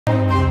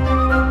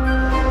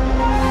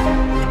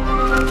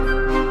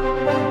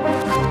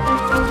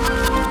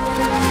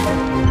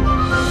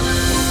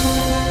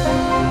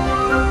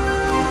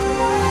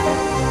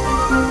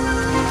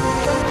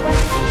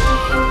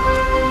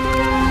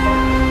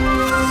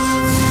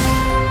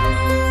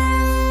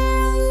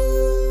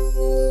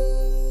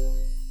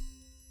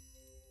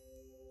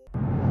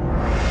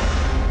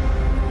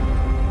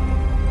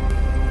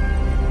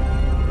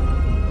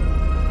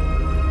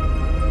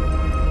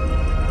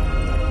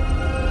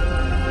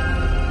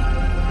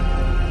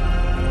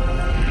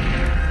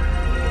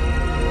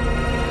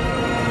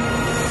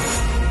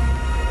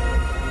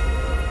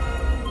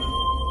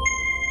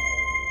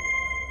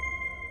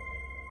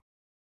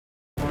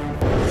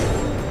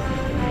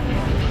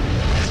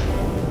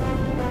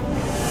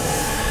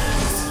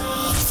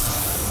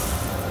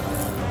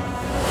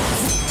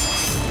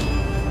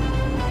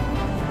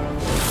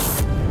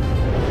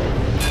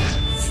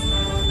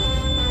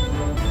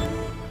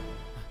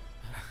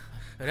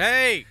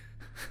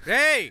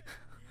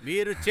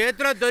మీరు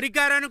చేతిలో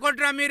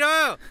దొరికారనుకుంటారా మీరు?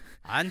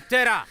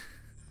 అంతేరా.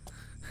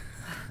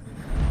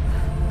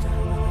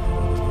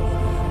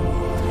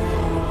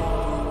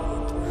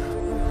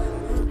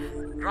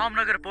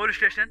 Ramnagar police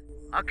station.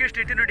 అకిష్ట్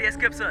ఇంటి నుండి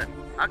ఎస్కేప్ సార్.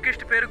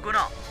 అకిష్ట్ పేరు గుణ.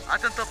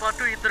 అతనితో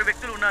పాటు 2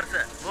 వ్యక్తులు ఉన్నారు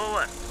సార్.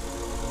 ఓవర్.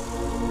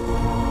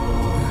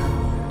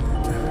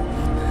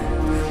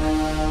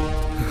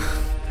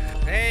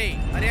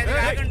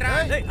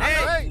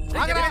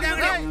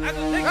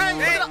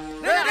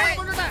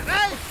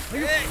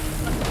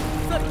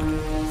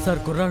 సార్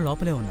కుర్రాడు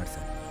లోపలే ఉన్నాడు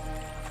సార్.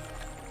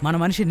 మన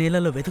మనిషి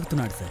నీళ్ళలో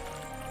వెతుకుతున్నాడు సార్.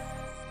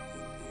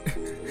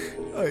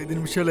 5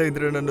 నిమిషాలు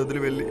అయిందిరా నన్ను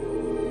వదిలి వెళ్ళి.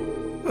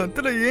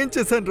 అంతలో ఏం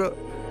చేశాను రా?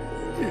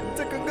 ఎంత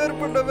కంగారు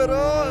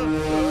పడ్డావేరా?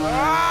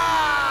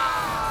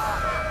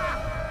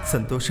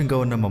 సంతోషంగా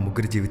ఉన్న మా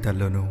ముగ్గురి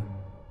జీవితాల్లోనూ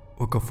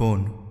ఒక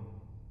ఫోన్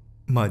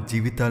మా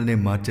జీవితాలనే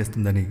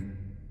మార్చేస్తుందని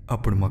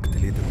అప్పుడు మాకు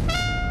తెలియదు.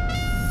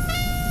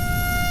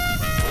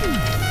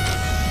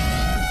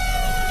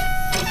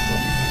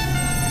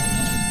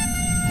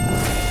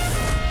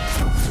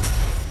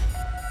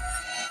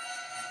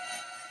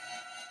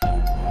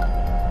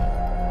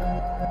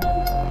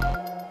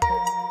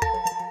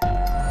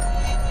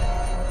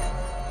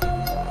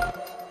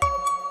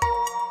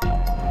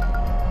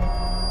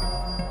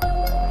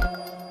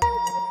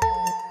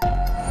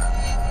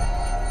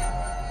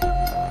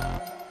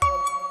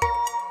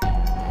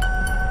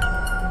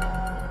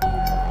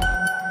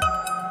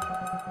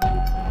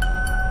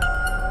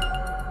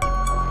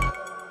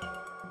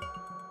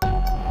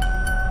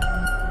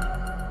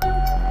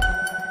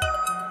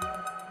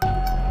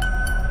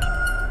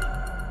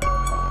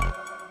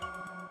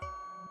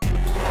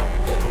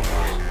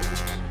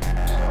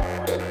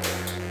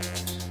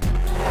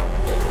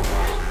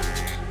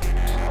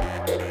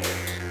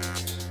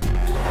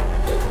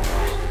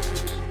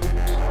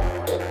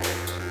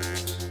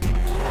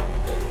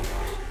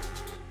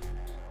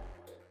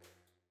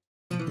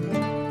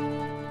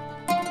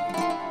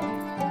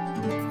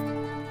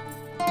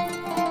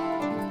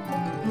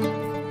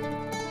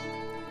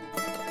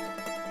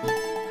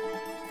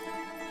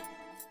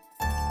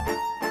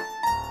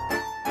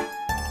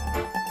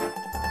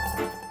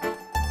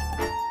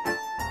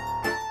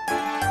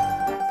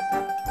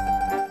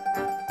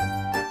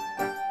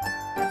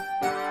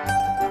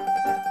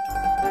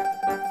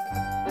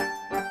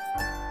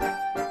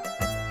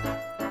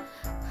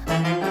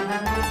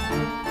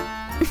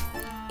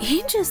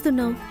 ఏం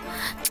చేస్తున్నావు?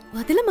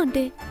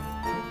 వదలమంటే.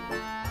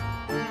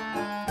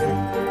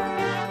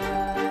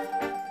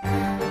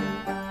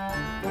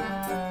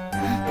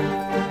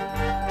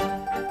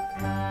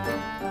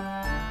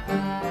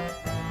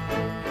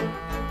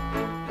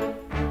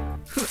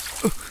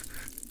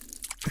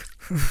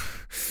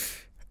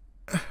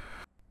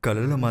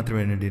 కళలో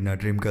మాత్రమేనండి నా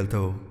డ్రీమ్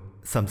గర్ల్తో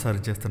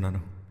సంసారం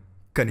చేస్తున్నాను.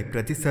 కానీ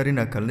ప్రతిసారి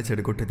నా కళ్ళని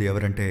చెడగొట్టేది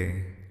ఎవరంటే...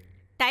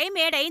 టైం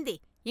ఏడైంది,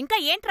 ఇంకా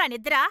ఏంట్రా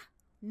నిద్ర?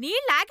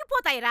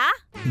 నీళ్ళాగిపోతాయిరా.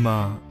 మా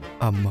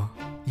అమ్మ.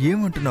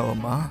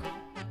 ఏమంటున్నావమ్మా?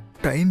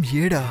 టైం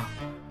 7?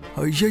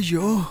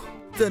 అయ్యయ్యో,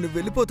 తను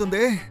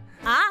వెళ్ళిపోతుందే.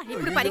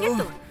 ఇప్పుడు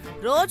పరిగెత్తు.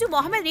 రోజు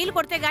మొహమ్మద్ నీళ్లు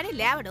కొడితే గాని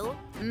లేవడు.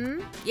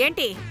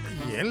 ఏంటి?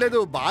 ఏం లేదు,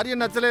 భార్య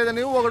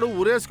నచ్చలేదని ఒకడు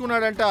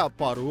ఊరేసుకున్నాడంట,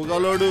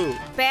 పరువుగలోడు.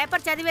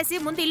 పేపర్ చదివేసి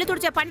ముందు ఇల్లు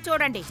తుడిచే పని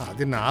చూడండి.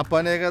 అది నా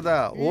పనే కదా.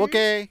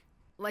 ఓకే,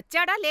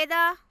 వచ్చాడా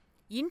లేదా?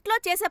 ఇంట్లో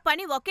చేసే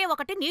పని ఒకే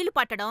ఒకటి నీళ్లు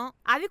పట్టడం.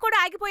 అవి కూడా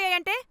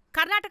ఆగిపోయాయంటే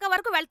కర్ణాటక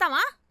వరకు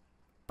వెళ్తామా?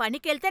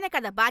 పనికెళ్తేనే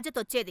కదా బాధ్యత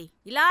వచ్చేది.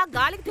 ఇలా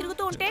గాలికి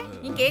తిరుగుతూ ఉంటే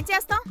ఇంకేం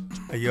చేస్తాం?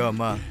 అయ్యో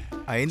అమ్మా,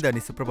 అయిందా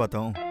నీ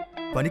సుప్రభాతం?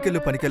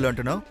 పనికెళ్ళు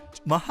అంటున్నావు.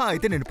 మహా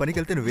అయితే నేను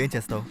పనికెళ్తే నువ్వేం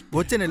చేస్తావు?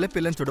 వచ్చే నెల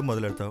పిల్లని చూడడం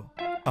మొదలెడతావు.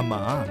 అమ్మా,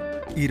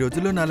 ఈ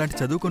రోజుల్లో నాలాంటి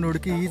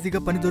చదువుకున్నోడికి ఈజీగా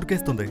పని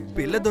దొరికేస్తుంది.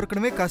 పిల్ల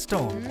దొరకడమే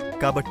కష్టం.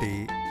 కాబట్టి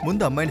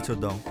ముందు అమ్మాయిని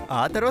చూద్దాం,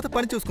 ఆ తర్వాత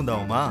పని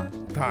చూసుకుందామమ్మా.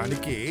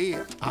 దానికి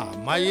ఆ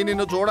అమ్మాయి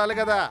నిన్ను చూడాలి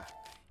కదా.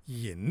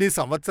 ఎన్ని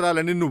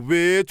సంవత్సరాలని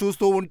నువ్వే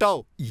చూస్తూ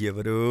ఉంటావు.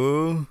 ఎవరు?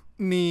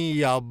 నీ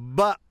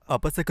అబ్బా.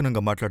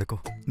 అపశకునంగా మాట్లాడుకో.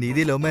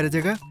 నీది లవ్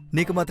మ్యారేజేగా,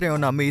 నీకు మాత్రం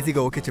ఏమన్నా అమ్మ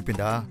ఈజీగా ఓకే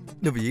చెప్పిందా?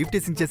 నువ్వు ఈవ్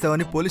టీసింగ్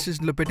చేసావని పోలీస్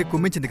స్టేషన్లో పెట్టి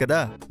కుమ్మించింది కదా,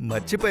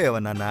 మర్చిపోయావా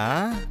నాన్నా?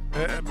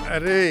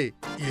 అరే,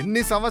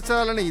 ఎన్ని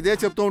సంవత్సరాలని ఇదే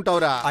చెప్తూ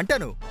ఉంటావురా?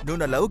 అంటాను, నువ్వు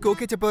నా లవ్కి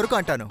ఓకే చెప్పే వరకు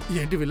అంటాను.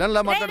 ఏంటి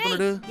విలన్లా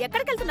మాట్లాడుతున్నాడు?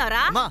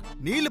 ఎక్కడికెళ్తున్నారా?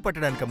 నీళ్లు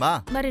పట్టడానికమ్మా.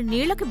 మరి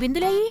నీళ్లకు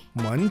బిందులేయి.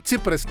 మంచి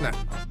ప్రశ్న,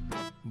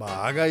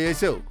 బాగా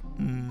వేసావు.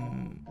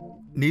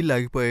 నీళ్ళు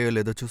ఆగిపోయాయో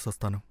లేదో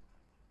చూసొస్తాను.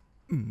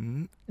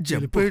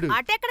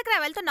 అటెక్కడికి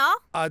వెళ్తున్నావు?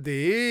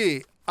 అది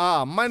ఆ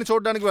అమ్మాయిని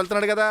చూడడానికి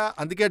వెళ్తున్నాడు కదా,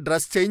 అందుకే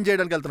డ్రెస్ చేంజ్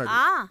చేయడానికి వెళ్తున్నాడు.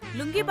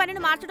 లుంగీ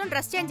పనిని మార్చడం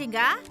డ్రెస్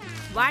చేంజింగా?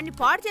 వాడిని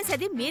పాడు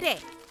చేసేది మీరే.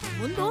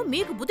 ముందు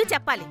మీకు బుద్ధి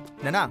చెప్పాలి.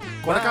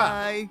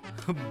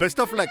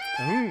 Best of luck.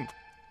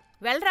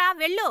 వెళ్ళరా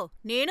వెళ్ళు.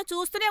 నేను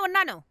చూస్తూనే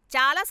ఉన్నాను.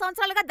 చాలా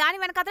సంవత్సరాలుగా దాని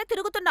వెనకాలే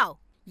తిరుగుతున్నావు.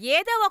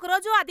 ఏదో ఒక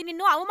రోజు అది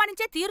నిన్ను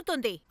అవమానించే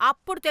తీరుతుంది.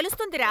 అప్పుడు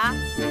తెలుస్తుందిరా.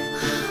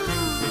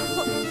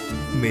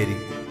 మేరీ,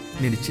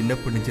 నేను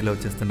చిన్నప్పటి నుంచి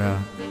లవ్ చేస్తున్నా.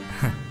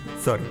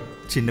 సారీ,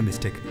 చిన్న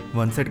మిస్టేక్.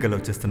 వన్ సైడ్గా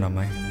లవ్ చేస్తున్నా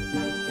అమ్మాయి.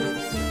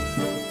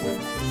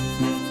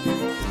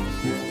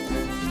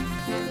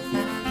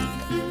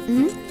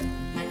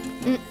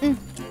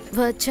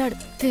 వచ్చాడు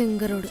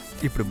తింగరుడు.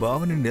 ఇప్పుడు బావ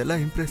నిన్ను ఎలా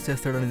ఇంప్రెస్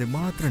చేస్తాడనేది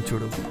మాత్రం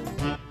చూడు.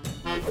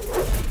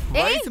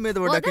 వయసు మీద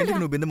పడ్డాకెందుకు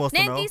నువ్వు బిందె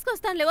మోస్తున్నావు?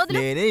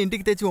 నేనే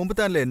ఇంటికి తెచ్చి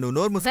వంపుతానులే, నువ్వు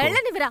నోరు మూసుకో.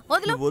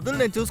 వదులు,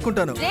 నేను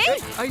చూసుకుంటాను.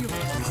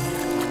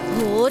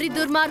 ఓరి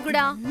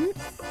దుర్మార్గుడా.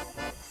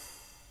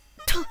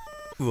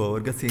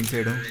 ఓవర్గా సీన్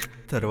చేయడం,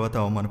 తర్వాత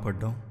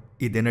అవమానపడ్డం,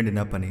 ఇదేనండి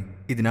నా పని.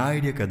 ఇది నా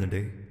ఐడియా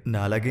కదండి.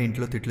 నాలాగే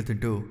ఇంట్లో తిట్లు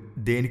తింటూ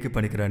దేనికి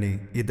పనికిరాని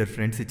ఇద్దరు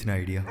ఫ్రెండ్స్ ఇచ్చిన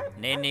ఐడియా.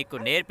 నేను నీకు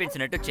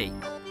నేర్పించినట్టు చెయ్యి.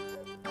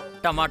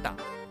 టమాటా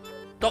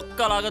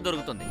తొక్కలాగా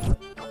దొరుకుతుంది.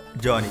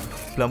 జానీ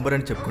ప్లంబర్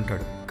అని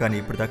చెప్పుకుంటాడు, కానీ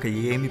ఇప్పటిదాకా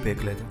ఏమీ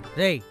పేకలేదు.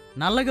 రేయ్,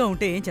 నల్లగా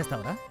ఉంటే ఏం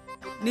చేస్తావురా?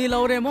 నీ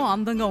లవరేమో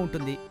అందంగా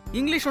ఉంటుంది.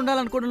 ఇంగ్లీష్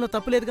ఉండాలనుకోవడంలో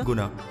తప్పులేదుగా.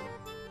 గుణ,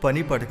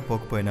 పని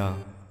పడకపోకపోయినా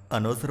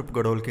అనవసరపు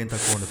గొడవలకేం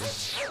తక్కువ ఉండదు.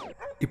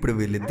 ఇప్పుడు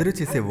వీళ్ళిద్దరూ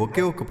చేసే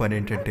ఒకే ఒక్క పని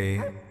ఏంటంటే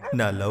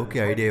నా లవ్కి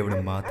ఐడియా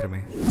ఇవ్వడం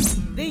మాత్రమే.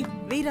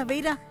 వెయ్యరా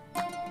వెయ్యరా,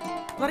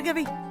 త్వరగా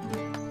వెయ్యి.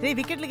 రే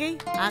వికెట్లు గై,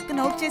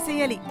 అక్కను అవుట్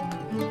చేసేయాలి.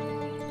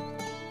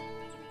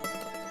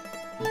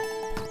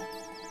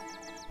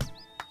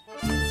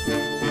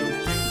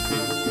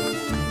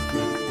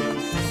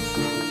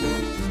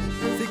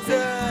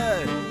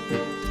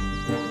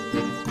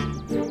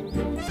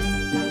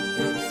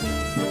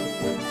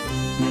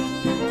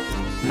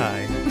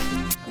 హాయ్.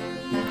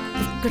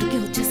 ఇక్కడికి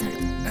వచ్చేసాడు.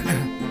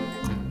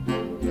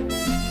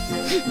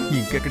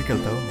 ఇంకెక్కడికి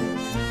వెళ్తావు?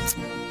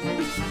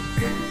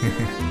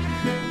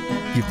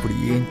 ఇప్పుడు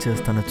ఏం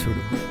చేస్తానో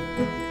చూడు.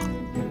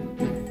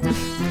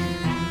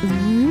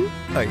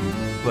 అయ్యి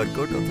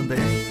వర్కౌట్ అవుతుంది.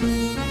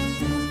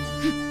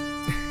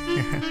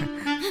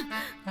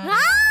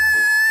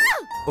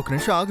 ఒక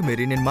నిమిషం ఆగు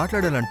మేరీ, నేను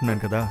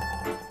మాట్లాడాలంటున్నాను కదా.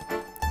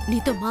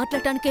 నీతో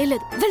మాట్లాడటానికే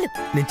లేదు, వెళ్ళు.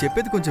 నేను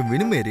చెప్పేది కొంచెం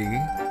విను మేరీ.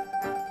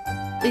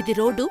 ఇది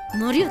రోడ్డు,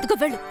 మర్యాదగా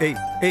వెళ్ళు. ఏయ్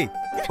ఏయ్,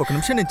 ఒక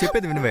నిమిషం నేను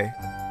చెప్పేది వినువే.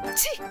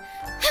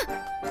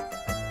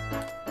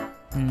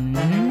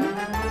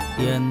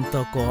 ఎంత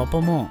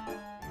కోపమో.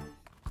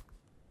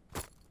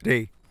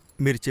 రేయ్,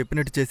 మీరు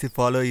చెప్పినట్టు చేసి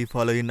ఫాలో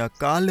అయ్యి నా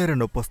కాళ్ళేరా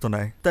నొప్పి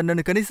వస్తున్నాయి. తను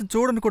నన్ను కనీసం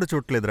చూడని కూడా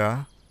చూడలేదురా.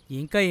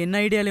 ఇంకా ఎన్ని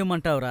ఐడియాలు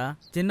ఇవ్వమంటావురా?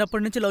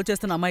 చిన్నప్పటి నుంచి లవ్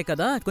చేస్తున్న అమ్మాయి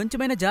కదా,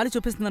 కొంచెమైనా జాలి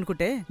చూపిస్తుంది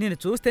అనుకుంటే నేను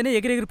చూస్తేనే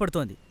ఎగిరెగిరి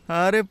పడుతోంది.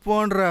 అరే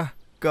పోండ్రా,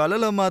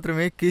 కళలో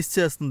మాత్రమే కిస్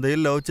చేస్తుంది,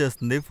 లవ్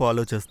చేస్తుంది,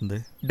 ఫాలో చేస్తుంది.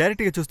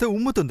 డైరెక్ట్గా చూస్తే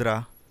ఉమ్ముతుందిరా.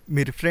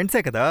 మీరు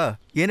ఫ్రెండ్సే కదా,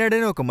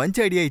 ఏనాడైనా ఒక మంచి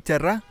ఐడియా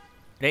ఇచ్చారా?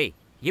 రేయ్,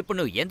 ఇప్పుడు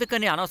నువ్వు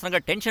ఎందుకని అనవసరంగా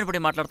టెన్షన్ పడి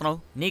మాట్లాడుతున్నావు?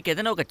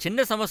 నీకేదైనా ఒక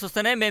చిన్న సమస్య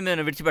వస్తేనే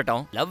మేము విడిచిపెట్టాం.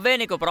 లవ్వే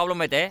నీకు ప్రాబ్లం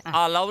అయితే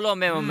ఆ లవ్లో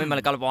మేము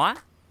మిమ్మల్ని కలపమా?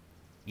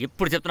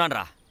 ఇప్పుడు చెప్తున్నాను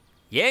రా,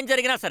 ఏం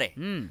జరిగినా సరే,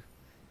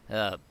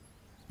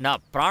 నా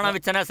ప్రాణం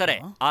ఇచ్చినా సరే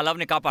ఆ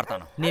లవ్ని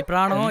కాపాడుతాను. నీ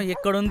ప్రాణం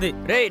ఇక్కడుంది.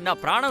 రేయ్, నా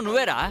ప్రాణం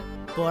నువ్వేరా.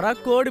 పొర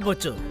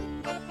కోడిపోచ్చు.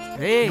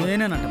 రే,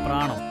 నేనేనంట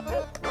ప్రాణం.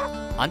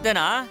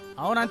 అంతేనా?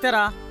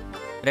 అవునంతేరా.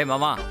 రే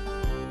మామా,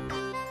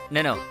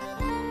 నేను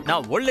నా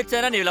ఒళ్ళు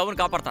ఇచ్చానా నీ లవ్ని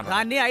కాపాడతాను.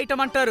 దాన్ని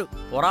ఐటమ్ అంటారు.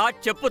 పొరా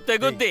చెప్పు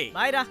తెగుద్ది.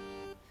 బాయ్రా.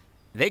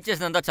 వెయిట్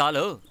చేసినంత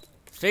చాలు,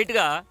 స్ట్రైట్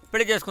గా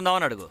పెళ్లి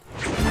చేసుకుందామని అడుగు.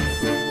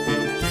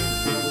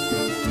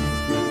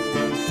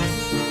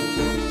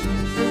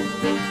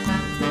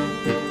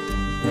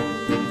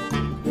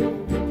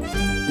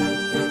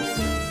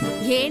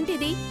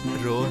 ఏంటిది?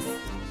 రోజ్.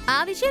 ఆ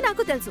విషయం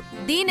నాకు తెలుసు.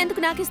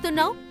 దీనెందుకు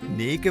నాకిస్తున్నావు?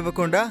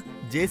 నీకివ్వకుండా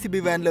జేసీబీ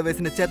వ్యాన్ లో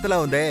వేసిన చెత్తలా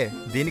ఉందే,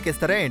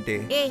 దీనికిస్తారా ఏంటి?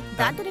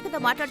 దాంతోనే కదా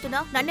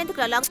మాట్లాడుతున్నావు, నన్నెందుకు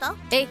లాగుతావు?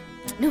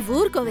 నువ్వు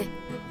ఊరుకోవే.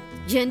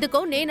 ఎందుకో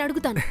నేను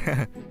అడుగుతాను.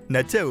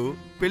 నచ్చావు,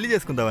 పెళ్లి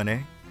చేసుకుందావనే.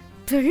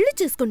 పెళ్లి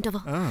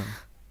చేసుకుంటావా?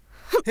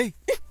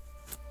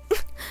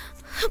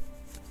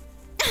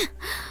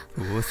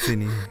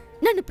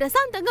 నన్ను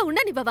ప్రశాంతంగా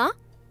ఉండనివ్వవా?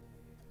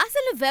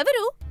 అసలు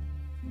నువ్వెవరు?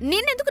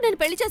 నిన్నెందుకు నేను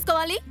పెళ్లి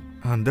చేసుకోవాలి?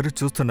 అందరూ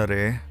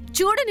చూస్తున్నారే.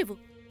 చూడు, నువ్వు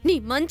నీ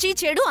మంచి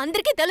చెడు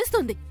అందరికీ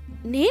తెలుస్తుంది.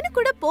 నేను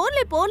కూడా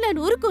పోన్లే అని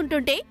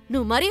ఊరుకుంటుంటే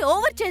నువ్వు మరీ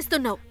ఓవర్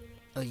చేస్తున్నావు.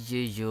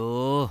 అయ్యయ్యో,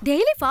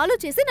 డైలీ ఫాలో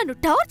చేసి నన్ను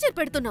టార్చర్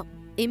పెడుతున్నావు.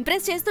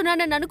 ఇంప్రెస్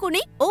చేస్తున్నానని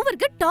అనుకుని ఓవర్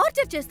గా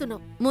టార్చర్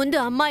చేస్తున్నావు. ముందు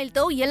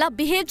అమ్మాయిలతో ఎలా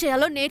బిహేవ్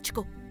చేయాలో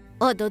నేర్చుకో.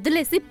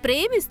 అదొదిలేసి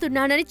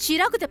ప్రేమిస్తున్నానని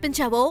చిరాకు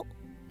తెప్పించావో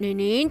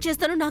నేనేం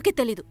చేస్తానో నాకే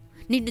తెలీదు.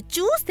 నిన్ను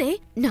చూస్తే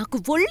నాకు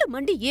ఒళ్ళు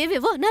మండి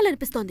ఏవేవో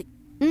అనాలనిపిస్తోంది.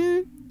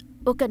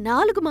 ఒక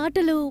 4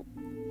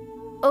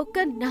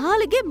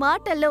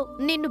 మాటల్లో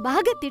నిన్ను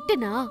బాగా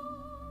తిట్టినా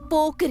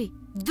పోకిరి,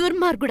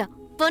 దుర్మార్గుడా,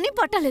 పని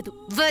పట్టలేదు,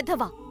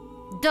 వెధవా,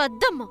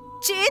 దద్దమ్మ,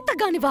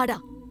 చేతగానివాడా.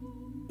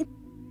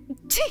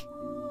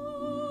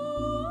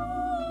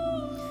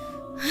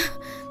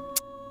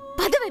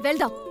 పదవే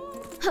వెళ్దాం.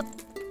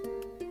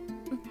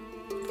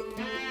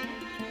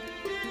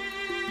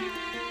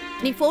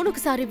 నీ ఫోన్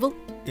ఒకసారి ఇవ్వు.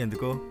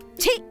 ఎందుకో?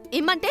 ఛీ,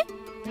 ఇమ్మంటే?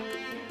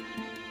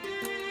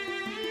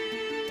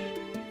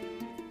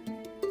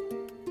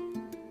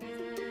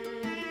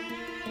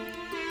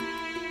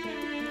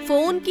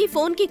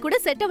 ఫోన్ కి కూడా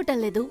సెట్ అవ్వటం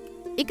లేదు.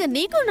 ఇక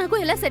నీకు నాకు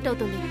ఎలా సెట్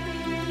అవుతుంది?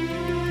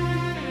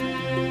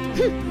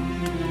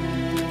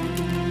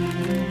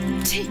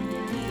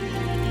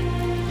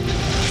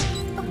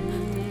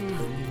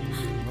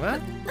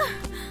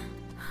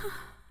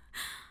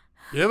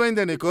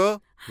 ఏమైందే నీకు?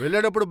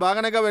 వెళ్ళేటప్పుడు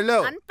బాగానేగా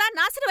వెళ్ళావు. అంతా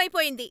నాశనం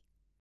అయిపోయింది.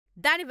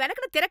 దాని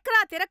వెనకన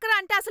తిరక్కరా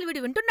అంటే అసలు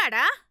వీడు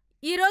వింటున్నాడా?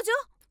 ఈరోజు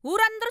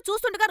ఊరందరూ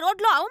చూస్తుండగా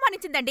రోడ్లో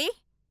అవమానించిందండి.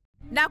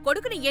 నా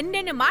కొడుకుని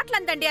ఎన్నెన్ని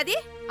మాటలందండి అది.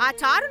 ఆ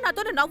చారు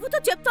నాతో నవ్వుతూ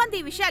చెప్తోంది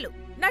ఈ విషయాలు.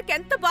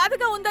 నాకెంత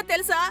బాధగా ఉందో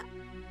తెలుసా?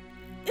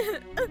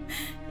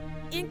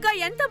 ఇంకా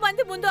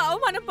ఎంతమంది ముందు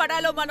అవమానం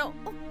పడాలో మనం.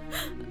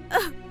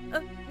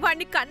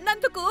 వాణ్ణి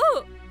కన్నందుకు.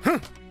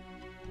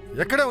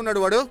 ఎక్కడే ఉన్నాడు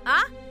వాడు?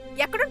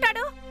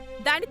 ఎక్కడుంటాడు?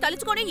 దాన్ని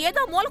తలుచుకొని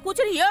ఏదో మూల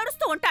కూర్చుని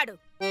ఏడుస్తూ ఉంటాడు.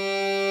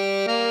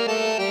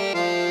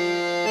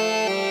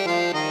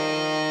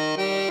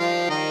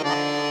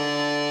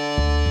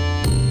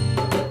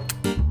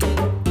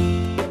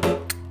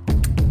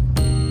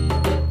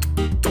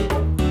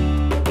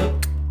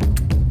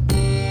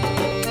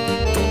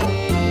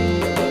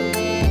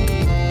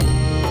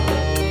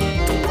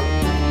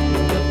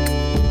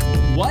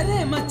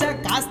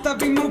 కాస్త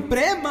విను,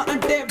 ప్రేమ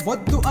అంటే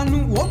వద్దు అను,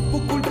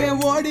 ఒప్పుకుంటే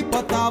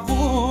ఓడిపోతావు.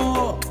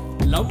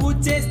 లవ్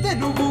చేస్తే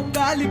నువ్వు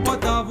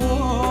కాలిపోతావు.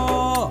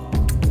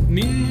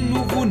 నిన్ను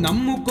నువ్వు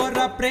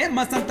నమ్ముకోరా,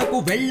 ప్రేమ సంతకు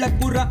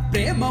వెళ్ళకురా.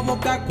 ప్రేమ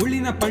ఒక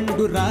కుళ్ళిన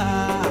పండురా,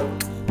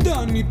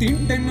 దాన్ని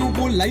తింటే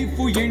నువ్వు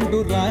లైఫ్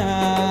ఎండురా.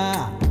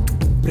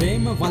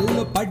 ప్రేమ వల్ల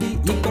పడి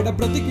ఇక్కడ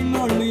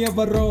బ్రతికినోళ్ళు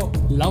ఎవరో.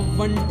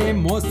 లవ్ అంటే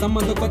మోసం,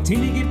 అదొక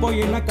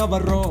చినిగిపోయిన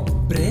కవరో.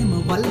 ప్రేమ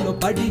వల్ల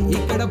పడి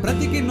ఇక్కడ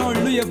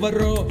బ్రతికినోళ్ళు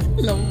ఎవరో.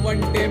 లవ్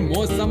అంటే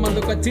మోసం,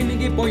 అదొక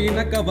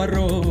చినిగిపోయిన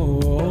కవరో.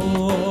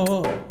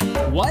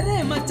 వరే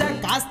మచ్చ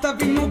కాస్త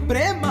విను,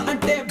 ప్రేమ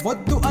అంటే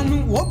వద్దు అను,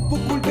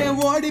 ఒప్పుకుంటే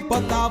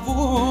ఓడిపోతావు.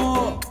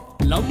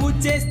 లవ్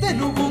చేస్తే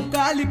నువ్వు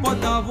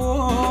కాలిపోతావు.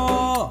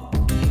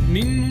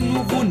 నిన్ను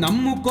నువ్వు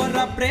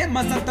నమ్ముకోరా,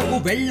 ప్రేమ సంతకు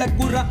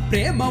వెళ్ళకురా.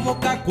 ప్రేమ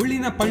ఒక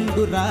కుళ్ళిన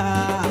పండురా,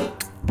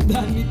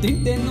 దాన్ని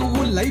తింటే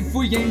నువ్వు లైఫ్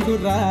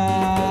ఎండురా.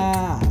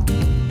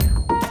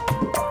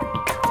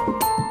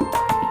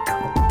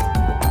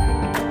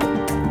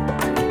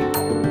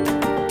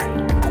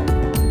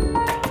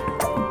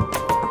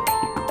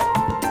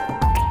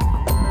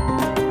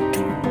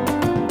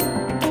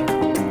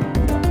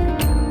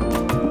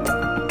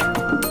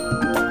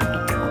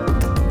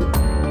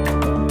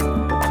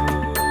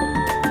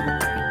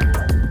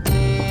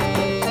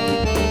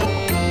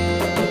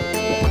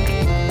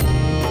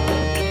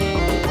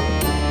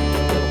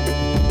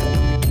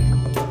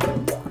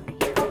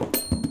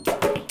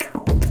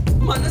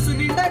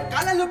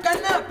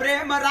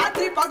 ప్రేమ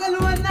రాత్రి పగలు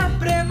అన్న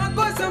ప్రేమ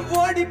కోసం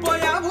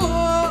ఓడిపోయావు.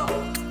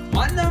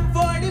 మనం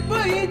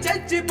ఓడిపోయి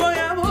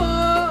చచ్చిపోయాము.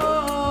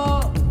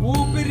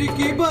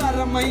 ఊపిరికి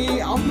భారమయ్యి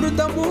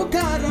అమృతము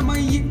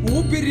కారమయ్యి,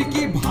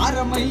 ఊపిరికి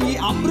భారమయ్యి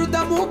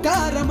అమృతము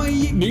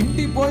కారమయ్యి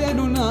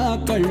నిండిపోయాను నా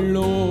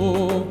కళ్ళో.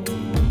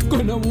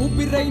 కొన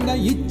ఊపిరైన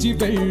ఇచ్చి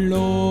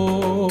వెళ్ళో,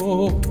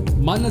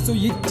 మనసు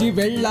ఇచ్చి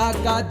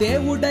వెళ్ళాక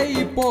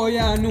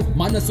దేవుడైపోయాను.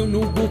 మనసు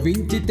నువ్వు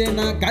వించితే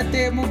నా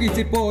కథే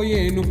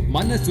ముగిసిపోయేను.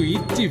 మనసు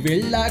ఇచ్చి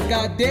వెళ్ళాక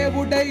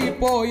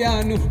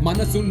దేవుడైపోయాను.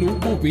 మనసు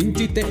నువ్వు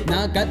వించితే నా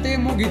కథే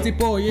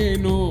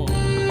ముగిసిపోయేను.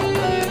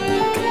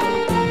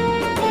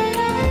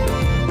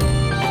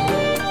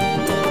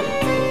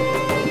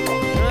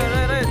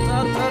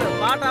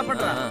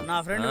 నా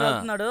ఫ్రెండ్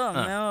వెళ్తున్నాడు,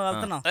 మేము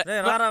వెళ్తున్నాం.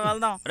 రారా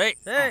వెళ్దాం.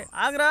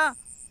 ఆగ్రా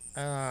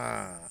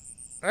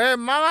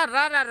మావా,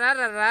 రారా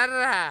రారా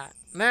రారా.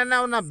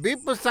 నేనేమన్నా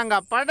బీపు సంగ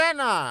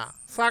పడాను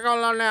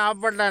సగంలోనే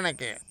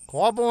అవ్వడానికి.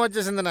 కోపం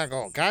వచ్చేసింది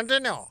నాకు.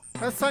 కంటిన్యూ.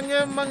 సంగే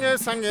మంగే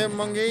సంగే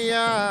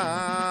మంగియా,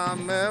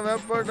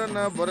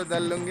 మేమెప్పుడున్న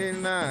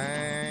బురదల్లుంగినా.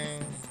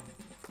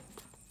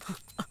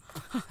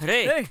 రే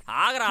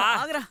ఆగరా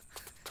ఆగరా,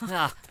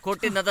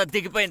 కొట్టిందంతా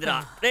దిగిపోయిందిరా.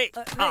 రే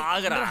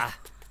ఆగరా.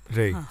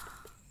 రే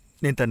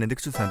నేను తను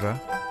ఎందుకు చూసాను రా?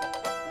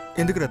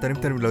 ఎందుకురా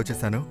తరిమి లవ్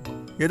చేశాను?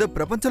 ఏదో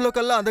ప్రపంచంలో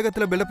కల్లా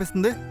అందగతిలో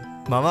బిల్డపిస్తుంది.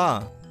 మావా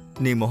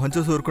నీ మొహం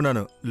చూసి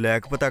ఊరుకున్నాను,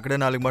 లేకపోతే అక్కడే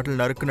 4 మాటలు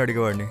నరుక్కుని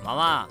అడిగేవాడిని.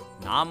 మామా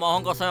నా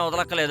మొహం కోసమే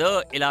వదలక్కలేదు.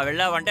 ఇలా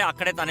వెళ్ళావంటే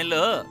అక్కడే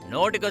తనిల్లు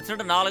నోటికి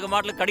వచ్చినట్టు 4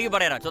 మాటలు కడిగి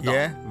పడేరా.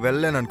 ఏ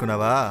వెళ్ళలేను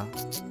అనుకున్నావా?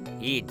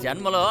 ఈ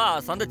జన్మలో ఆ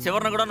సందు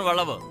చివరిన కూడా నువ్వు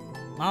వెళ్ళవు.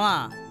 మామా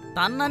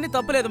తన్నని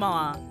తప్పులేదు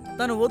మామా,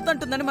 తను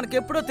వద్దంటుందని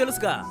మనకెప్పుడో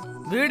తెలుసుగా.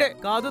 వీడే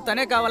కాదు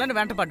తనే కావాలని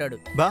వెంటపడ్డాడు.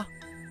 బా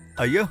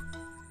అయ్యో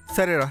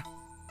సరేరా,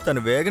 తను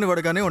వేగని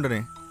వడగానే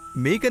ఉండని.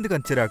 మీకెందుకు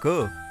అంత చిరాకు?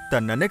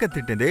 తను నన్నే కదా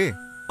తిట్టింది.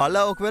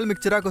 అలా ఒకవేళ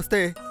మీకు చిరాకు వస్తే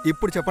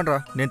ఇప్పుడు చెప్పండి రా,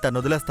 నేను తను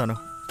వదిలేస్తాను.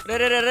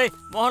 రే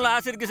మొహంలో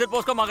యాసిడ్ గిసిడ్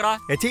పోసుకోమాకరా.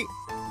 ఎచ్చి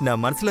నా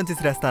మనసులోంచి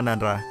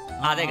శ్రేస్తాను రా.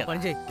 అదే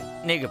కదా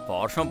నీకు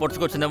పౌరుషం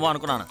పొడుచుకొచ్చిందేమో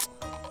అనుకున్నాను.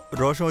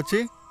 రోషం వచ్చి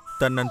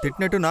తను నన్ను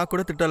తిట్టినట్టు నాకు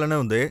కూడా తిట్టాలనే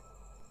ఉంది,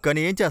 కానీ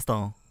ఏం చేస్తాం,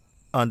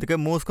 అందుకే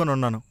మూసుకొని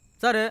ఉన్నాను.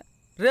 సరే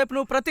రేపు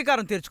నువ్వు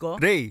ప్రతీకారం తీర్చుకో.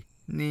 రేయ్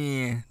నీ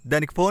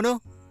దానికి ఫోను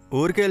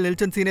ఊరికే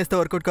నిల్చొని సీనేస్తే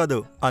వర్కౌట్ కాదు,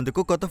 అందుకు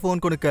కొత్త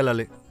ఫోన్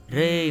కొనుక్కెళ్ళాలి.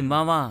 రే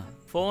మామా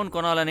ఫోన్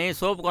కొనాలని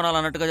సోపు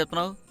కొనాలన్నట్టుగా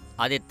చెప్తున్నావు.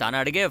 అది తను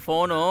అడిగే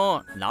ఫోను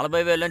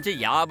 40,000 నుంచి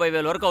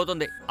 50,000 వరకు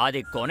అవుతుంది. అది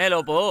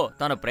కొనేలోపు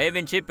తను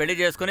ప్రేమించి పెళ్లి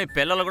చేసుకుని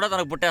పిల్లలు కూడా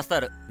తనకు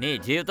పుట్టేస్తారు. నీ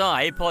జీవితం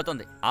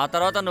అయిపోతుంది. ఆ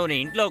తర్వాత నువ్వు నీ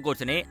ఇంట్లో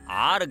కూర్చుని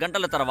 6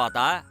 గంటల తర్వాత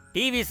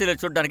టీవీ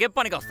సీరియల్ చూడడానికి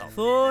పనికి వస్తావు.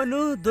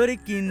 ఫోను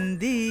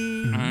దొరికింది.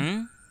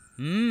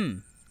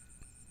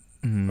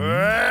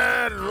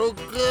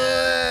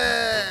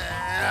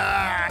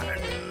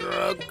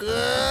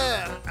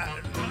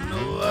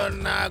 నువ్వు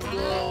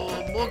నాకు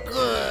బుక్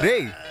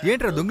రేయ్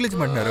ఏంట్రా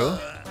దొంగిలించమంటున్నారు?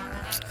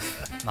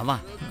 మామా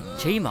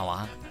చెయ్యి మావా,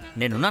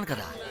 నేనున్నాను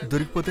కదా.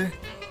 దొరికిపోతే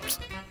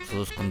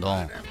చూసుకుందాం.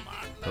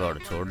 వాడు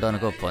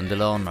చూడ్డానికి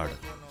పందిలా ఉన్నాడు.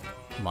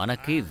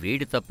 మనకి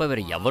వీడి తప్ప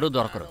వేరే ఎవరూ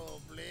దొరకరు.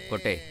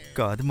 కొట్టే.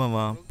 కాదు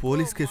మామా,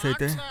 పోలీస్ కేసు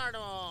అయితే.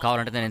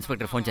 కావాలంటే నేను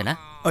ఇన్స్పెక్టర్ ఫోన్ చేయనా?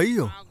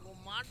 అయ్యో,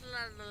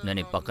 నేను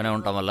ఈ పక్కనే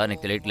ఉండటం వల్ల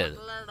నీకు తెలియట్లేదు.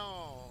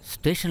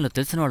 స్టేషన్లో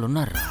తెలిసిన వాళ్ళు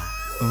ఉన్నారా?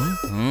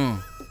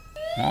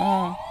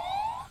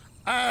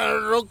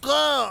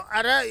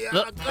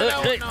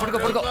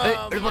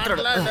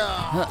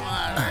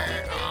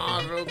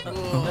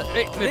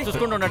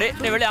 చూసుకుంటూ ఉన్నాడే,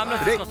 నేను వెళ్ళి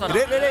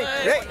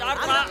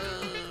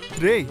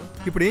రే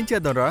ఇప్పుడు ఏం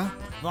చేద్దాం రా?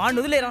 వాడిని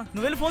వదిలేరా,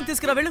 నువ్వు వెళ్ళి ఫోన్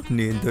తీసుకురా వెళ్ళు.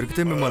 నేను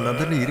దొరికితే మిమ్మల్ని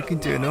అందరినీ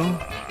ఇరికించాను.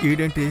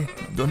 ఈడేంటి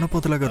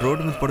దొన్నపోతలాగా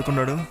రోడ్డు మీద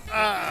పడుకున్నాడు?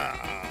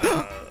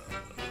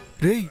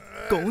 రే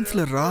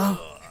కౌన్సిలర్ రా.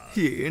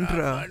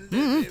 ఏంట్రా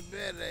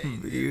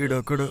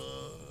వీడొకడు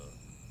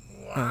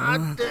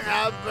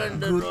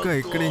గుర్కా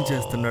ఇక్కడేం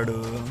చేస్తున్నాడు?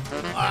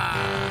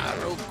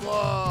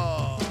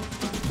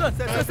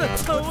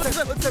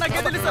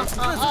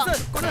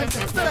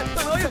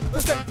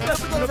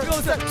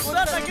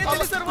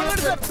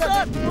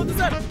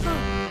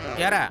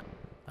 ఏరా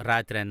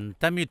రాత్రి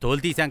అంతా మీ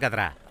తోలు తీసాం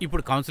కదరా.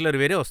 ఇప్పుడు కౌన్సిలర్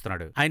వేరే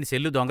వస్తున్నాడు. ఆయన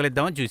సెల్లు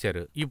దొంగలిద్దామని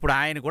చూశారు. ఇప్పుడు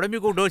ఆయన కూడా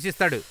మీకు డోస్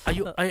ఇస్తాడు.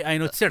 అయ్యో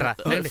ఆయన వచ్చాడు రా.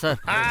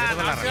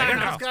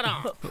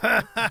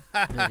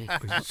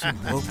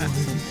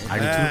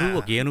 అది చూడు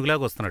ఒక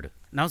ఏనుగులాగా వస్తున్నాడు.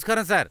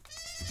 నమస్కారం సార్.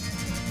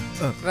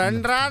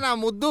 రండ్రా నా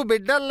ముద్దు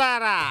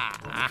బిడ్డల్లారా.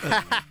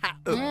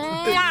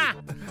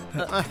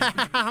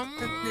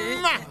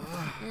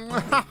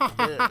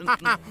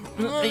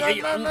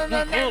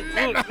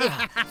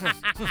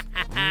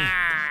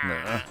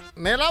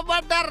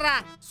 నిలబడ్డారా,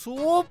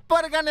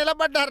 సూపర్ గా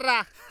నిలబడ్డారా.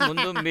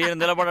 ముందు మీరు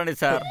నిలబడండి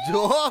సార్.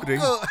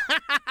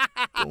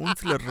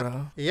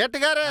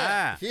 ఏటగారు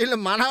వీళ్ళు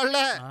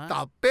మనవాళ్ళే,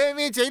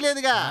 తప్పేమీ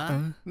చేయలేదుగా.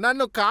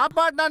 నన్ను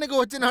కాపాడడానికి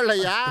వచ్చిన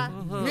వాళ్ళయ్యా,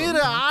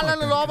 మీరు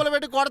ఆళ్ళని లోపల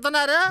పెట్టి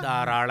కొడుతున్నారు.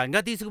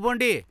 ధారాళంగా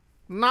తీసుకుపోండి.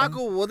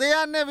 నాకు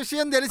ఉదయాన్నే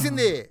విషయం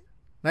తెలిసింది.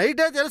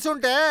 నైటే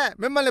తెలుసుంటే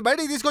మిమ్మల్ని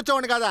బయటికి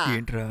తీసుకొచ్చేవాడిని కదా.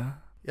 ఏంట్రా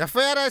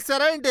ఎఫ్ఐఆర్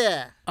వేస్తారా ఏంటి?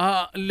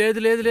 లేదు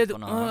లేదు లేదు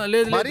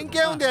లేదు. మరి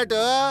ఇంకేముంది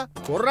ఏటు,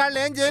 కుర్రాళ్ళు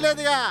ఏం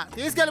చేయలేదుగా,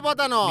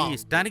 తీసుకెళ్ళిపోతాను.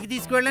 ఇష్టానికి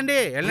తీసుకువెళ్ళండి.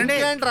 వెళ్ళండి.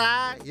 ఏంట్రా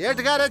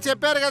ఏటుగారే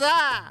చెప్పారు కదా,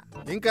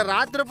 ఇంకా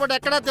రాత్రిపూట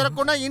ఎక్కడా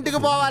తిరగకుండా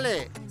ఇంటికి పోవాలి.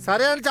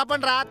 సరే అని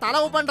చెప్పండి రా, తల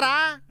ఊపండి రా.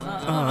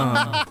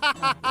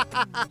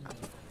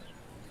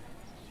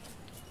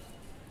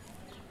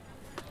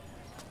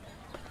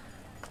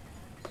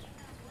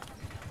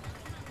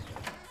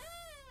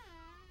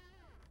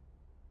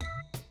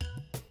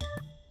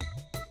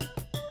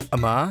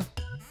 అమ్మా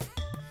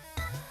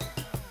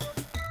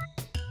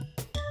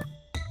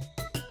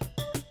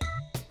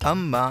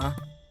అమ్మా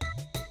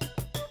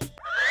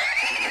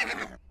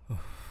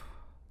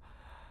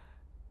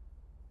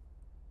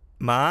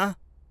మా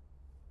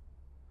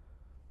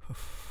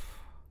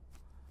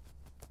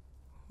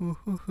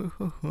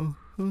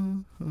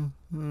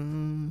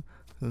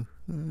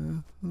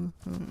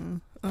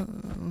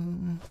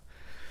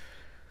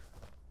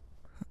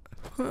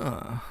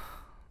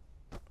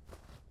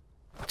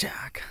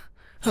జాక్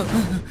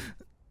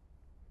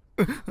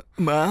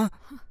మా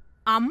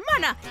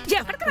అమ్మనా,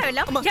 ఎక్కడికి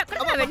వెళ్ళావు?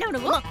 ఎక్కడికి వెళ్ళావు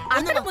నువ్వు?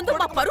 అందరి ముందు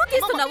మా పరువు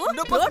తీస్తున్నావు.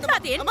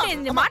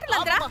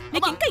 మాటలందరా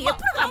నీకు ఇంకా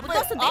ఎప్పుడు బుద్ధి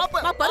వస్తుంది?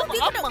 మా పరువు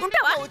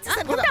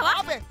తీసుకుంటావా?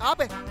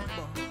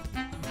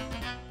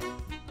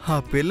 ఆ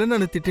పిల్ల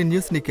నన్ను తిట్టిన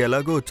న్యూస్ నీకు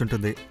ఎలాగో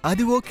వచ్చుంటుంది,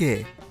 అది ఓకే.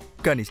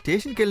 కానీ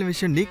స్టేషన్కి వెళ్ళిన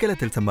విషయం నీకెలా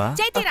తెలుసమ్మా?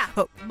 చైతీరా,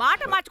 మాట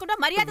మార్చుకుంటా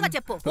మర్యాదగా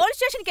చెప్పు. పోలీస్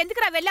స్టేషన్కి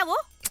ఎందుకురా వెళ్ళావు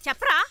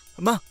చెప్పరా?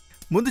 అమ్మా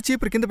ముందు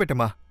చీపురు కింద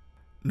పెట్టమ్మా.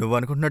 నువ్వు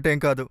అనుకుంటున్నట్టేం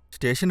కాదు,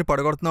 స్టేషన్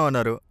పడగొడుతున్నావు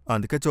అన్నారు,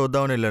 అందుకే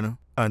చూద్దామని వెళ్ళాను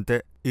అంతే.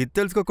 ఇది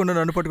తెలుసుకోకుండా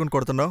నన్ను పట్టుకుని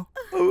కొడుతున్నావు.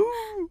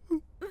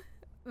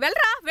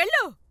 వెళ్ళరా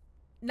వెళ్ళు.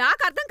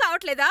 నాకు అర్థం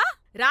కావట్లేదా?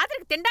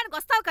 రాత్రికి తినడానికి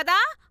వస్తావు కదా,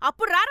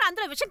 అప్పుడు రారా,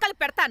 అందులో విషయం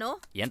కలిపి పెడతాను.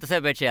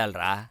 ఎంతసేపు వెయిట్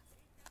చేయాలరా?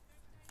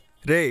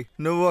 రే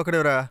నువ్వు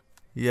అక్కడేవరా?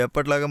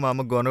 ఎప్పట్లాగా మా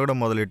అమ్మ గొనగడం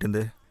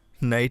మొదలెట్టింది.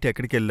 నైట్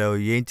ఎక్కడికి వెళ్ళావు,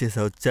 ఏం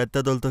చేసావు,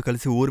 చెత్తదోలతో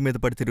కలిసి ఊరి మీద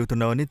పడి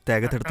తిరుగుతున్నావని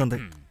తెగ తిడుతుంది.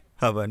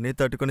 అవన్నీ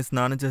తట్టుకుని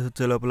స్నానం చేసి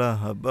వచ్చే లోపల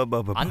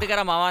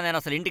అందుకరా మావా నేను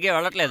అసలు ఇంటికే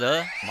వెళ్ళట్లేదు.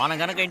 మనం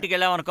గనక ఇంటికి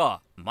వెళ్ళామనుకో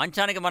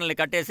మంచానికి మనల్ని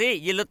కట్టేసి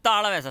ఇల్లు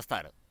తాళం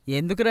వేసేస్తారు.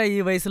 ఎందుకురా ఈ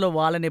వయసులో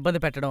వాళ్ళని ఇబ్బంది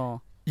పెట్టడం?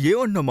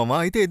 ఏమంటున్నావు మామా?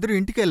 అయితే ఇద్దరు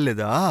ఇంటికి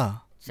వెళ్ళలేదా?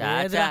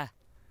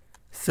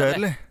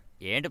 సర్లే,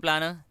 ఏంటి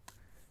ప్లాను?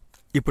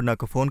 ఇప్పుడు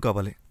నాకు ఫోన్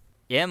కావాలి.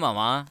 ఏం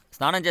మామా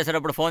స్నానం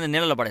చేసేటప్పుడు ఫోన్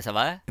నీళ్ళలో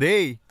పడేసావా?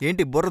 రేయ్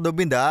ఏంటి బుర్ర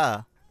దొబ్బిందా?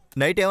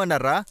 నైట్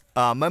ఏమన్నారా?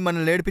 ఆ అమ్మాయి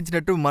మనల్ని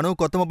ఏడిపించినట్టు మనం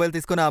కొత్త మొబైల్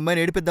తీసుకుని ఆ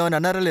అమ్మాయిని ఏడిపిద్దామని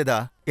అన్నారా లేదా?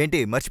 ఏంటి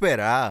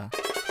మర్చిపోయారా?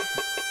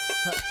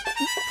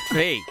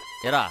 రేయ్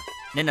ఎరా,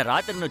 నిన్న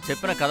రాత్రి నువ్వు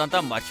చెప్పిన కథంతా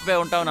మర్చిపోయి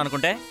ఉంటావని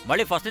అనుకుంటే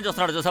మళ్ళీ ఫస్ట్ నుంచి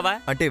వస్తున్నాడు చూసావా?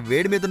 అంటే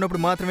వేడి మీద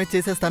ఉన్నప్పుడు మాత్రమే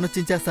చేసేస్తాను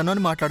చించేస్తాను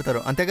అని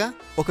మాట్లాడతారు అంతేగా.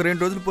 ఒక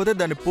 2 రోజులు పోతే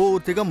దాన్ని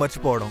పూర్తిగా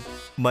మర్చిపోవడం.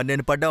 మరి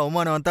నేను పడ్డ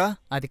అవమానం అంతా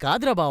అది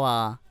కాదురా బావా.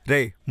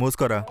 రేయ్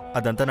మూసుకోరా,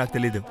 అదంతా నాకు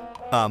తెలీదు.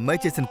 ఆ అమ్మాయి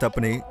చేసిన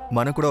తప్పుని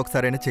మనం కూడా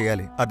ఒకసారైనా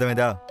చేయాలి,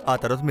 అర్థమైందా? ఆ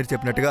తర్వాత మీరు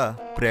చెప్పినట్టుగా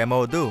ప్రేమ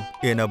వద్దు,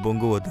 ఏనా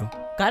బొంగు వద్దు.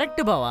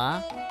 కరెక్ట్ బావా.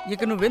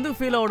 ఇక నువ్వెందుకు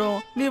ఫీల్ అవడం,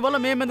 నీ వల్ల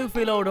మేమెందుకు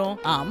ఫీల్ అవడం?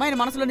 ఆ అమ్మాయిని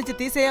మనసులో నుంచి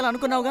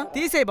తీసేయాలనుకున్నావుగా,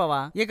 తీసేయి బావా.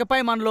 ఇకపై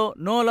మనలో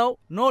no love,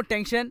 no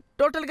tension,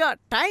 total గా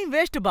టైం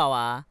వేస్ట్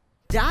బావా.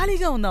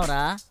 జాలీగా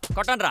ఉందాంరా.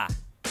 కొట్టండ్రా.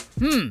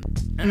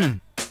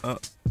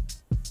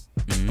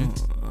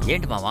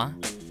 ఏంటి మావా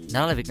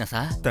నెలల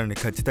వీక్నెసా? తనని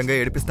ఖచ్చితంగా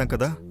ఏడిపిస్తాం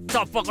కదా.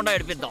 తప్పకుండా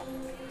ఏడిపిద్దాం.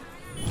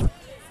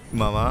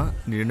 మావా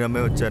నేను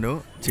నమ్మే వచ్చాను,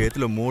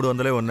 చేతిలో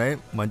 300 ఉన్నాయి,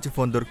 మంచి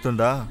ఫోన్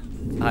దొరుకుతుందా?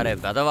 అరే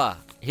పెదవా,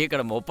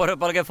 ఇక్కడ 30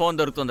 రూపాయలకే ఫోన్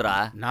దొరుకుతుందిరా.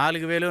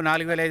 4000,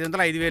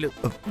 4500, 5000.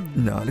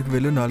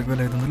 4000,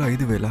 4500,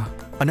 5000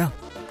 అన్నా?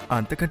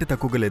 అంతకంటే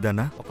తక్కువగా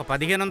లేదన్నా? ఒక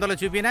 1500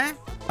 చూపినా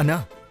అన్నా?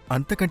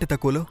 అంతకంటే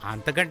తక్కువలో?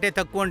 అంతకంటే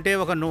తక్కువ అంటే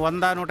ఒక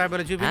 100,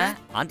 150 చూపినా?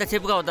 అంత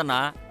చెప్పుగా అవుతున్నా,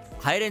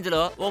 హై రేంజ్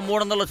లో ఓ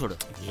 300 చూడు.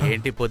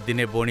 ఏంటి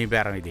పొద్దున్నే బోణి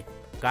బేరం ఇది?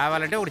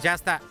 కావాలంటే ఒకటి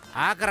చేస్తా,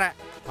 ఆఖరా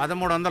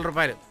 1300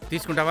 రూపాయలు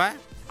తీసుకుంటావా?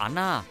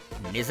 అన్నా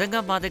నిజంగా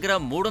మా దగ్గర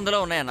 300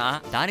 ఉన్నాయన్నా,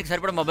 దానికి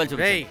సరిపడా మొబైల్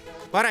చూపి.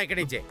 పోరా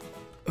ఇక్కడి నుంచే,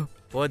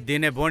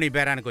 పొద్దున్నే బోణి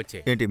బేరానికి వచ్చే.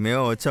 ఏంటి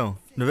మేము వచ్చాం,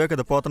 నువ్వే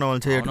కదా పోతున్నా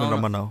వాళ్ళు చేయటం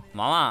రమ్మన్నావు.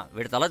 మామా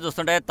వీడి తల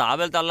చూస్తుంటే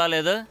తాబేలు తల్లా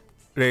లేదు.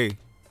 రే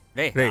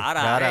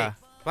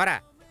పోరా,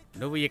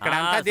 నువ్వు ఇక్కడ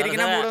అంతా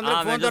తిరిగిన 300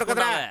 ఫోన్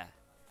దొరకదురా.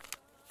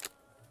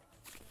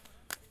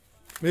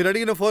 మీరు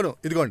అడిగిన ఫోను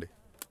ఇదిగోండి.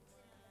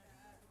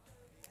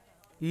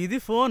 ఇది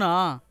ఫోనా?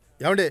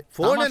 ఏమండి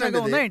ఫోన్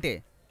ఏంటి?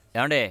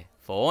 ఏమండి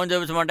ఫోన్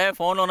చూపించమంటే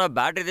ఫోన్ లో ఉన్న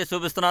బ్యాటరీ తీసి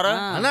చూపిస్తున్నారు.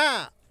 అన్నా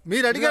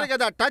మీరు అడిగారు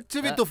కదా టచ్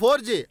విత్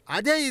 4G,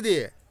 అదే ఇది.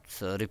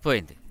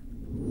 సరిపోయింది.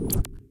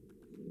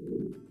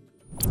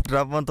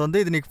 రవ్వంతుంది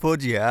ఇది నీకు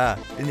 4Gయా?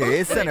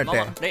 వేస్తానంటే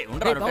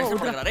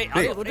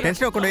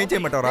టెన్షన్ అవ్వకుండా ఏం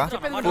చేయమంటారా?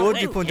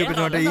 4G ఫోన్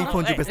చూపించమంటే ఈ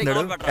ఫోన్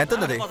చూపిస్తున్నాడు. ఎంత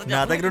ఉంది?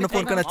 నా దగ్గర ఉన్న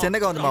ఫోన్ కన్నా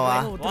చిన్నగా ఉంది మావా.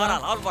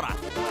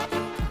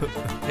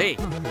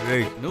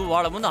 నువ్వు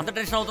వాళ్ళ ముందు అంత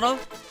టెన్షన్ అవుతున్నావు?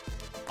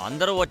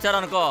 అందరూ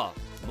వచ్చారనుకో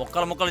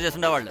ముక్కలు ముక్కలు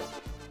చేస్తుండేవాళ్ళు.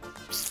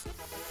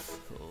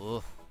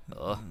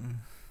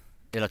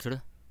 ఇలా చూడు,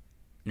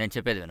 నేను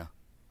చెప్పేది విను.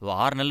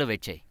 6 నెలలు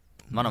వెయిట్ చేయి,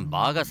 మనం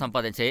బాగా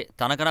సంపాదించి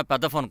తనకన్నా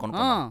పెద్ద ఫోన్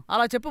కొనుక్కుందాం.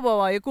 అలా చెప్పు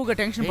బావా, ఎక్కువగా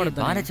టెన్షన్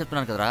పడుతుంది. బానే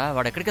చెప్తున్నాను కదరా.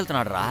 వాడు ఎక్కడికి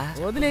వెళ్తున్నాడు రా?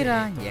 వదిలేరా,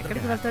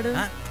 ఎక్కడికి వెళ్తాడు?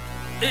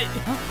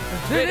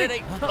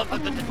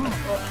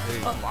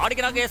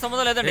 వాడికి నాకు ఏ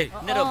సంబంధం లేదండి,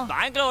 నేను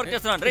బ్యాంక్ లో వర్క్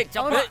చేస్తున్నాను.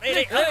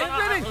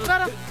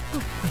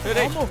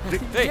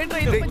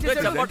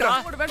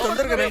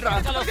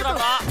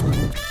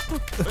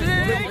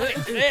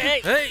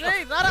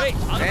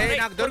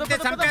 నాకు దొరికితే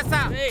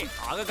చంపేస్తా.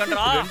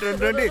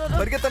 రండి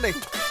పరిగెత్తండి,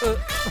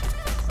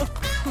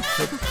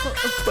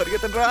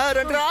 పరిగెత్తండి రా,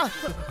 రండి రా.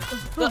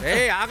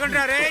 ఆగండి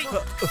రే,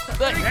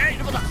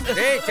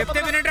 చెప్తే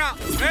వినండి.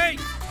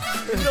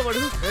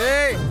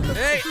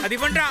 అది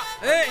ఇవ్వండి.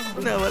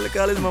 నా వల్ల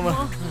కాలేదు మామ,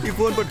 ఈ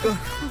ఫోన్ పట్టుకో.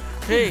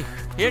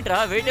 ఏంట్రా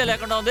వెయిట్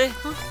లేకుండా ఉంది?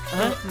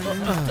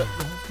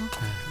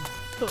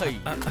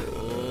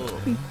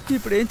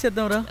 ఇప్పుడు ఏం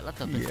చేద్దాంరా? ఎలా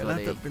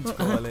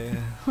తప్పించుకోవాలి?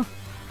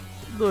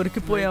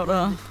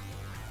 దొరికిపోయావురా.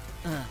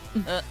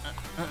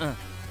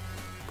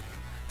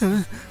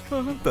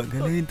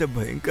 పగలు ఇంత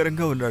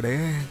భయంకరంగా ఉన్నాడే.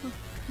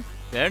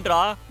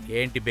 ఏంట్రా?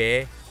 ఏంటి బే?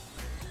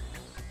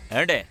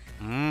 ఏంటి?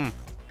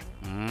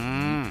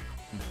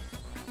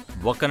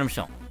 ఒక్క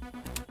నిమిషం.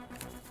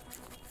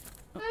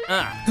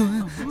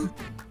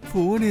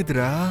 ఫోన్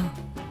ఎదురా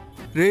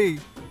రే,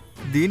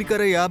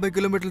 దీనికరా 50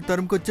 కిలోమీటర్లు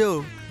తరుముకొచ్చావు.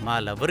 మా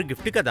లవర్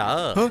గిఫ్ట్ కదా,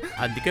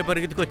 అందుకే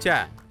పరిగెత్తుకొచ్చా.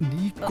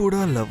 నీకు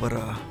కూడా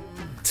లవరా?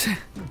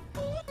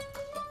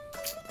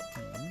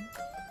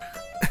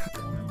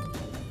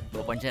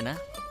 ఓ పంచేనా?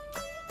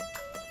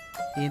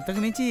 ఇంతకు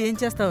మించి ఏం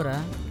చేస్తావురా?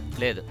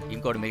 లేదు,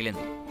 ఇంకోటి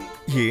మిగిలింది.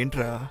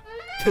 ఏంట్రా?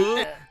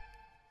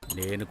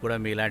 నేను కూడా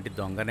మీలాంటి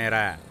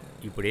దొంగనేరా.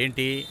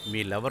 ఇప్పుడేంటి, మీ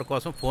లవర్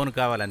కోసం ఫోన్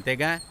కావాలి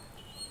అంతేగా?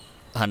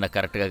 అన్న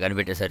కరెక్ట్గా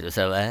కనిపెట్టేశారు,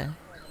 చూసావా?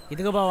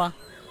 ఇదిగో బావా,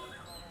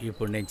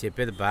 ఇప్పుడు నేను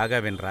చెప్పేది బాగా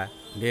వినరా.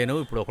 నేను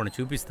ఇప్పుడు ఒకటి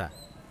చూపిస్తా.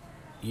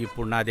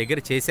 ఇప్పుడు నా దగ్గర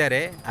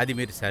చేశారే, అది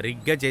మీరు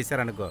సరిగ్గా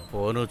చేశారనుకో,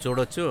 ఫోను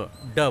చూడొచ్చు,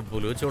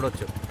 డబ్బులు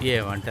చూడొచ్చు.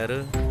 ఏమంటారు?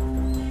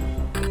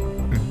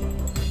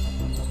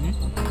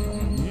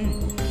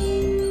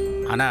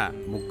 అన్నా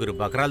 3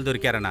 బకరాలు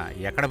దొరికారన్నా.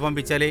 ఎక్కడ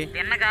పంపించాలి?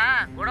 తిన్నగా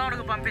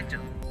గొడవకు పంపించు.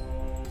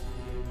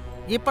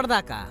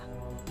 ఇప్పటిదాకా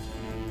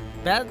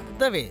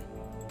పెద్దవి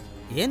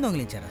ఏం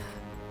దొంగిలించారా?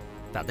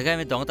 పెద్దగా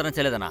ఏమి దొంగతనం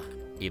చేయలేదన్నా,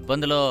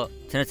 ఇబ్బందిలో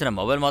చిన్న చిన్న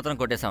మొబైల్ మాత్రం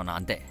కొట్టేశామన్నా,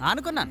 అంతే.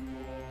 అనుకున్నాను,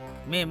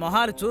 మీ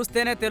మొహాలు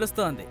చూస్తేనే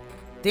తెలుస్తోంది.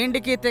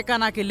 తిండికి తిక్క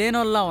నాకు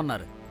లేనోళ్ళలా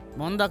ఉన్నారు.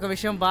 ముందొక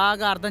విషయం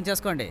బాగా అర్థం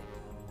చేసుకోండి.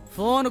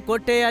 ఫోన్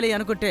కొట్టేయాలి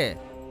అనుకుంటే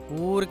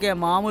ఊరికే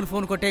మామూలు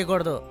ఫోన్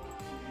కొట్టేయకూడదు.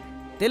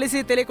 తెలిసి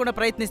తెలియకుండా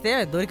ప్రయత్నిస్తే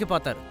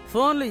దొరికిపోతారు.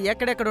 ఫోన్లు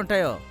ఎక్కడెక్కడ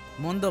ఉంటాయో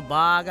ముందు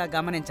బాగా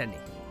గమనించండి,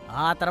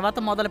 ఆ తర్వాత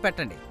మొదలు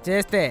పెట్టండి.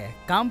 చేస్తే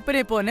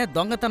కంపెనీ ఫోనే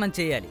దొంగతనం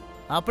చేయాలి,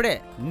 అప్పుడే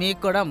మీకు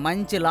కూడా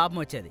మంచి లాభం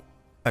వచ్చేది.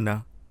 అన్నా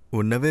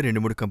ఉన్నవే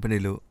 2-3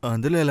 కంపెనీలు,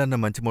 అందులో ఎలా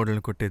మంచి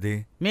మోడల్ని కొట్టేది?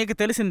 మీకు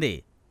తెలిసింది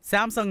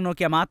శాంసంగ్,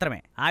 నోకియా మాత్రమే.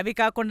 అవి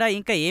కాకుండా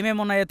ఇంకా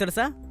ఏమేమున్నాయో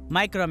తెలుసా?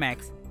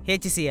 Micromax,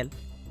 HCl,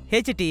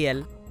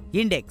 HTL,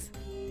 index,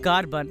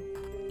 carbon,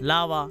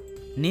 lava,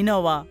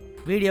 నినోవా,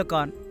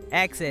 Videocon,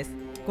 access,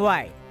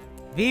 Kwai,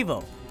 Vivo,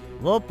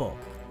 Oppo,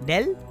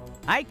 del,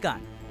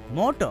 icon,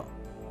 Moto,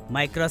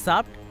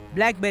 Microsoft,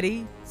 blackberry,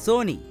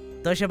 Sony,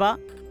 తోషబా,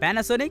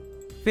 Panasonic,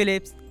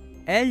 Philips,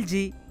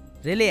 LG,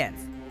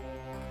 Reliance.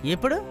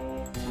 ఇప్పుడు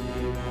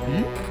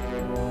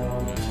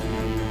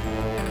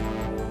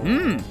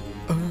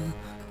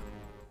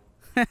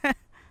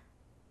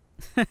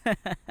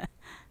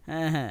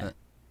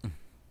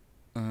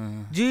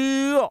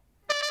జియో.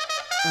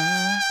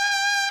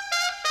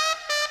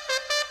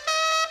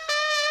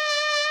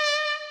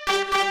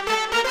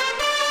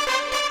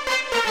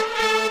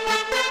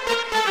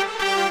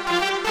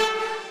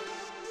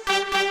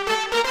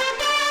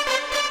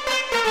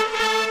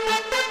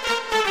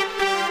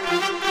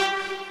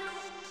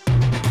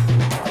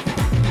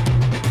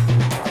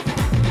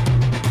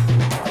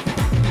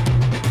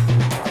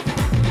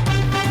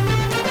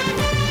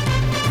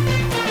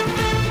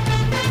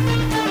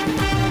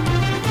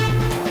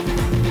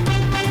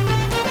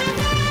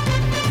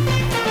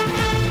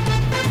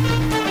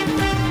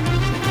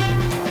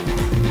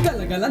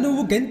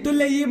 నువ్వు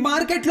గెంతులయ్యి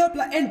మార్కెట్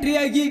లోపల ఎంట్రీ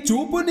అయ్యి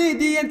చూపు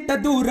నీది ఎంత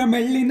దూరం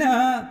వెళ్ళినా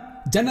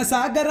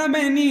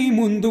జనసాగరమే నీ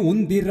ముందు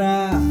ఉందిరా.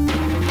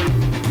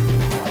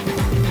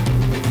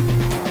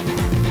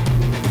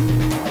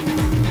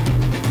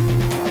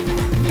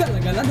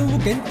 గలగల నువ్వు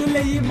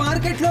గెంతులయ్యి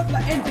మార్కెట్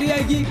లోపల ఎంట్రీ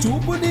అయ్యి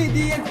చూపు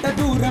నీది ఎంత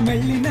దూరం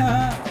వెళ్ళినా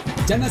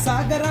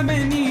జనసాగరమే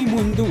నీ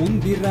ముందు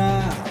ఉందిరా.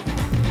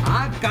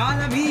 ఆ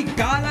కాలం ఈ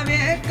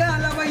కాలమే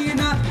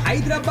కాలమైనా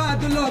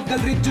హైదరాబాద్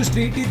లోకల్ రిచ్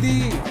స్ట్రీట్ ఇది.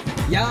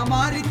 యా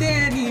మారితే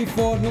నీ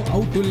phone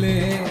అవుటులే.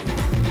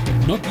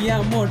 Nokia,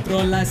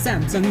 Motorola,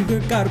 Samsung,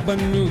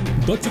 carbon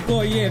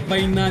దోచుకోయే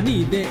పైన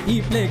నీదే ఈ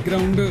play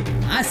ground.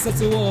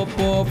 Asus,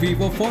 Oppo,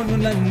 Vivo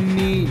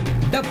ఫోనులన్నీ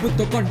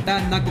డబ్బుతో కొంటా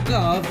నాకు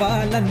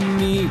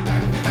కావాలన్నీ.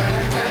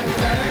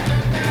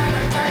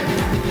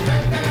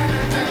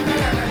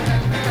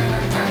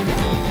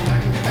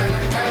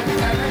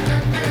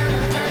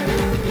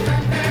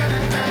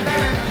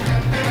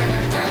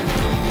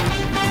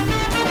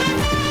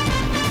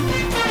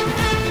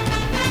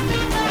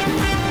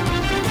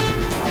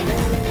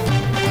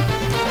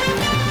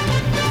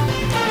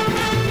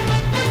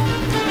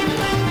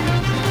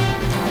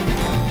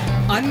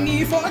 అన్ని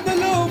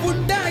ఫోన్లు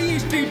ఉంటాయి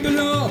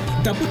స్ట్రీటులో,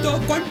 డబ్బుతో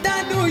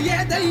కొంటాను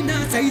ఏదైనా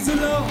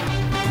సైజులో.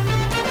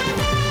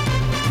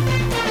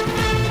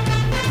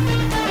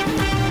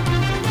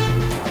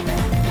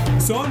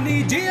 సోనీ,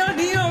 జియో,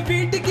 నియో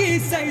వీటికి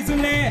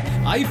సైజులే.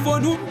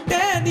 ఐఫోన్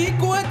ఉంటే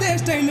నీకు అదే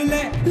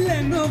స్టైలులే.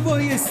 లెనోవో,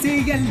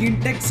 ఎస్సీఎల్,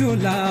 ఇంటెక్స్,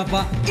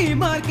 లావా ఈ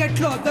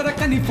మార్కెట్ లో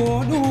దొరకని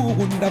ఫోను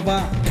ఉండవా.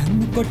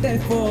 కన్ను కొట్టే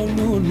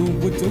ఫోను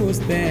నువ్వు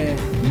చూస్తే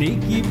నీ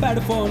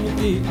కీప్యాడ్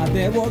ఫోన్కి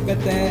అదే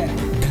ఒకతే.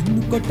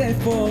 కొట్టే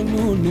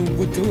ఫోను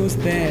నువ్వు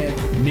చూస్తే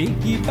నీ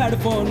కీప్యాడ్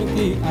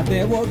ఫోనుకి అదే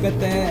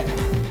ఒకతే.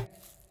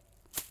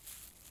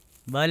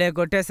 భలే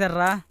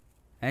కొట్టేశారా,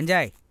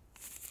 ఎంజాయ్.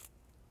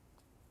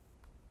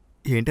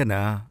 ఏంటన్నా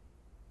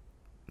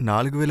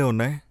 4000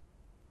 ఉన్నాయి,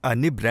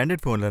 అన్నీ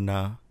బ్రాండెడ్ ఫోన్లన్నా.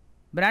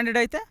 బ్రాండెడ్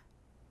అయితే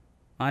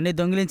అన్నీ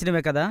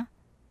దొంగిలించినవే కదా.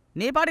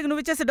 నీ పాటికి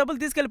నువ్వు ఇచ్చేసి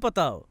డబ్బులు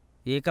తీసుకెళ్ళిపోతావు.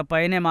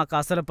 ఇకపైనే మాకు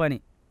అసలు పని.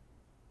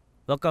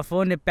 ఒక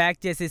ఫోన్ని ప్యాక్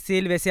చేసి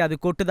సీల్ వేసి అది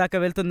కొట్టుదాకా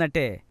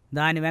వెళ్తుందంటే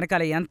దాని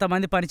వెనకాల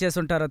ఎంతమంది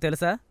పనిచేస్తుంటారో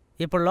తెలుసా?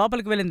 ఇప్పుడు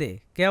లోపలికి వెళ్ళింది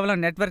కేవలం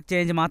నెట్వర్క్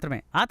చేంజ్ మాత్రమే.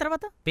 ఆ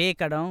తర్వాత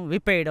పీకడం,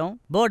 విప్పేయడం,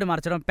 బోర్డు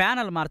మార్చడం,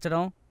 ప్యానల్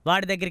మార్చడం,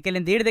 వాడి దగ్గరికి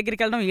వెళ్ళింది ఈడి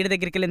దగ్గరికి వెళ్ళడం, ఈడి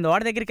దగ్గరికి వెళ్ళింది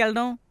వాడి దగ్గరికి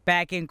వెళ్ళడం,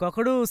 ప్యాకింగ్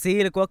కొకడు,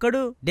 సీల్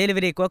కొకడు,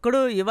 డెలివరీ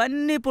కొకడు,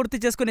 ఇవన్నీ పూర్తి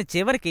చేసుకుని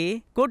చివరికి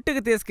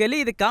కొట్టుకు తీసుకెళ్లి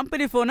ఇది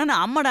కంపెనీ ఫోన్ అని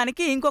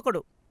అమ్మడానికి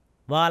ఇంకొకడు.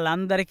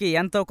 వాళ్ళందరికీ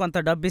ఎంతో కొంత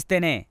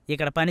డబ్బిస్తేనే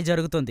ఇక్కడ పని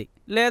జరుగుతుంది.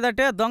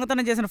 లేదంటే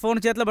దొంగతనం చేసిన ఫోన్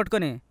చేతిలో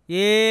పట్టుకొని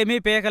ఏమీ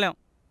పీకలేం.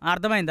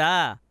 అర్థమైందా?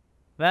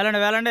 వెళ్ళండి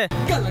వెళ్ళండి.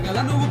 గలగల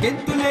నువ్వు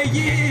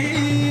గెంతులయ్యి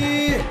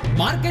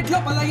మార్కెట్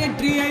లోపల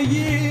ఎంట్రీ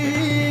అయ్యి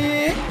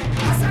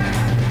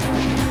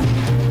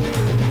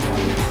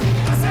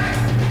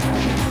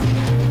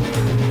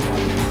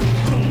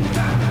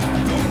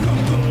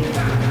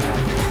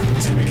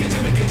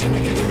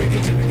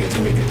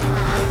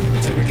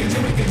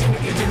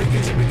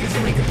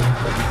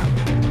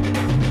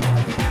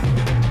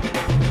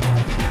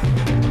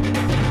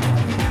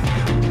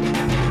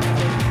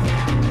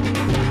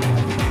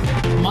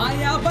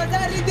మాయా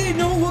బజారిది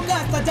నువ్వు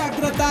కాస్త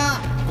జాగ్రత్త.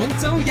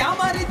 కొంచెం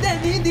యామారితే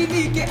నీది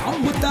నీకే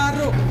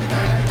అమ్ముతారు.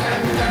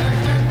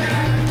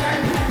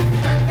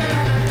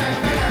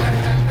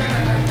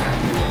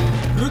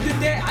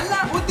 రుదితే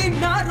అల్లావుద్దీన్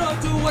నా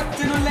రోజు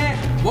వచ్చనులే.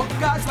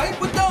 ఒక్క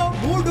స్వైపుతో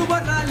 3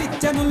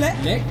 వరాలిచ్చనులే.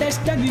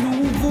 లేటెస్ట్ అని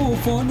నువ్వు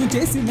ఫోను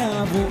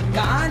చేసినావు,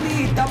 కానీ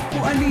తప్పు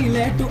అని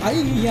లేటు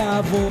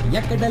అయ్యావు.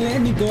 ఎక్కడ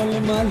లేని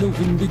గోలమాలు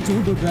ఉంది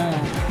చూడురా,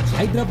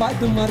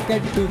 హైదరాబాద్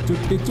మార్కెట్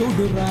చుట్టి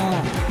చూడురా.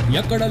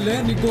 ఎక్కడ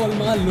లేని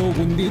గోల్మాల్లో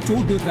ఉంది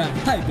చూడురా,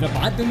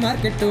 హైదరాబాద్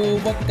మార్కెట్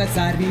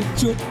ఒక్కసారి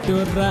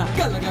చుట్టురా.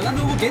 గలగల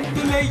నువ్వు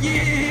గెంతులయ్యి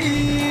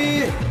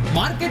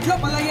మార్కెట్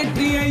లోపల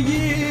ఎంట్రీ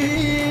అయ్యి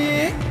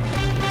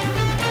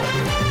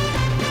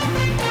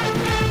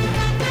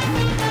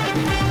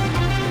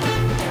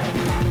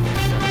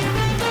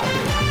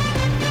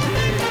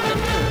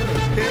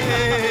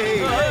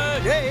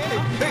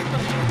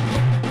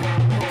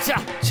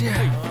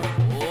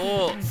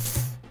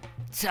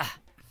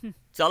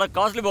చాలా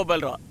కాస్ట్లీ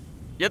మొబైల్ రా.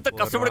 ఎంత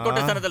కష్టపడి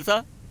కొట్టేస్తానో తెలుసా?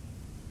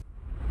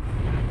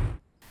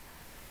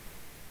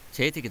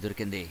 చేతికి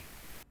దొరికింది,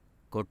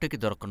 కొట్టుకి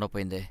దొరకకుండా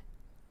పోయింది.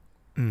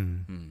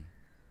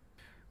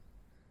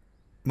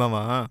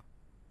 మామా,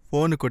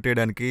 ఫోన్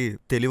కొట్టేయడానికి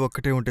తెలివి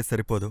ఒక్కటే ఉంటే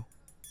సరిపోదు,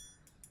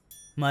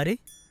 మరి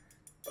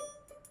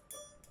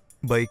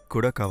బైక్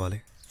కూడా కావాలి.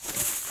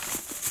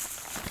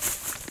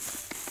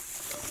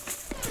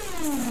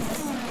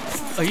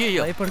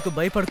 అయ్యో,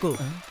 భయపడుకు.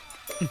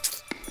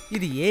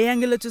 ఇది ఏ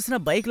యాంగిల్లో చూసినా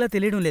బైక్లా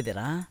తెలియడం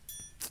లేదేరా.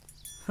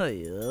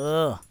 అయ్యో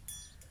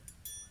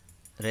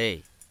రే,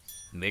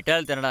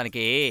 మిఠాయిలు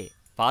తినడానికి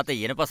పాత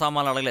ఇనుప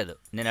సామాన్లు అడగలేదు,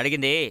 నేను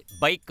అడిగింది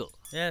బైక్.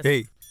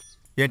 ఏయ్,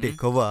 ఏంటి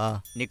కొవ్వా?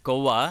 నీ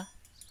కొవ్వా?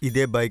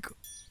 ఇదే బైక్.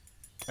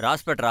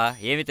 రాసిపెట్రా,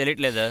 ఏమీ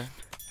తెలియట్లేదు.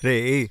 రే,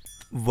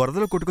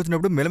 వరదలో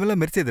కొట్టుకొచ్చినప్పుడు మెలమెల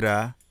మెరిసేదిరా,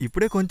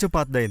 ఇప్పుడే కొంచెం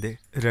పాతదైంది.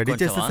 రెడీ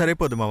చేస్తే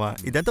సరిపోదు మావా,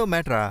 ఇదంతా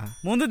మ్యాటరా.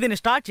 ముందు దీన్ని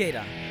స్టార్ట్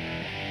చేయరా.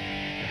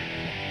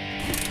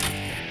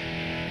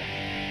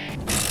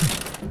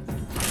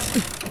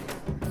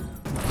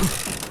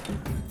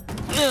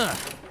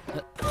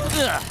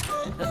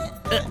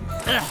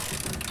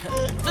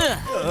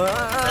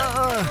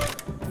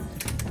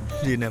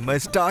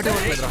 స్టార్ట్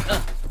అవ్వట్లేదురా.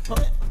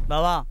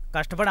 బావా,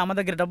 కష్టపడి అమ్మ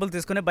దగ్గర డబ్బులు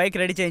తీసుకుని బైక్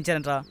రెడీ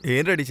చేయించానంట్రా.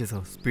 ఏం రెడీ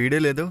చేసావు? స్పీడే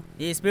లేదు.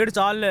 ఈ స్పీడ్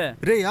చాలులే.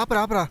 రే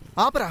ఆపరా ఆపరా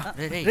ఆపరా.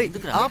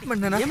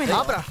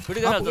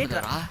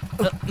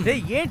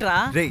 ఏంట్రా?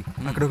 రే,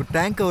 అక్కడ ఒక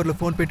ట్యాంక్ కవర్ లో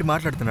ఫోన్ పెట్టి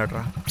మాట్లాడుతున్నాడు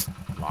రా.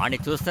 వాడిని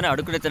చూస్తేనే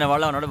అడుగులు తినే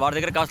వాళ్ళ ఉన్నాడు, వాడి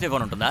దగ్గర కాస్ట్లీ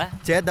ఫోన్ ఉంటుందా?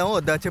 చేద్దాం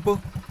వద్దా చెప్పు.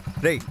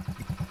 రే,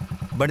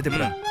 బండి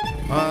తిప్పురా.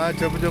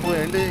 చెప్పు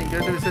ఏంటి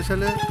ఇంకేంటి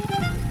విశేషాలు?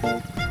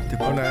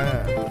 తిప్పునా?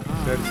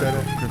 సరే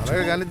సరే,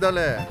 అలాగే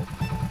కానిద్దాంలే.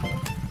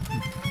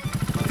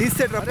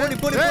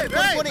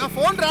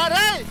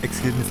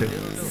 ఎక్స్క్యూజ్ మీ సార్,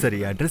 సరే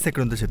అడ్రస్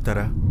ఎక్కడ ఉందో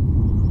చెప్తారా?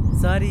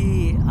 సారీ,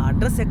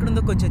 అడ్రస్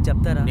ఎక్కడుందో కొంచెం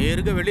చెప్తారా?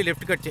 నేరుగా వెళ్ళి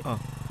లెఫ్ట్ కట్ చే.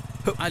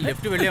 ఆ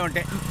లెఫ్ట్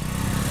వెళ్ళామంటే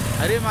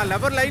అరే మా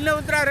లవర్ లైన్ లో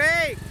ఉందిరా. రే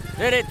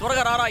రే,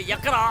 త్వరగా రారా.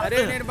 ఎక్కడా? అరే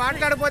నేను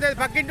మాట్లాడపోతే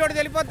పక్కింటోడు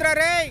వెళ్ళిపోతురా.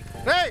 రే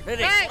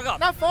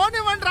నా ఫోన్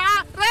ఇవ్వండి రా.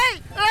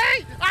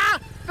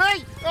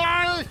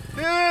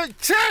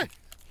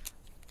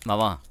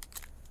 మామా,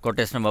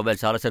 కొట్టేసిన మొబైల్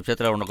చాలాసేపు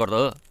చేతిలో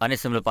ఉండకూడదు, అన్ని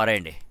సిమ్లు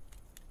పారేయండి.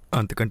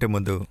 అంతకంటే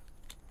ముందు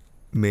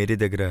మేరీ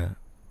దగ్గర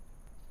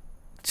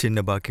చిన్న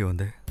బాకీ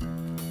ఉంది.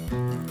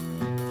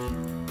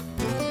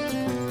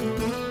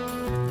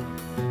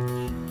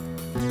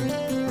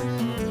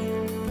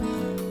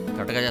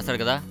 కరెక్ట్గా చేస్తాడు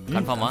కదా,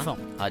 కన్ఫర్మా?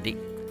 అది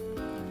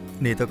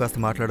నీతో కాస్త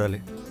మాట్లాడాలి.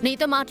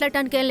 నీతో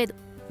మాట్లాడటానికేం లేదు,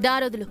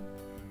 దారొదులు.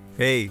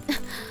 ఏయ్,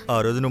 ఆ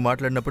రోజు నువ్వు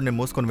మాట్లాడినప్పుడు నేను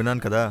మూసుకొని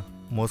విన్నాను కదా,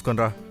 మూసుకొని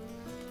రా.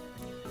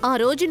 ఆ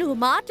రోజు నువ్వు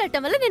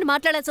మాట్లాడటం వల్ల నేను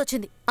మాట్లాడాల్సి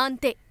వచ్చింది,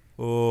 అంతే.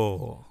 ఓ,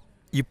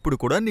 ఇప్పుడు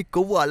కూడా నీ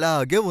కొవ్వు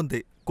అలాగే ఉంది,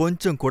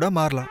 కొంచెం కూడా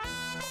మారలా.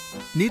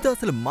 నీతో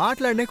అసలు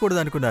మాట్లాడనే కూడదు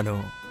అనుకున్నాను,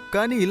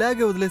 కానీ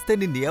ఇలాగే వదిలేస్తే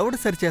నిన్ను ఎవడు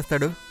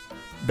సరిచేస్తాడు?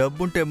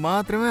 డబ్బుంటే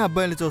మాత్రమే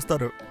అబ్బాయిని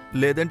చూస్తారు,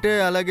 లేదంటే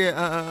అలాగే.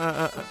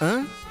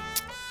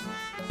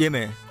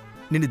 ఏమే,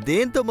 నిన్ను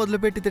దేంతో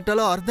మొదలుపెట్టి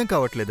తిట్టాలో అర్థం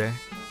కావట్లేదే.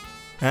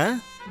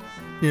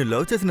 నేను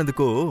లవ్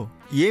చేసినందుకు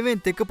ఏమేం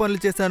తిక్క పనులు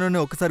చేశానో అని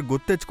ఒకసారి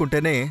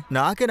గుర్తెచ్చుకుంటేనే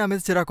నాకే నా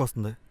మీద చిరాకు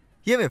వస్తుంది.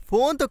 ఏమే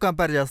ఫోన్తో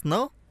కంపేర్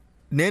చేస్తున్నావు?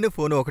 నేను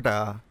ఫోన్ ఒకటా,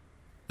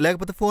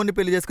 లేకపోతే ఫోన్ని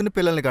పెళ్లి చేసుకుని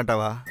పిల్లల్ని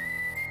కంటావా?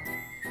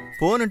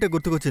 ఫోన్ అంటే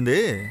గుర్తుకొచ్చింది,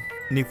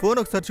 నీ ఫోన్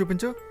ఒకసారి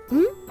చూపించు.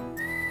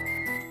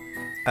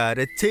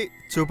 అరే ఛీ,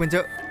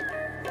 చూపించు.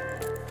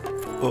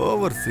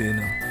 Over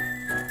scene.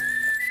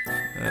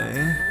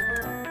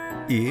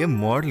 ఏం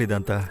మోడల్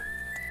ఇదంతా?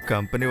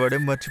 కంపెనీ వాడే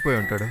మర్చిపోయి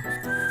ఉంటాడు.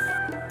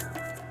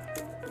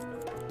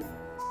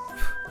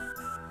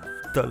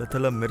 తల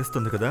తల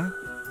మెరుస్తుంది కదా.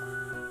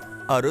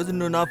 ఆ రోజు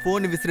నువ్వు నా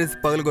ఫోన్ విసిరేసి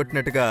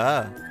పగలగొట్టినట్టుగా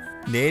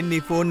నేను నీ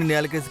ఫోన్ని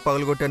నేలకేసి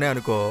పగలగొట్టానే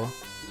అనుకో,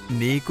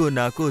 నీకు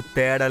నాకు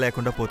తేడా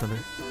లేకుండా పోతుంది.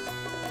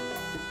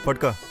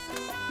 పట్టుకో.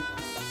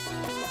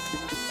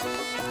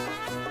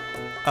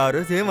 ఆ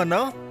రోజు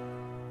ఏమన్నావు?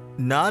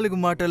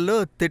 4 మాటల్లో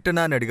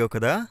తిట్టనా అని అడిగావు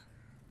కదా.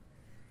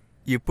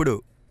 ఇప్పుడు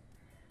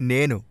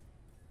నేను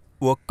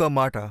ఒక్క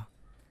మాట,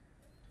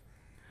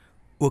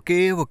 ఒకే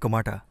ఒక్క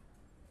మాట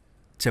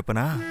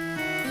చెప్పనా?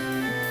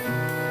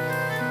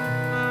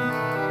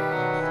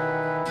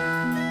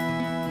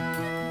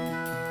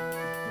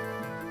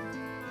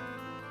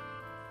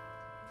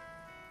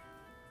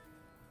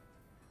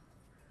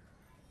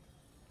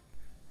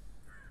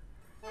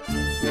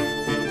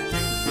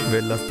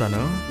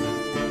 వెళ్ళొస్తాను.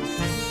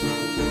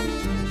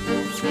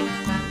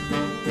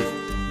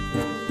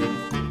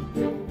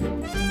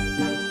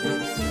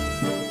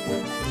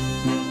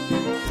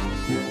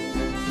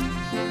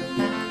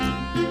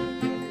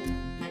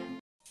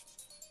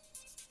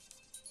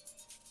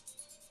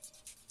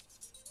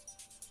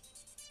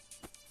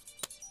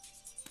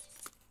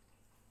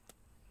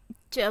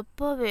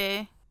 చెప్పవే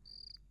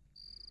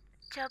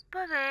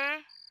చెప్పవే.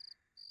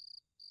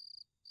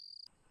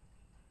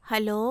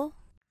 హలో,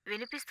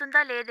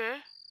 వినిపిస్తుందా లేదే?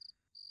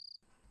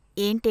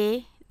 ఏంటే,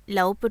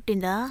 లవ్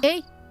పుట్టిందా?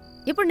 ఏయ్,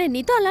 ఇప్పుడు నేను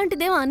నీతో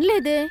అలాంటిదేమో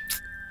అనలేదే.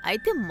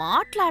 అయితే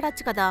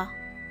మాట్లాడచ్చు కదా,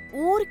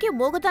 ఊరికి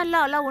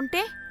మోగదాల్లా అలా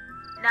ఉంటే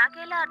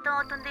నాకెలా అర్థం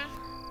అవుతుంది?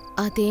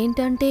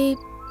 అదేంటంటే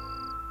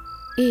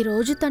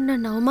ఈరోజు తను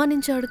నన్ను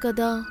అవమానించాడు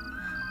కదా,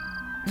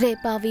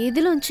 రేపు ఆ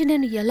వీధిలోంచి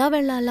నేను ఎలా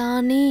వెళ్ళాలా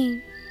అని.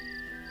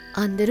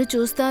 అందరూ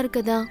చూస్తారు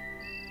కదా,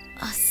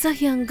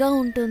 అసహ్యంగా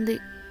ఉంటుంది.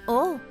 ఓ,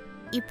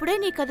 ఇప్పుడే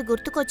నీకది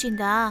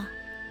గుర్తుకొచ్చిందా?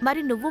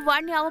 మరి నువ్వు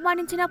వాణ్ణి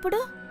అవమానించినప్పుడు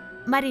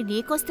మరి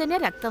నీకొస్తేనే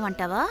రక్తం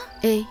అంటావా?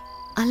 ఏయ్,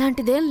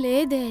 అలాంటిదేం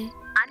లేదే.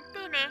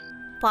 అంతేనే,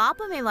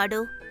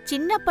 పాపమేవాడు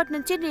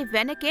చిన్నప్పటినుంచి నీ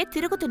వెనకే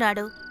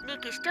తిరుగుతున్నాడు.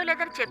 నీకిష్టం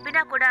లేదని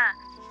చెప్పినా కూడా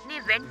నీ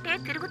వెంటే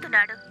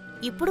తిరుగుతున్నాడు.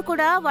 ఇప్పుడు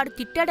కూడా వాడు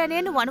తిట్టాడనే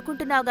నువ్వు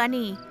అనుకుంటున్నావు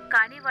గాని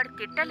కానీ వాడు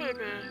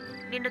తిట్టలేదే.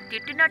 నిన్ను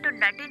తిట్టినట్టు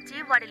నటించి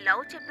వాడి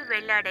లవ్ చెప్పి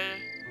వెళ్ళాడే.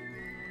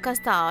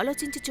 కాస్త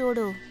ఆలోచించి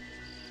చూడు.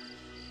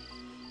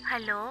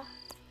 హలో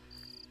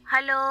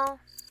హలో,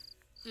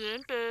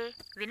 ఏంటే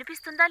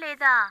వినిపిస్తుందా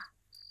లేదా?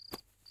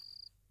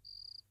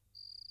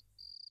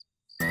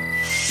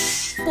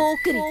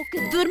 పోకిరి,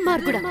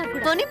 దుర్మార్గుడా,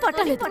 పని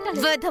పట్టలేదు,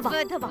 వెధవ,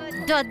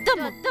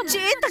 దద్దమ్మ,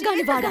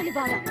 చేతగాని వాడా.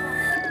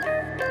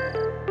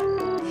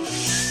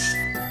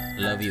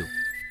 Love you.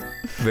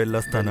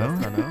 వెళ్ళొస్తాను.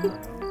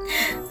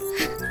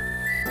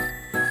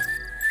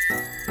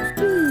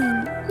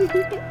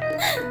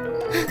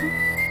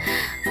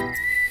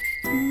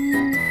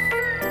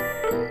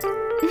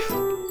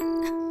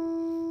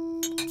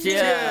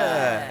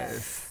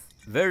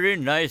 Very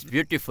nice,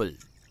 beautiful.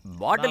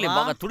 బాటిల్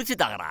బాగా తుడిచి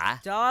తాగరా.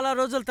 చాలా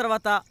రోజుల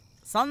తర్వాత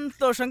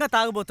సంతోషంగా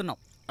తాగబోతున్నాం.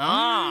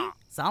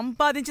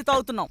 సంపాదించి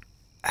తాగుతున్నాం.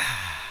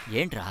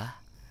 ఏంట్రా?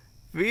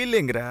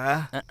 ఫీలింగ్ రా,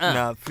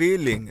 నా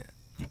ఫీలింగ్.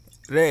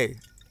 రే,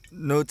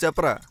 నువ్వు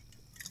చెప్పరా,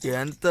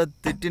 ఎంత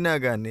తిట్టినా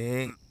గానీ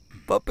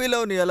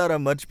పప్పీలవ్ని ఎలా రా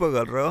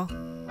మర్చిపోగలరు?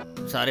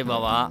 సారీ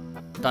బావా,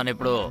 తను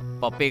ఇప్పుడు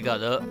పప్పీ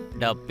కాదు,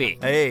 డప్పీ.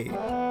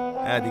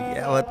 అది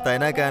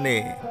ఎవరితైనా కానీ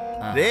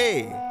రే,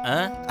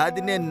 అది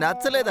నేను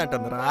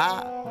నచ్చలేదంటుందిరా.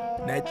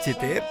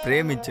 నచ్చితే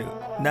ప్రేమించు,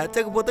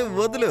 నచ్చకపోతే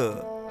వదులు.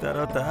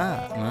 తర్వాత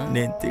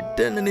నేను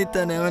తిట్టానని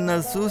తనేమన్నా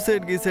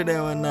సూసైడ్ గీసైడ్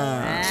ఏమన్నా?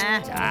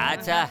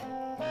 చాచా,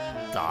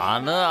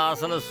 తాను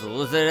అసలు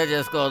సూసైడే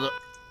చేసుకోదు.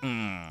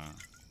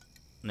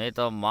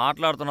 నీతో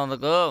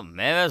మాట్లాడుతున్నందుకు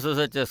మేమే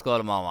సూసైడ్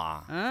చేసుకోవాలి మామా.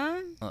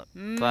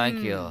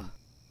 Thank you.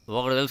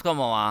 ఒకటి తెలుసుకో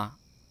మామా,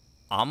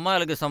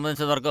 అమ్మాయిలకి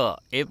సంబంధించిన వరకు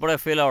ఇప్పుడే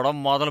ఫీల్ అవ్వడం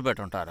మొదలు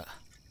పెట్టుంటారు.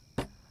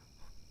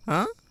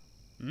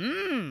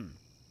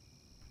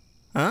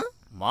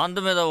 మందు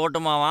మీద ఓటు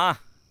మావా.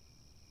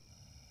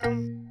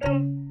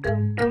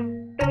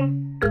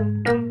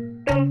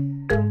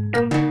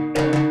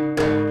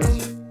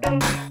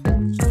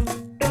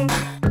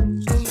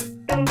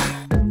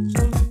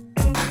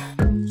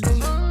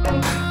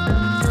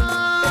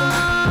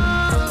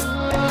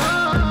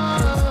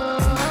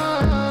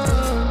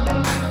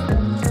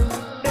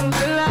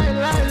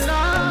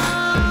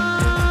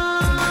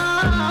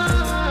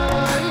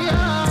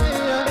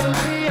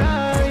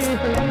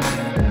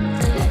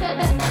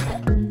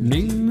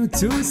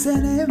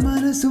 చూసనే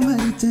మనసు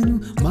మరిచను,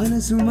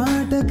 మనసు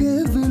మాటకే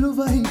విలువ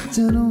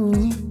ఇచ్చను.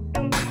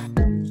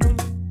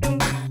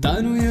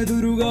 తను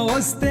ఎదురుగా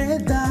వస్తే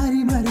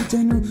దారి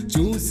మరిచను,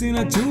 చూసిన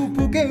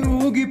చూపుకే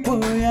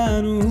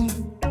ఊగిపోయాను.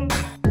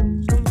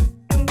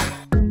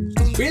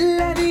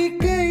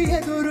 పిల్లనికై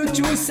ఎదురు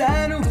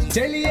చూశాను,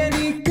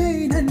 చెలియనికై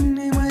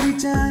నన్నే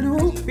మరిచాను.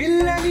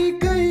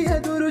 పిల్లనికై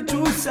ఎదురు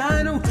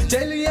చూశాను,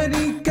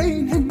 చెలియనికై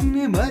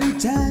నన్నే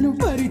మరిచాను.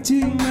 మరిచి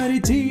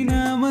మరిచి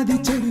నా మది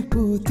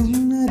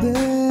చెడిపోతున్నదే.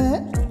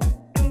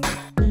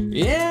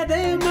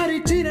 ఏదే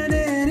మరిచిన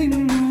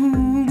నిన్ను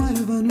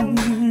మరువను.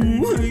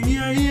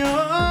 అయ్యయ్యో,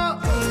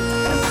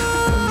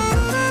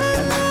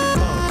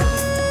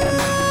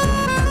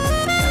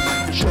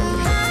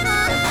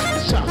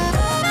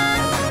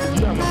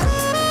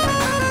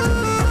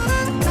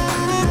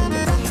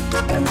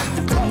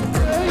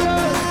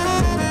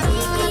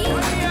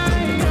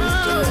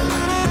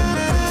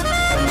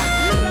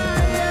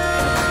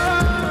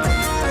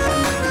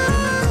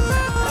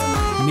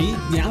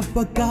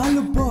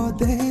 జ్ఞాపకాలు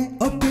పోతే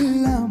ఓ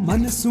పిల్ల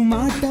మనసు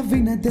మాట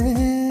వినదే.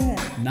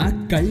 నా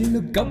కళ్ళు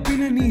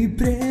కప్పిన నీ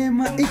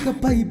ప్రేమ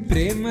ఇకపై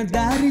ప్రేమ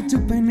దారి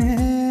చూపనే.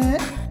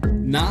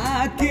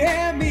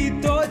 నాకేమీ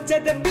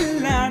తోచద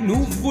పిల్ల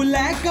నువ్వు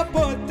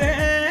లేకపోతే.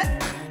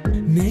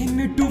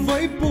 నేనటు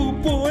వైపు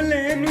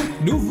పోలేను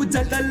నువ్వు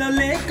జతలో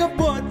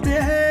లేకపోతే.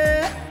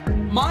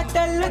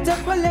 మాటల్లో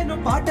చెప్పలేను,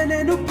 పాట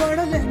నేను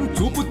పడలేను,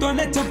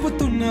 చూపుతోనే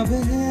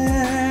చెప్పుతున్నవే.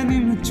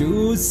 నిన్ను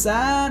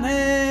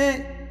చూసానే,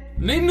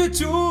 నిన్ను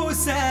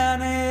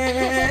చూసానే,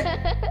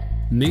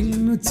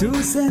 నిన్ను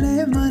చూసనే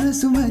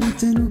మనసు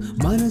మరిచను,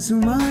 మనసు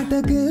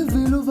మాటకే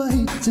విలువ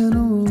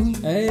ఇచ్చను.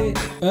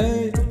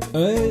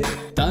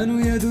 తను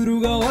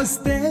ఎదురుగా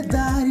వస్తే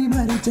దారి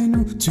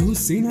మరిచను,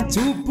 చూసిన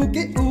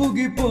చూపుకి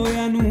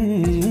ఊగిపోయాను.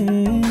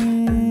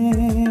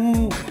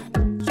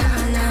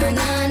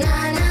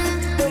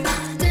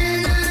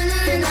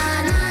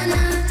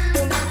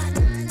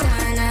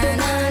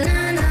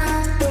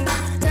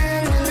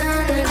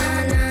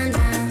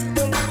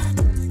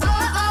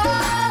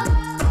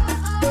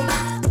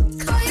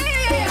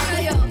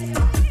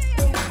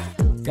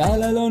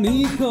 కలలో నీ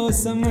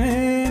కోసమే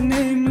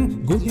నేను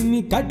గుడిని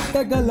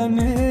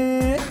కట్టగలనే.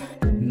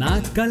 నా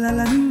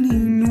కలలన్నీ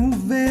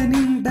నువ్వే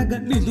నిండగా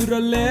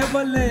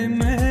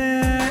నిదురలేవలేమే.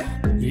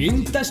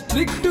 ఇంత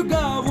స్ట్రిక్ట్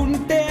గా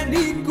ఉంటే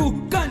నీకు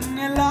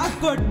కన్నెల అంతా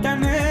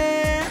కొట్టనే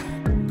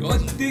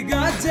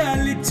కొద్దిగా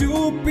జాలి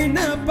చూపిన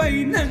పై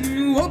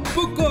నన్ను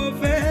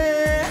ఒప్పుకోవే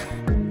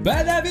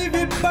పెదవి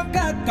విప్పక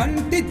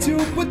కంటి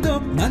చూపుతో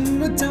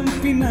నన్ను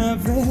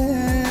చంపినవే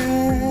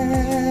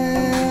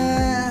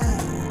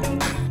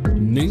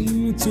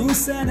నిన్ను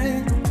చూసానే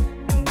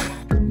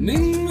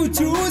నిన్ను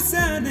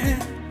చూసానే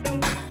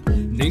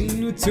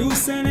నిన్ను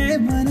చూసనే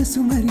మనసు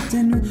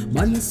మరిచెను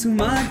మనసు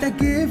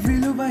మాటకే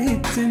విలువ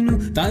ఇచ్చెను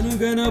తను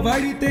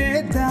గనబడితే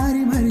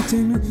దారి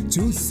మరిచెను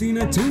చూసిన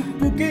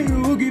చూపుకే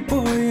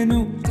ఊగిపోయెను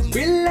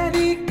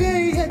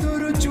పిల్లనికై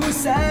ఎదురు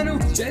చూశాను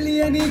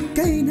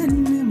చెలియనికై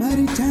నన్ను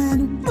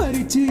మరిచాను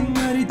మరిచి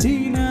మరిచి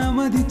నా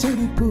మది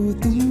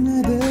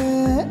చెడిపోతున్నదే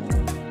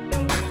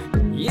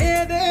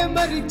ఏదే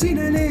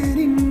మరిచినలే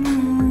నిన్ను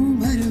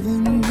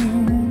మరవను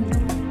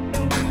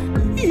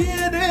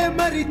ఏదే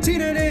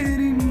మరిచినలే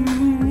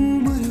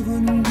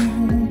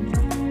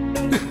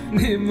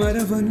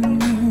మరవను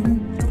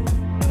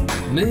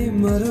నే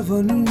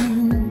మరవను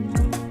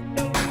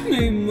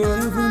నే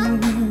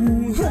మరవను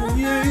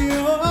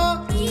అయ్యయ్యో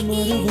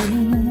మరవను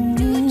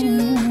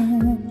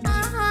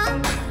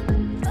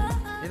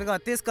ఇదిగో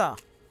తీసుకో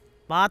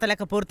పాత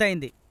లెక్క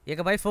పూర్తయింది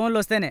ఇకపై ఫోన్లు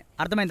వస్తేనే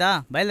అర్థమైందా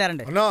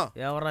బయలుదేరండి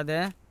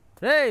ఎవరదే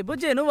రే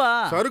బుజ్జి నువ్వా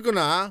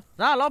సరుకునా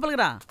రా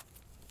లోపలికి రా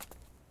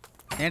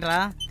ఏంట్రా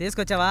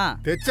తీసుకొచ్చావా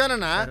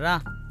తెచ్చానన్నా రా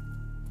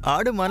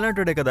ఆడు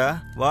మనలాంటుడే కదా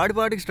వాడి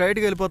పాటికి స్ట్రైట్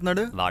గా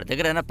వెళ్ళిపోతున్నాడు వాడి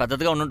దగ్గర ఏదైనా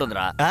పెద్దదిగా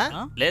ఉంటుందిరా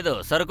లేదు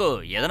సరుకు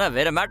ఏదైనా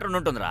వేరే మ్యాటర్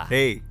ఉంటుందిరా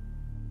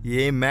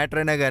ఏ మ్యాటర్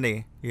అయినా గానీ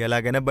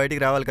ఎలాగైనా బయటికి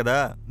రావాలి కదా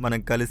మనం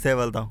కలిసే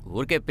వెళ్దాం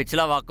ఊరికే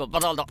పిచ్చిలా వాక్కు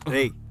పదవల్దాం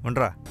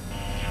ఉండరా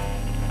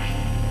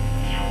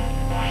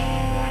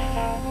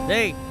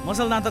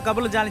ముసలి దాంతో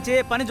కబుర్లు జాలించి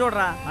పని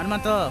చూడరా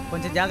హనుమంతో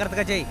కొంచెం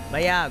జాగ్రత్తగా చెయ్యి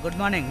భయ్యా గుడ్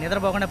మార్నింగ్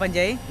నిద్రపోకుండా పని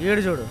చేయి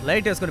ఈడు చూడు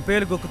లైట్ వేసుకుని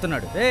పేలు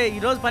గుక్కుతున్నాడు ఈ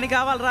రోజు పని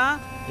కావాలరా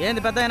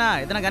ఏంది పెద్ద అయినా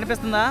ఏదైనా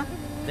కనిపిస్తుందా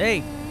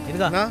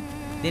ఇదిగో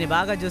దీన్ని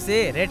బాగా చూసి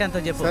రేట్ ఎంతో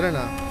చెప్పు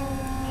సరేనా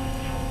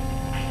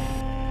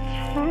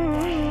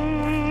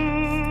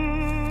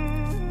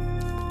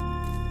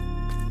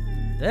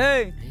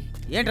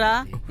ఏంట్రా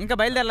ఇంకా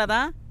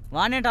బయలుదేరలేదా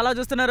వాణ్ణేంటి అలా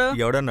చూస్తున్నారు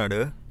ఎవడన్నాడు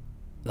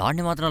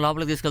వాడిని మాత్రం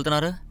లోపలికి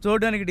తీసుకెళ్తున్నారు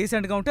చూడడానికి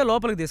డీసెంట్ గా ఉంటే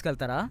లోపలికి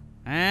తీసుకెళ్తారా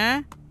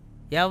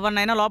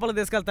ఎవరినైనా లోపలికి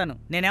తీసుకెళ్తాను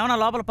నేనేమన్నా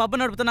లోపల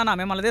పబ్బు నడుపుతున్నానా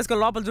మిమ్మల్ని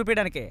తీసుకెళ్ళి లోపల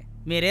చూపించడానికి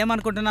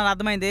మీరేమనుకుంటున్నారు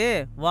అర్థమైంది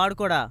వాడు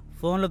కూడా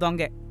ఫోన్లు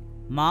దొంగే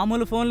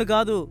మామూలు ఫోన్లు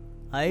కాదు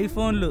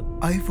ఐఫోన్లు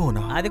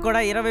అది కూడా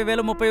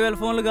 20,000 30,000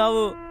 ఫోన్లు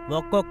కావు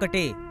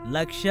ఒక్కొక్కటి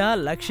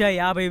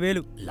 1,50,000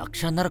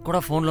 1,50,000 కూడా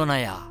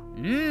ఫోన్లున్నాయా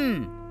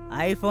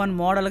ఐఫోన్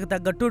మోడల్ కి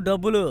తగ్గట్టు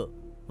డబ్బులు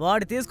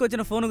వాడు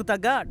తీసుకొచ్చిన ఫోన్ కు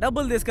తగ్గ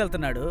డబ్బులు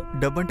తీసుకెళ్తున్నాడు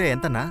డబ్బంటే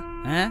ఎంతనా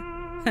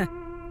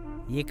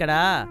ఇక్కడ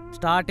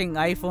స్టార్టింగ్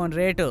ఐఫోన్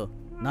రేటు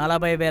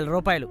 40,000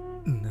 రూపాయలు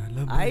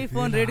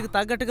ఐఫోన్ రేటుకు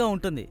తగ్గట్టుగా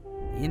ఉంటుంది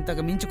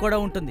ఇంతకు మించి కూడా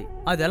ఉంటుంది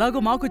అది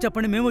ఎలాగో మాకు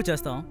చెప్పండి మేము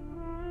చేస్తాం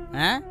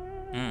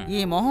ఈ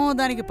మొహం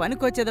దానికి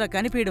పనికొచ్చేదిలా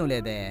కనిపించడం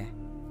లేదే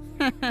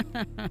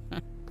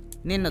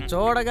నిన్ను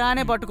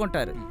చూడగానే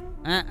పట్టుకుంటారు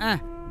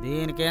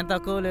దీనికేం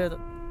తక్కువ లేదు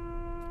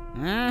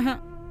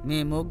మీ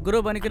ముగ్గురు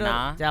పనికిరా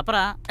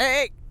చెప్పరా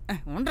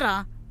ఉండరా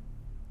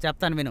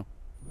చెప్తాను విను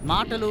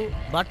మాటలు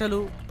బట్టలు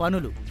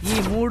పనులు ఈ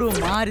 3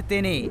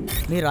 మారితేనే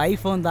మీరు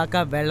ఐఫోన్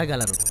దాకా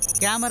వెళ్ళగలరు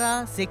కెమెరా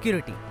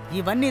సెక్యూరిటీ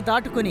ఇవన్నీ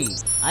దాటుకుని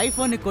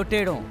ఐఫోన్ని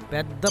కొట్టేయడం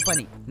పెద్ద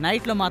పని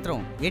నైట్లో మాత్రం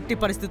ఎట్టి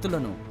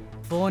పరిస్థితుల్లోనూ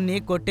ఫోన్ని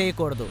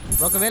కొట్టేయకూడదు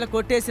ఒకవేళ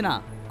కొట్టేసిన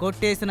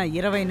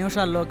 20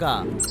 నిమిషాల్లోగా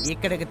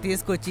ఇక్కడికి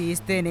తీసుకొచ్చి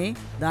ఇస్తేనే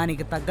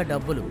దానికి తగ్గ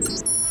డబ్బులు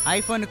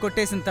ఐఫోన్ని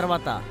కొట్టేసిన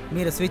తర్వాత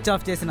మీరు స్విచ్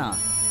ఆఫ్ చేసిన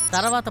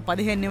తర్వాత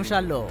 15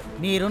 నిమిషాల్లో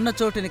మీరున్న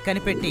చోటుని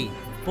కనిపెట్టి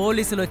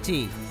పోలీసులు వచ్చి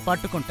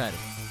పట్టుకుంటారు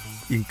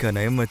ఇంకా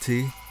నయం వచ్చి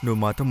నువ్వు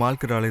మాతో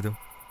మాల్కి రాలేదు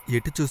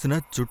ఎటు చూసినా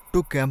చుట్టూ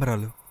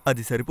కెమెరాలు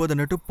అది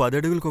సరిపోదన్నట్టు 10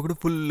 అడుగులకు ఒకడు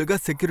ఫుల్గా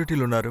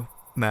సెక్యూరిటీలు ఉన్నారు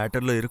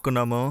మ్యాటర్లో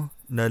ఇరుక్కున్నామో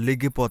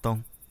నలిగిపోతాం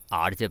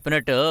ఆడు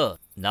చెప్పినట్టు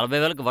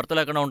 40,000కి వర్త్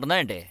లేకుండా ఉంటుందా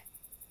ఏంటి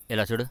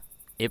ఇలా చూడు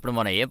ఇప్పుడు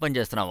మనం ఏ పని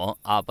చేస్తున్నామో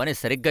ఆ పని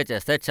సరిగ్గా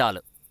చేస్తే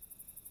చాలు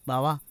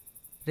బావా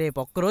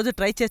రేపొక్కరోజు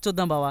ట్రై చేసి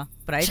చూద్దాం బావా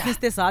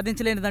ప్రయత్నిస్తే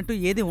సాధించలేనిదంటూ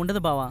ఏది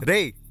ఉండదు బావా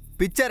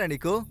పిచ్చారా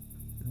నీకు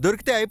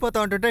దొరికితే అయిపోతా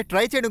ఉంటుంటే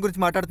ట్రై చేయడం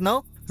గురించి మాట్లాడుతున్నావు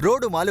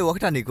రోడ్డు మాలు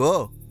ఒకటా నీకు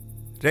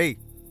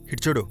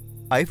ఇటు చూడు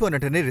ఐఫోన్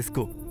అంటేనే రిస్క్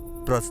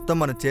ప్రస్తుతం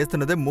మనం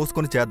చేస్తున్నదే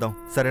మూసుకొని చేద్దాం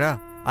సరేనా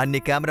అన్ని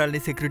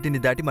కెమెరాలని సెక్యూరిటీని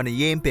దాటి మనం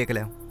ఏం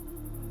పీకలేం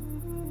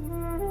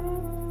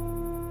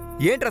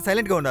ఏంట్రా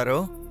సైలెంట్గా ఉన్నారు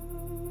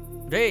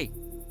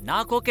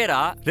నాకోకేరా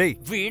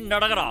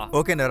వీణ్ణడగరా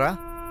ఓకేనారా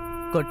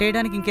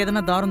కొట్టేయడానికి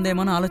ఇంకేదైనా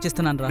దారుందేమో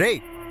ఆలోచిస్తున్నాను రా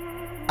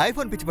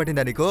ఐఫోన్ పిచ్చి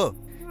పట్టిందా నీకు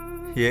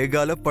ఏ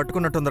గాలో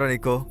పట్టుకున్నట్టుందిరా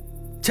నీకు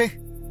ఛే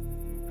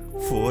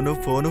ఫోను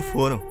ఫోను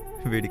ఫోను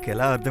వీడికి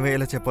ఎలా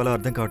అర్థమయ్యేలా చెప్పాలో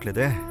అర్థం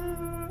కావట్లేదే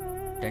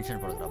టెన్షన్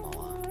పడదురా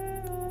మావా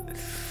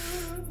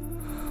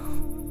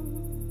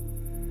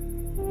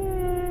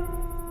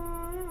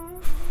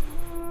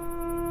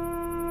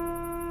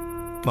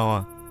మావా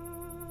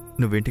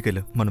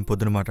నువ్వింటికెళ్ళు మనం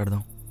పొద్దున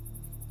మాట్లాడదాం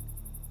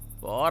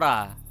పోరా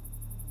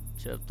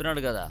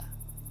చెప్తున్నాడు కదా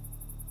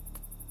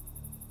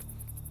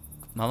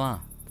మామా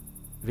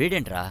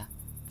వీడేంట్రా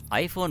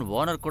ఐఫోన్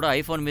ఓనర్ కూడా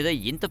ఐఫోన్ మీద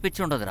ఇంత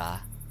పిచ్చి ఉండదురా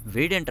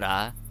వీడేంట్రా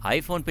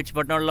ఐఫోన్ పిచ్చి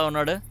పట్టినోళ్ళలో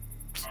ఉన్నాడు?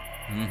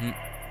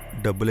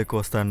 డబ్బులు ఎక్కువ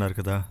వస్తా అన్నారు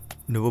కదా,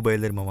 నువ్వు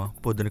బయలుదేరి మామ,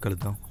 పొద్దున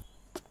కలుద్దాం.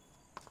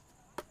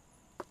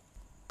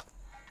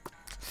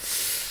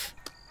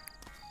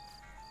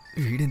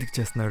 వీడెందుకు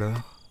చేస్తున్నాడు?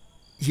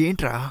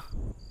 ఏంట్రా?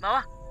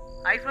 బావా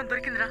ఐఫోన్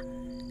దొరికిందిరా.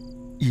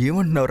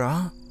 ఏమంటున్నావురా?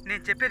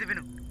 నేను చెప్పేది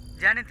విను.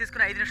 జానీ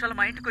తీసుకుని 5 నిమిషాలు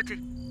మా ఇంటికి వచ్చి.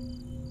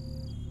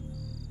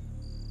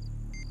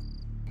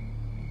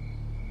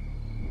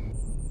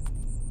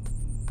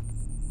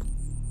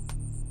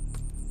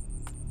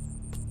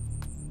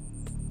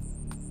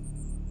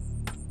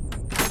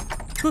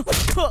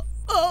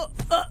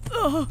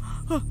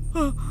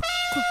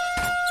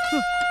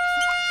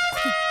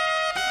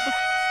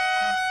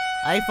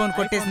 ఐఫోన్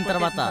కొట్టేసిన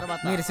తర్వాత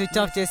మీరు స్విచ్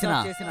ఆఫ్ చేసిన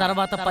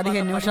తర్వాత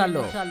 15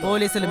 నిమిషాల్లో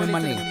పోలీసులు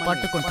మిమ్మల్ని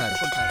పట్టుకుంటారు.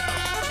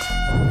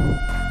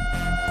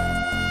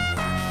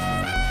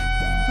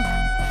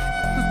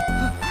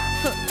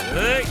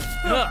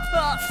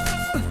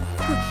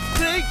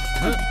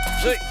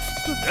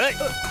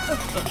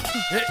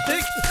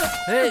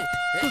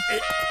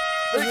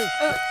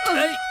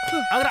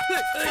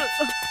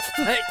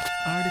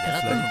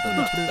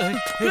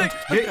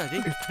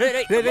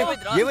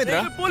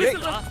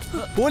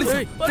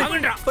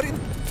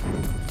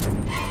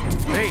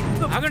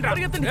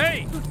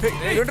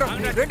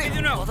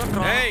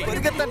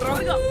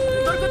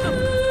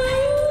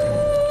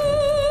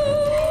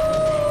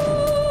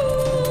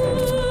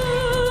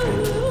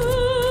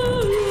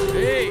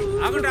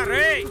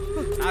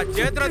 నా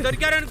చేతిలో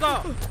దొరికారనుకో.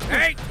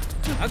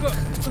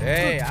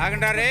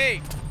 ఆగండా రే,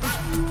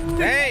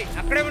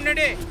 అక్కడే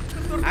ఉండండి.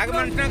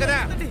 ఆగమంటున్నా కదా,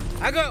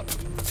 ఆగు.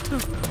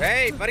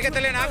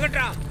 పరిగెత్తలేను,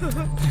 ఆగండ్రా.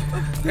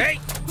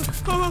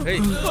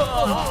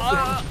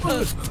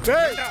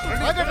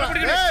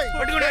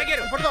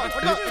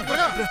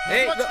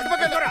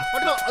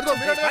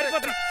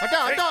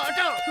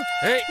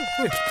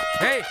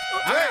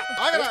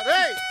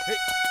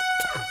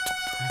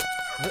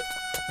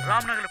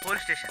 Ramnagar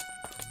police station.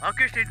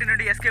 అక్యూస్డ్ ఇంటి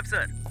నుండి ఎస్కేప్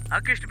సార్.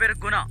 అక్యూస్డ్ పేరు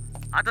గుణ.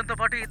 అతనితో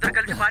పాటు ఇద్దరు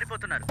కలిసి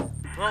పారిపోతున్నారు.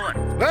 ఓవర్.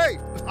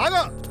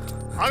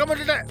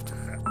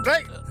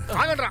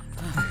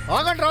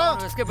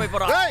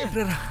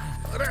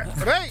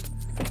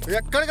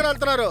 ఎక్కడికి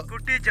వెళ్తున్నారు?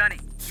 కుట్టి జానీ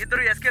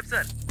ఇద్దరు ఎస్కేప్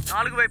సార్.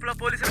 4 వైపులా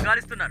పోలీసులు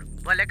గాలిస్తున్నారు.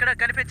 వాళ్ళు ఎక్కడా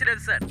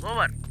కనిపించలేదు సార్.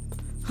 ఓవర్.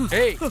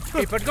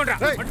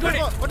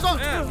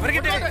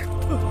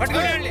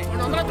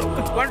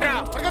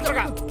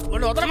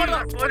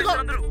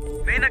 పోలీసులందరూ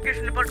మెయిన్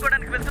అక్యూస్డ్ ని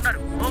పట్టుకోవడానికి వెళ్తున్నారు.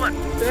 ఓవర్.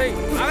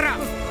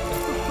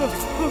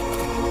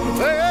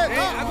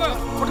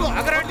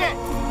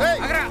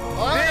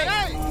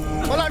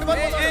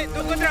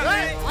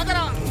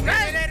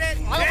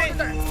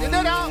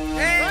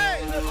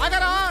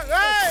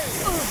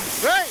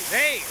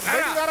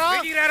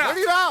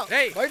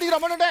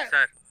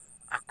 సార్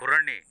ఆ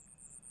కుర్రాన్ని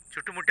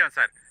చుట్టుముట్టాం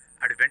సార్.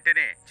 ఆడు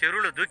వెంటనే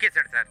చెరువులో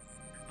దూకేశాడు సార్.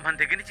 మన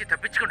దగ్గర నుంచి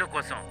తప్పించుకోవడం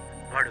కోసం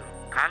వాడు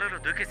కాలువలో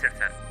దూకేశాడు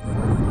సార్.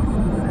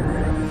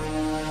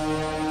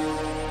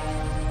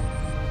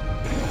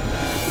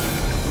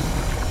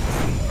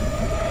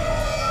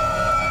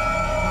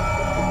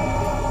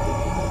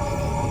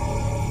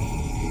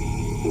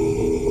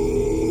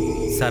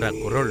 సార్ ఆ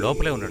కుర్రోడు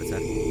లోపలే ఉన్నాడు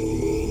సార్.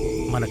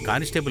 మన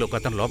కానిస్టేబుల్ ఒక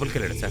అతను లోపలికి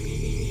వెళ్ళాడు సార్.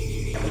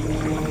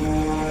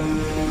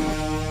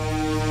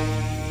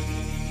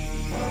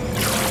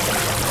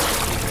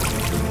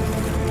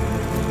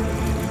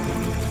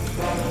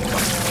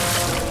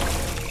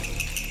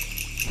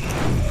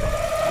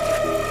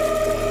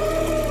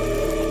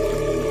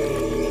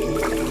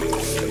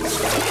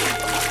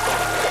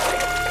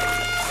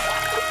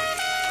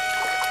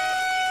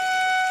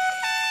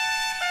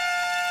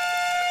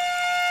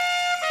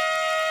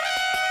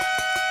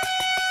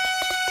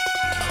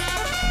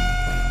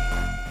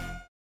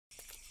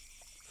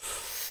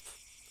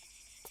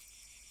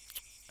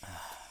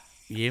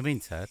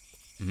 ఏమైంది సార్?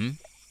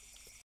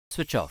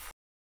 Switch off.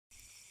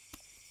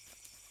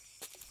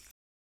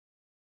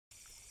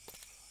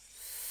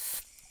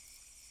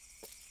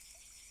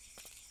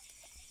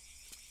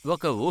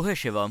 ఒక ఊహ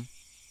శివం.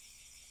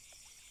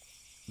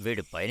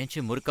 వీడు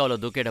పైనుంచి మురికావులో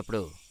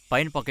దూకేటప్పుడు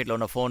పైన పాకెట్లో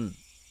ఉన్న ఫోన్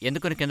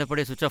ఎందుకని కింద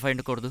పడి స్విచ్ ఆఫ్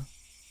అయ్యకూడదు?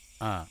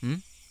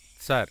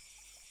 సార్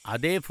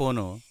అదే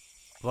ఫోను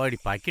వాడి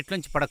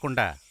పాకెట్లోంచి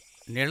పడకుండా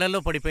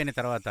నీళ్లలో పడిపోయిన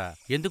తర్వాత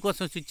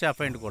ఎందుకోసం స్విచ్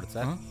ఆఫ్ అయ్యకూడదు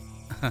సార్?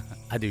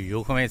 అది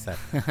వ్యూహమే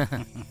సార్.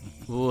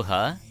 ఊహ.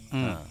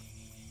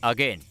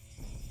 అగైన్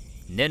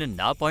నేను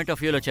నా పాయింట్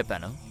ఆఫ్ వ్యూలో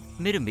చెప్పాను,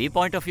 మీరు మీ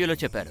పాయింట్ ఆఫ్ వ్యూలో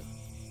చెప్పారు.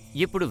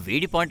 ఇప్పుడు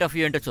వీడి పాయింట్ ఆఫ్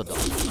వ్యూ ఏంటో చూద్దాం.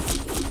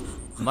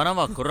 మనం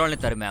ఆ కుర్రాళ్ళని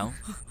తరిమాం.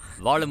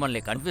 వాళ్ళు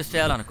మనల్ని కన్ఫ్యూజ్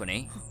చేయాలనుకుని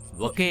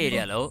ఒకే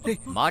ఏరియాలో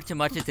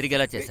మార్చి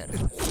తిరిగేలా చేశారు.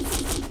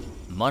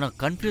 మనం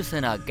కన్ఫ్యూజ్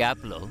అయిన ఆ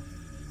గ్యాప్లో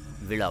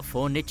వీళ్ళ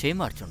ఫోన్ని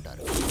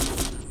చేయిమార్చుంటారు.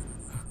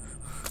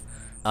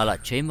 అలా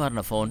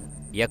చేయిమారిన ఫోన్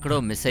ఎక్కడో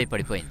మిస్ అయి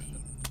పడిపోయింది.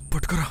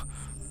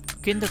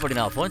 కింద పడిన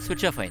ఆ ఫోన్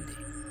స్విచ్ ఆఫ్ అయింది.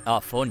 ఆ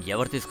ఫోన్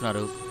ఎవరు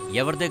తీసుకున్నారు,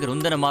 ఎవరి దగ్గర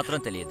ఉందని మాత్రం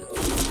తెలియదు.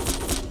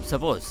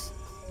 సపోజ్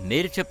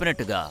మీరు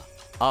చెప్పినట్టుగా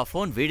ఆ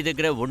ఫోన్ వీడి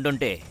దగ్గరే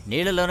ఉండుంటే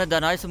నీళ్ళలోనే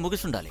దాని ఆయుసు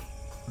ముగిసుండాలి.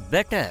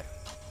 బెటర్.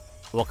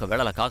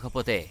 ఒకవేళ అలా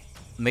కాకపోతే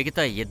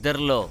మిగతా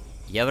ఇద్దరిలో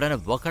ఎవరైనా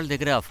ఒకళ్ళ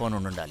దగ్గర ఆ ఫోన్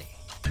ఉండాలి.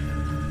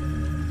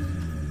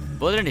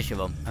 వదిలేండి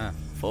శివం,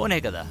 ఫోనే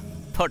కదా,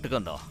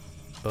 పట్టుకుందాం.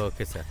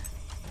 Okay sir.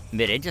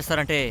 మీరేం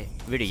చేస్తారంటే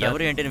వీడు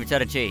ఎవరు ఏంటని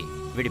విచారించి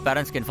వీడి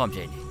పేరెంట్స్కి ఇన్ఫార్మ్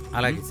చేయండి.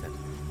 అలాగే సార్.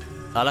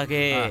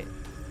 అలాగే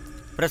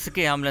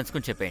ప్రెస్కి అంబులెన్స్కు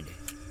చెప్పేయండి.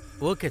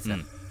 Okay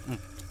sir.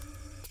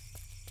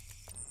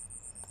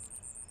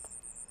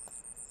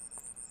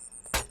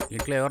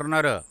 ఇంట్లో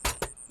ఎవరున్నారు?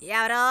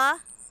 ఎవరో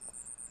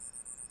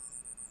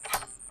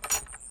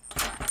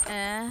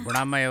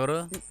గుణమ్మ ఎవరు?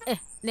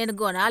 నేను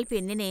గుణాలు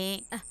పిన్నిని.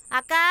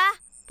 అక్క,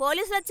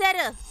 పోలీసులు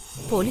వచ్చారు.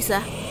 పోలీసా?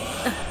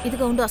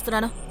 ఇదిగో ఉండి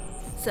వస్తున్నాను.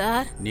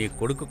 సార్, నీ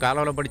కొడుకు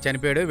కాలంలో పడి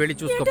చనిపోయాడు, వెళ్ళి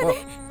చూసుకోపో.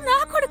 నా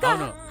కొడుకు?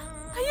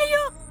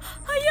 అయ్యో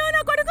అయ్యో,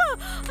 నా కొడుకు,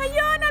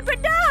 అయ్యో నా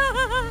బిడ్డ.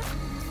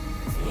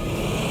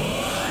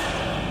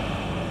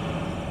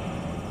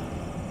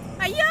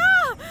 అయ్యో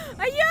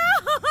అయ్యో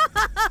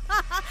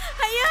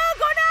అయ్యో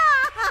గుణ,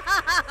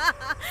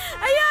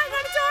 అయ్యో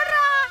నన్ను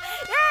చూడరా,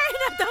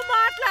 నాతో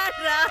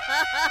మాట్లాడరా.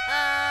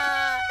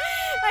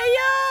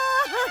 అయ్యో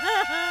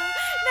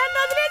నన్ను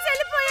వదిలేసి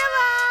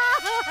వెళ్ళిపోయావా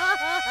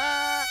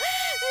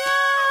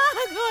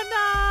గుణ?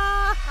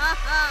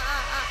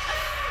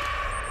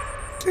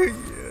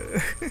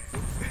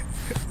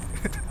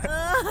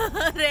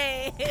 రే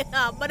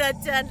అమ్మను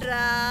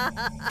వచ్చాన్రా.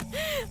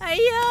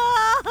 అయ్యో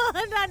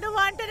నన్ను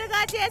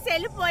ఒంటరిగా చేసి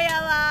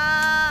వెళ్ళిపోయావా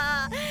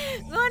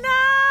గునా?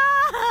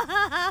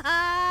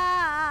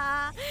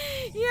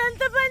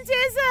 ఎంత పని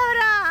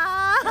చేసావురా?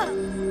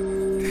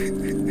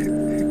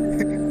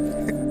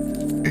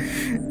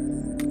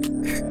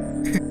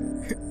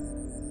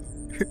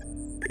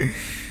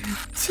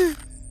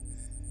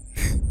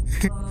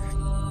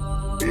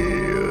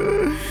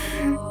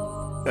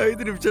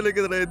 ఐదు నిమిషాలే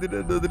కదా ఐదు,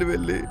 నన్ను వదిలి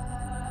వెళ్ళి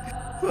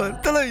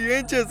అంతలా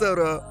ఏం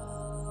చేసావురా?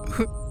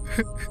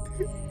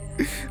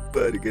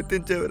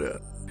 పరిగెత్తించావురా,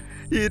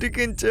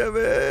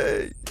 ఇరికించావే,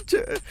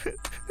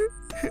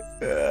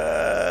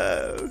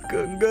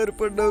 కంగారు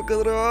పడ్డావు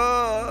కదరా.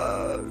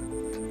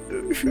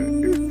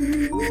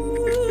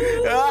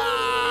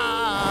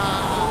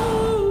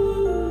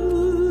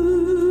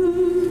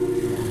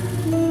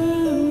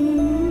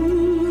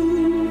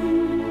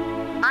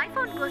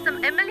 ఐఫోన్ కోసం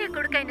ఎమ్మెల్యే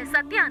కొడుకైన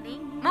సత్యాన్ని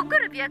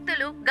ముగ్గురు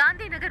వ్యక్తులు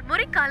గాంధీనగర్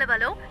మురి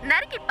కాలువలో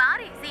నరికి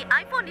పారేసి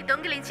ఐఫోన్ ని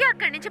దొంగిలించి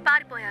అక్కడి నుంచి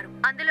పారిపోయారు.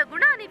 అందులో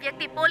గుణ అనే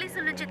వ్యక్తి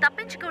పోలీసుల నుంచి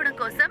తప్పించుకోవడం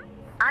కోసం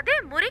అదే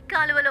మురి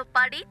కాలువలో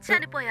పడి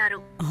చనిపోయారు.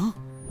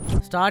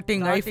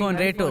 Starting iPhone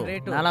rate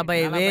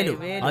 40,000.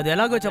 అది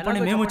ఎలాగో చెప్పండి,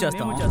 మేము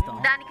చేస్తాం.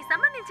 దానికి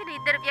సంబంధించిన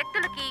ఇద్దరు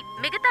వ్యక్తులకి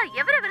మిగతా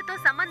ఎవరెవరితో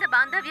సంబంధ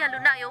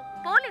బాంధవ్యాలున్నాయో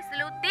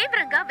పోలీసులు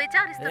తీవ్రంగా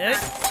విచారిస్తున్నారు.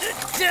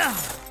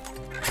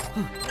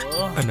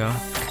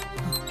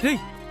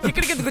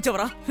 ఇక్కడికి ఎందుకు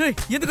వచ్చావరా?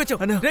 ఎందుకు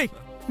వచ్చావు?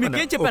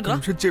 మీకేం చెప్పాను?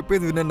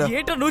 చెప్పేది వినన్నా.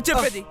 ఏంటో నువ్వు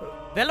చెప్పేది?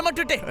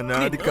 వెళ్ళమంటుంటే.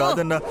 అది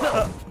కాదన్నా.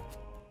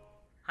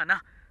 అన్నా,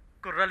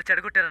 కుర్రాలు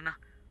చెడగొట్టారన్నా.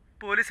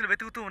 పోలీసులు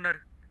వెతుకుతూ ఉన్నారు.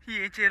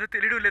 ఏం చేయాలో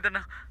తెలియడం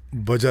లేదన్నా.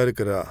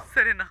 బజారుకి రా.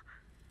 సరేనా.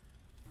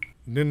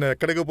 నిన్న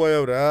ఎక్కడికి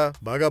పోయావురా?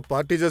 బాగా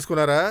పార్టీ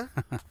చేసుకున్నారా?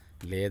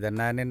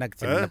 లేదన్నా, నిన్న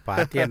చిన్న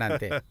పార్టీ అని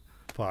అంతే.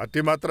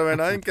 పార్టీ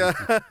మాత్రమేనా ఇంకా?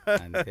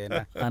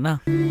 అంతేనా అన్నా?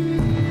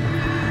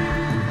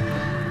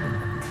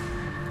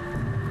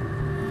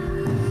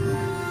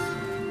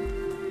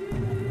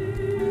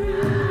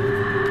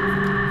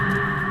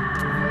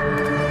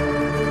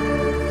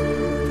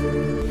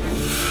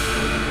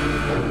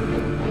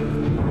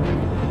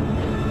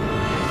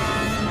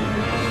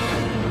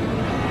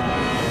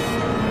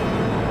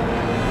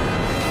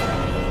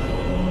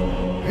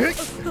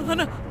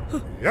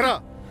 ఎరా,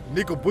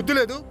 నీకు బుద్ధి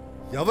లేదు?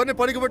 ఎవరిని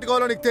పనికి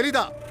పెట్టుకోవాలో నీకు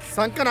తెలీదా?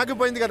 సంక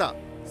నాగిపోయింది కదా,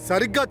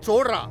 సరిగ్గా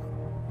చూడరా.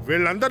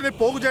 వీళ్ళందరినీ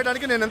పోగు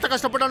చేయడానికి నేను ఎంత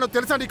కష్టపడ్డానో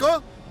తెలుసా నీకు?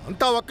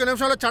 అంతా ఒక్క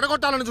నిమిషంలో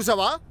చెడగొట్టాలని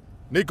చూసావా?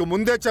 నీకు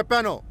ముందే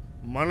చెప్పాను,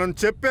 మనం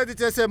చెప్పేది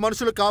చేసే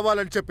మనుషులు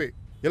కావాలని చెప్పి.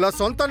 ఇలా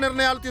సొంత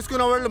నిర్ణయాలు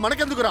తీసుకునే వాళ్ళు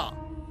మనకెందుకురా?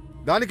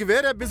 దానికి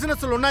వేరే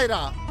బిజినెస్లు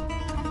ఉన్నాయిరా.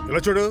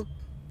 ఇలా చూడు,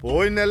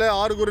 పోయిన నెలే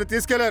 6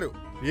 తీసుకెళ్లారు.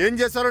 ఏం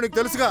చేశారో నీకు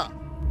తెలుసుగా.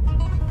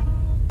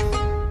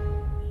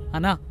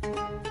 అన్నా,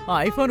 ఆ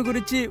ఐఫోన్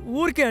గురించి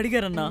ఊరికే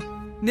అడిగారన్నా.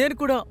 నేను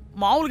కూడా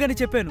మామూలుగానే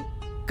చెప్పాను,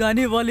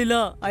 కానీ వాళ్ళు ఇలా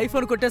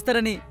ఐఫోన్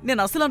కొట్టేస్తారని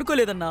నేను అసలు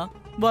అనుకోలేదన్నా.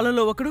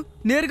 వాళ్ళలో ఒకడు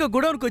నేరుగా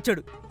గొడవనికి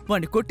వచ్చాడు.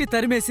 వాడిని కొట్టి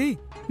తరిమేసి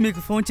మీకు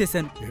ఫోన్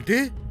చేశాను. ఏంటి,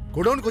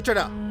 గొడవనికి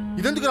వచ్చాడా?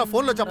 ఇదెందుకు నా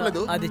ఫోన్లో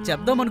చెప్పలేదు? అది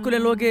చెప్దాం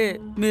అనుకునేలోగే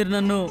మీరు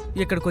నన్ను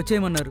ఇక్కడికి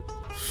వచ్చేయమన్నారు.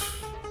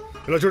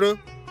 ఇలా చూడు,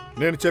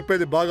 నేను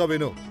చెప్పేది బాగా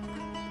విను.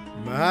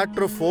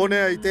 మ్యాటర్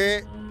ఫోనే అయితే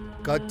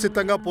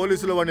ఖచ్చితంగా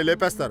పోలీసులు వాడిని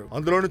లేపేస్తారు.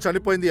 అందులోనూ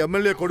చనిపోయింది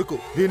ఎమ్మెల్యే కొడుకు.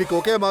 దీనికి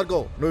ఒకే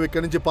మార్గం, నువ్వు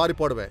ఇక్కడి నుంచి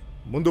పారిపోవడమే.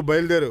 ముందు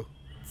బయలుదేరు.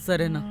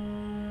 సరేనా?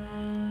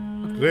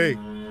 రే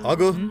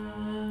ఆగు,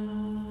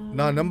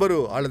 నా నంబరు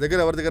వాళ్ళ దగ్గర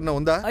ఎవరి దగ్గర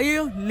ఉందా?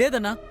 అయ్యో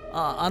లేదన్నా,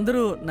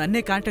 అందరూ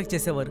నన్నే కాంటాక్ట్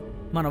చేసేవారు.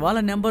 మన వాళ్ళ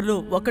నెంబర్లు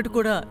ఒక్కటి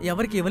కూడా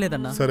ఎవరికి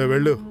ఇవ్వలేదన్నా. సరే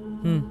వెళ్ళు.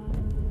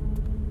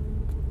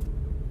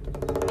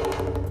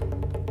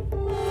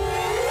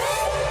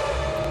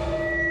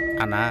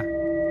 అన్నా,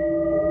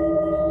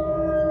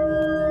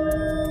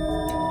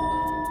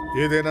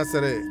 ఏదైనా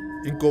సరే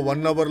ఇంకో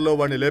 1 అవర్లో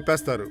వాడిని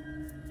లేపేస్తారు.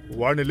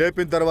 వాడిని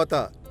లేపిన తర్వాత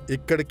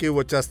ఇక్కడికి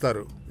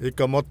వచ్చేస్తారు.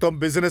 ఇక మొత్తం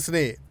బిజినెస్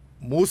ని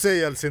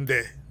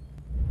మూసేయాల్సిందే.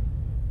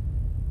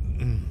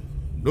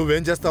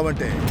 నువ్వేం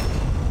చేస్తావంటే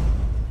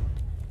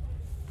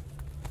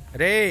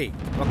రే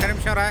ఒక్క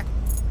నిమిషం రా,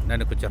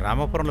 నన్ను కొంచెం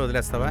రామాపురంలో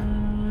వదిలేస్తావా?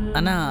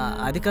 అన్నా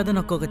అది కాదు,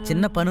 నాకు ఒక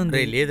చిన్న పని ఉంది.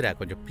 రే లేదురా,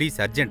 కొంచెం ప్లీజ్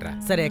అర్జెంట్ రా.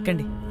 సరే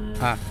ఎక్కండి.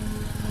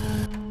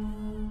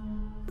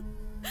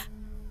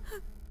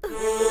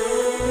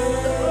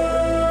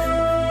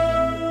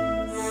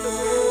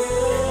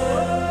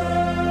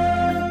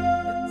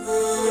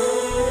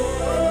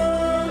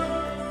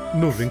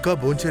 నువ్వింకా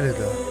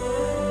భోంచేలేదా?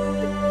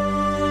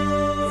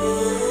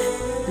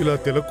 ఇలా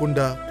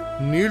తెలకుండా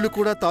నీళ్లు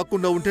కూడా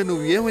తాకుండా ఉంటే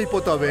నువ్వు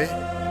ఏమైపోతావే?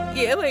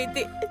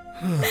 ఏమైంది?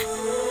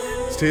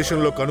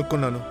 స్టేషన్లో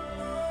కనుక్కున్నాను,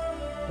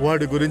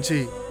 వాడి గురించి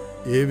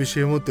ఏ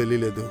విషయమూ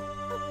తెలియలేదు.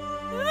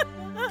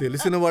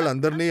 తెలిసిన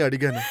వాళ్ళందరినీ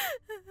అడిగాను,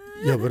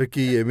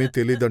 ఎవరికీ ఏమీ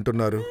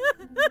తెలియదంటున్నారు.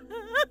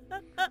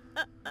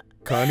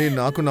 కానీ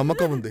నాకు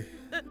నమ్మకం ఉంది,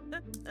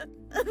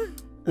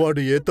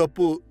 వాడు ఏ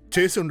తప్పు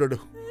చేసి ఉండడు.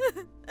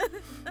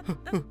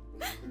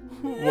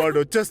 వాడు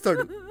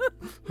వచ్చేస్తాడు.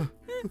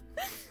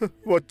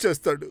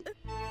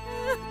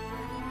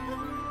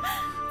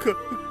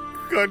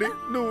 కానీ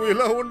నువ్వు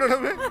ఇలా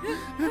ఉండడమే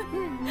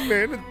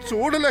నేను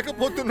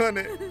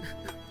చూడలేకపోతున్నానే.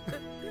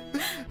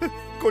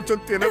 కొంచెం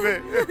తినవే.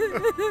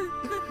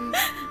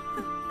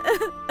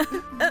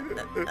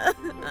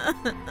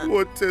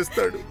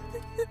 వచ్చేస్తాడు.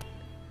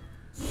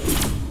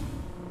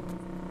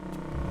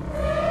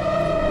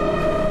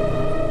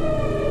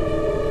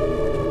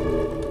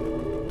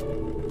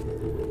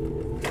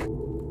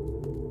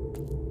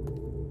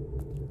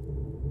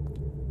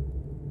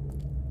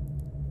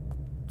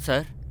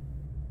 సార్,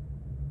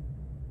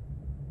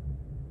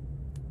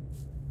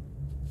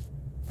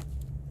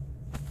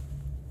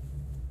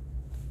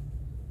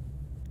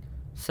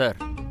 సార్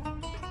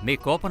మీ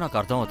కోపం నాకు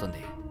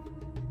అర్థమవుతుంది.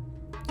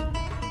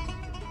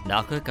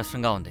 నాకు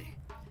కష్టంగా ఉంది.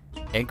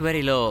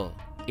 ఎంక్వైరీలో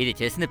ఇది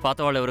చేసింది పాత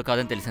వాళ్ళు ఎవరు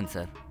కాదని తెలిసింది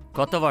సార్.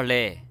 కొత్త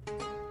వాళ్లే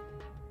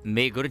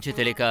మీ గురించి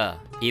తెలియక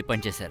ఈ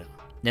పని చేశారు.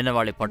 నిన్న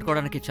వాళ్ళు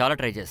పట్టుకోవడానికి చాలా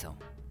ట్రై చేశాం,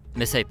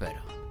 మిస్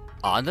అయిపోయారు.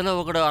 అందులో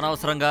ఒకడు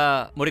అనవసరంగా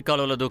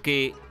మురికాలువలో దూకి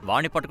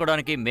వాణ్ణి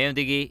పట్టుకోవడానికి మేము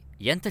దిగి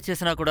ఎంత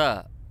చేసినా కూడా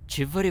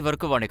చివరి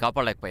వరకు వాణ్ణి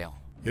కాపాడలేకపోయాం.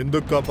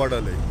 ఎందుకు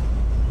కాపాడాలి?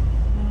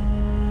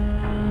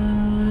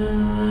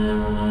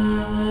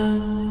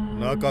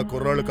 నాకు ఆ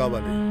కుర్రాళ్ళు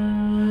కావాలి.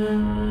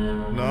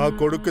 నా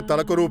కొడుకు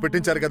తలకొరువు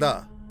పెట్టించారు కదా,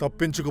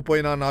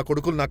 తప్పించుకుపోయినా నా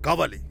కొడుకులు నాకు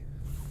కావాలి.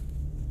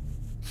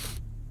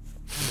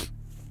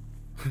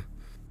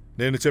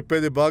 నేను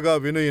చెప్పేది బాగా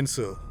విను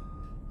ఇన్సు.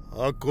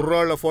 ఆ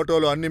కుర్రాళ్ల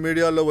ఫోటోలు అన్ని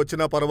మీడియాల్లో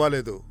వచ్చినా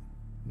పర్వాలేదు.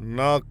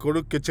 నా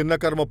కొడుక్కి చిన్న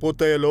కర్మ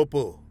పూర్తయ్యే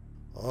లోపు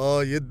ఆ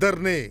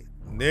ఇద్దరిని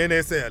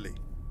నేనేసేయాలి.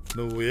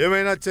 నువ్వు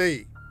ఏమైనా చెయ్యి,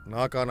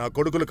 నాకు నా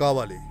కొడుకులు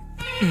కావాలి.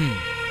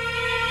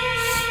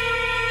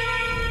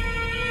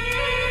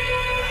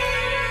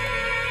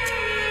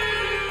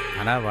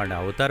 అనా వాడి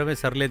అవతారమే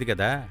సరిలేదు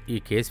కదా, ఈ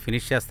కేసు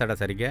ఫినిష్ చేస్తాడా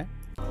సరిగ్గా?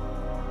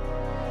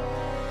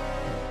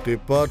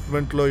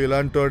 డిపార్ట్మెంట్లో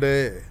ఇలాంటోడే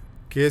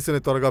కేసుని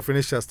త్వరగా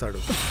ఫినిష్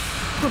చేస్తాడు.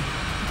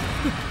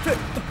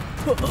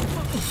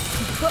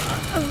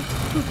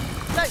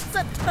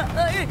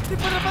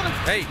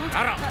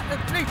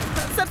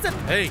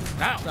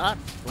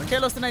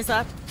 ఒంటేలు వస్తున్నాయి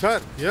సార్.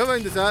 సార్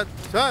ఏమైంది సార్?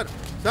 సార్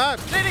సార్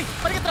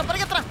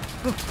పరిగెత్తరా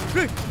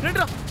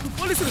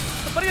పోలీసులు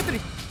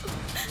పరిగెత్తని.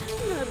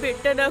 నా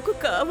బిడ్డ నాకు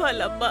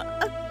కావాలమ్మా.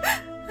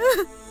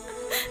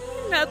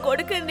 నా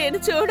కొడుకుని నేను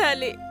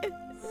చూడాలి,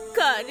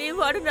 కానీ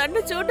వాడు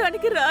నన్ను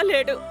చూడడానికి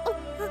రాలేడు.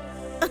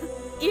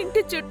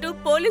 ఇంటి చుట్టూ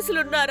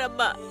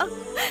పోలీసులున్నారమ్మా.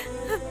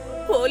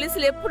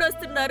 పోలీసులు ఎప్పుడు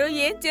వస్తున్నారో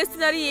ఏం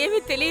చేస్తున్నారో ఏమీ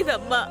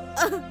తెలియదమ్మా.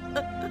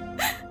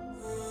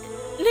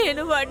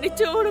 నేను వాడిని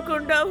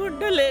చూడకుండా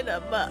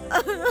ఉండలేనమ్మా.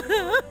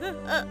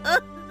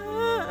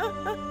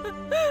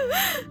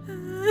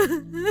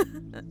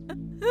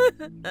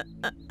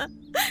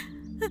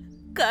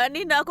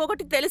 కానీ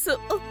నాకొకటి తెలుసు,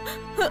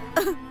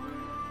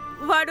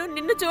 వాడు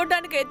నిన్ను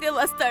చూడ్డానికైతే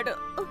వస్తాడు.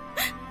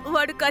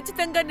 వాడు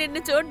ఖచ్చితంగా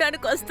నిన్ను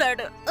చూడ్డానికి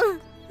వస్తాడు.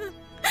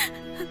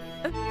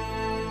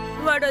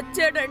 వాడు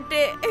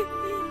వచ్చాడంటే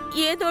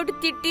ఏదోటి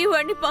తిట్టి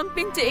వాడిని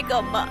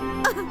పంపించేయకమ్మా.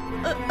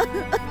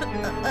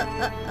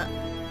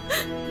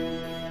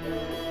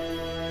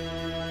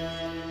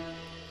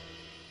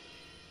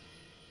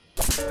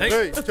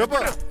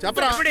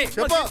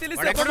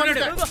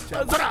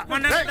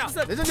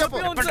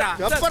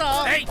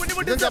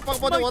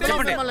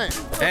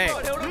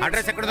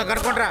 అడ్రస్ ఎక్కడో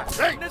కనుక్కుంటా.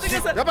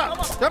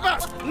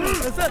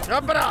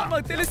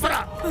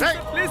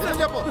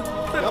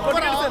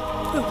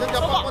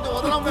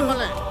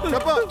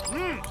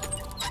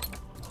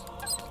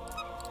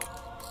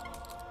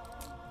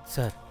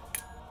 సార్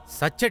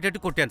సచ్చేటట్టు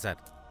కొట్టాను సార్,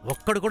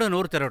 ఒక్కడు కూడా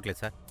నోరు తెరవట్లేదు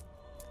సార్.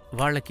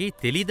 వాళ్ళకి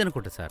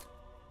తెలియదనుకుంటా సార్.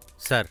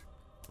 సార్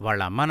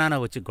వాళ్ళ అమ్మా నాన్న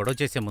వచ్చి గొడవ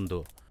చేసే ముందు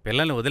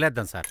పిల్లల్ని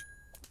వదిలేద్దాం సార్.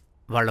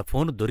 వాళ్ళ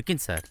ఫోను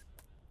దొరికింది సార్.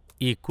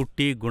 ఈ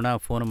కుట్టి గుణ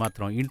ఫోను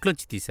మాత్రం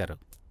ఇంట్లోంచి తీశారు,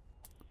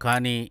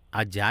 కానీ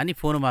ఆ జాని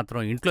ఫోను మాత్రం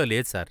ఇంట్లో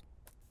లేదు సార్.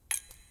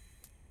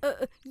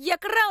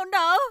 ఎక్కడ్రా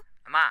ఉన్నావు?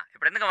 అమ్మా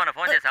ఇప్పుడు ఎందుకు మన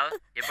ఫోన్ చేసావు?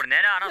 ఇప్పుడు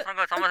నేనే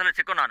అనవసరంగా సమస్యలు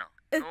చిక్కున్నాను.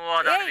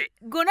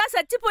 గుణ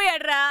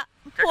చచ్చిపోయాడ్రా.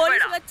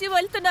 పోలీసులు వచ్చి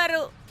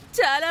వెళ్తున్నారు.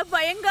 చాలా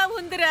భయంగా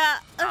ఉందిరా.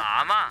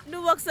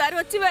 నువ్వు ఒకసారి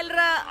వచ్చి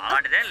వెళ్ళరా.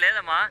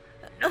 లేదమ్మా,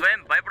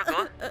 నువ్వేం భయపడకు,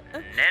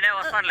 నేనే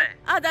వస్తానులే.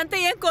 అదంతా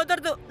ఏం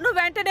కుదరదు, నువ్వు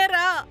వెంటనే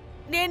రా.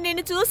 నేను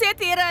నిన్ను చూసే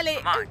తీరాలి.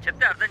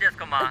 చెప్తే అర్థం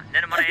చేసుకోమ్మా,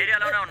 నేను మన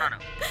ఏరియాలోనే ఉన్నాను,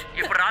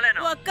 ఇప్పుడు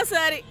రాలేను.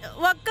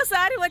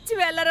 ఒక్కసారి వచ్చి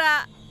వెళ్ళరా,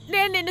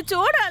 నేను నిన్ను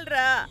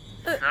చూడాలిరా.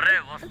 సరే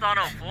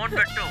వస్తాను, ఫోన్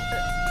పెట్టు.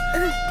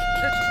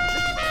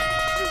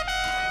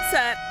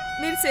 సార్,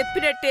 మీరు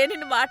చెప్పినట్టే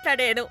నేను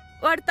మాట్లాడాను.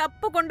 వాడు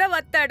తప్పకుండా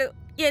వస్తాడు.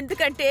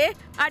 ఎందుకంటే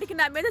ఆడికి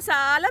నా మీద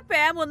చాలా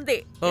ప్రేమ ఉంది.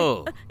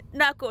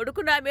 నా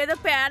కొడుకు నా మీద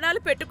పేనాలు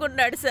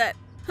పెట్టుకున్నాడు సార్.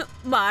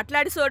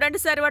 మాట్లాడి చూడండి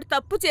సార్, వాడు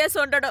తప్పు చేసి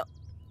ఉండడం.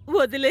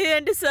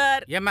 వదిలేయండి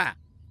సార్. ఏమ్మా,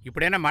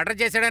 ఇప్పుడైనా మర్డర్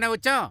చేశాడనే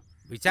వచ్చాం?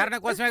 విచారణ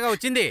కోసమేగా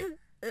వచ్చింది.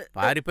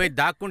 పారిపోయి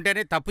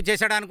దాక్కుంటేనే తప్పు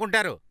చేశాడు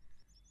అనుకుంటారు.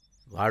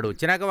 వాడు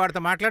వచ్చినాక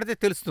వాడితో మాట్లాడితే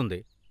తెలుస్తుంది.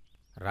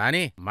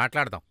 రాని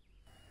మాట్లాడదాం.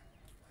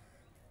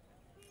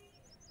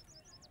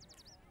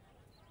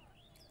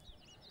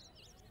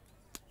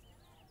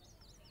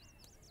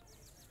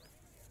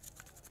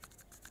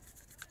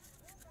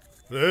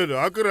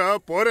 రాకురా,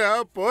 పోరా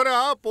పోరా,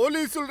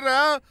 పోలీసులురా.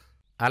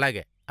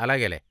 అలాగే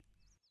అలాగేలే.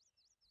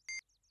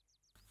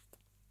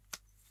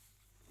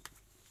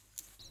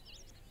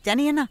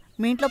 జని అన్న,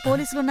 మీ ఇంట్లో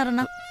పోలీసులు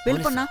ఉన్నారన్నా.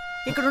 వెళ్ళిపోన్నా,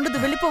 ఇక్కడ ఉండదు,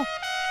 వెళ్ళిపో.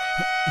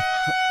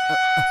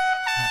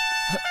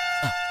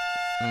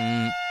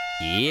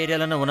 ఏ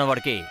ఏరియాలోనే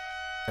ఉన్నవాడికి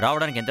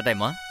రావడానికి ఎంత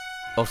టైమా?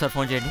 ఒకసారి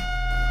ఫోన్ చేయండి.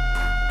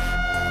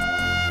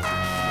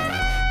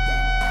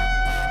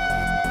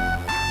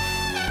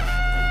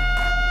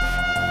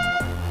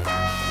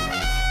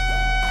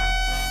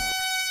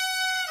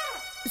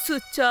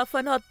 స్విచ్ ఆఫ్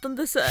అని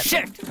వస్తుంది సార్.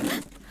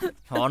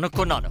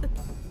 అనుకున్నాను,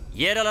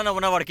 ఏరియాలోనే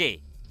ఉన్నవాడికి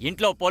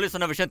ఇంట్లో పోలీసు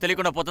ఉన్న విషయం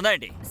తెలియకుండా పోతుందా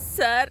ఏంటి?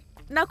 సార్,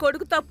 నా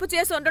కొడుకు తప్పు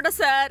చేసి ఉండడు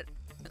సార్.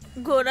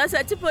 గుణ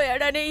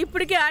చచ్చిపోయాడని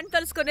ఇప్పటికే ఆయన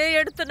కలుసుకునే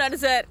ఎడుతున్నాను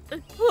సార్.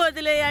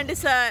 వదిలేయండి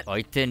సార్.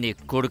 అయితే నీ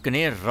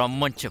కొడుకుని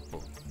రమ్మని చెప్పు.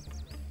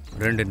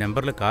 2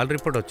 నెంబర్లు కాల్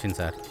రిపోర్ట్ వచ్చింది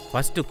సార్.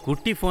 ఫస్ట్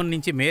కుట్టి ఫోన్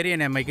నుంచి మేరీ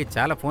అనే అమ్మాయికి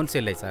చాలా ఫోన్స్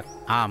వెళ్ళాయి సార్.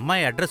 ఆ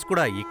అమ్మాయి అడ్రస్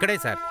కూడా ఇక్కడే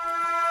సార్.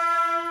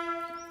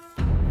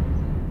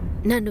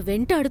 నన్ను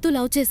వెంటాడుతూ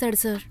లవ్ చేశాడు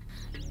సార్.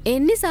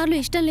 ఎన్నిసార్లు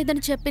ఇష్టం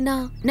లేదని చెప్పినా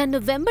నన్ను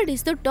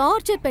వెంబడిస్తూ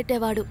టార్చర్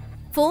పెట్టేవాడు.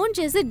 ఫోన్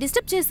చేసి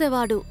డిస్టర్బ్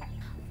చేసేవాడు.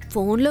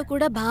 ఫోన్లో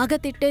కూడా బాగా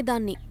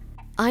తిట్టేదాన్ని.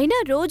 అయినా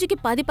రోజుకి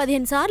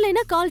 10-15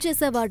 సార్లైనా కాల్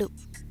చేసేవాడు.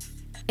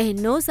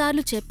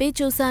 ఎన్నోసార్లు చెప్పి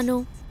చూశాను,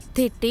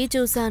 తిట్టి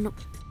చూశాను,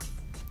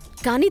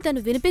 కానీ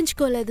తను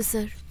వినిపించుకోలేదు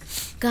సార్.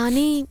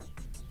 కానీ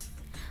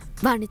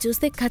వాణ్ణి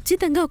చూస్తే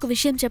ఖచ్చితంగా ఒక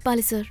విషయం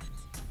చెప్పాలి సార్.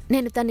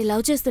 నేను తన్ని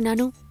లవ్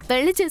చేస్తున్నాను,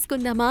 పెళ్లి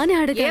చేసుకుందామా అని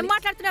అడిగాను. ఏం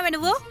మాట్లాడుతున్నావే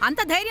నువ్వు? అంత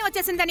ధైర్యం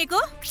వచ్చేసిందా నీకు?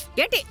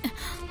 ఏంటి?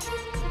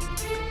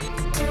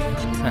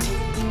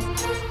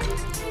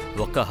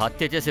 ఒక్క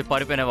హత్య చేసి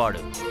పారిపోయినవాడు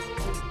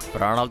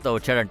ప్రాణాలతో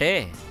వచ్చాడంటే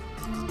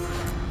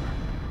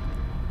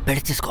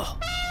పెళ్లి చేసుకో.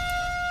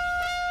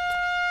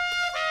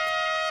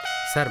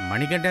 సార్,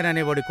 మణికంఠన్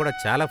అనేవాడికి కూడా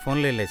చాలా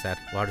ఫోన్లు వెళ్ళాయి సార్.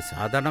 వాడు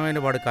సాధారణమైన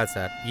వాడు కాదు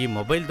సార్. ఈ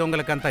మొబైల్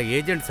దొంగలకంతా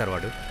ఏజెంట్ సార్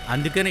వాడు.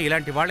 అందుకనే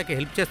ఇలాంటి వాళ్ళకి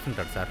హెల్ప్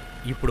చేస్తుంటాడు సార్.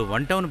 ఇప్పుడు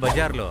 1 టౌన్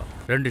బజార్లో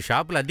 2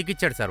 షాపులు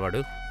అద్దెకిచ్చాడు సార్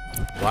వాడు.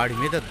 వాడి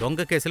మీద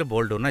దొంగ కేసులు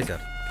బోల్డ్ ఉన్నాయి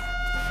సార్.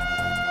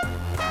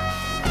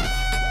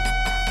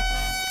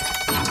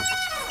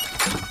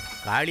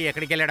 ఖాళీ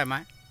ఎక్కడికి వెళ్ళాడమ్మా?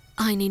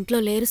 ఆయన ఇంట్లో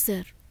లేరు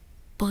సార్.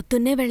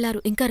 పొద్దున్నే వెళ్లారు,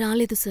 ఇంకా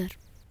రాలేదు సార్.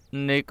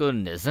 నీకు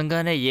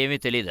నిజంగానే ఏమీ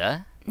తెలీదా?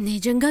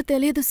 నిజంగా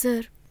తెలియదు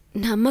సార్.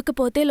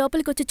 నమ్మకపోతే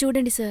లోపలికొచ్చి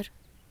చూడండి సార్.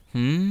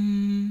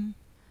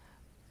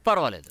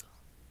 పర్వాలేదు.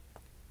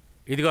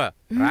 ఇదిగో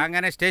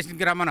రాగానే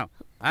స్టేషన్కి రమ్మను,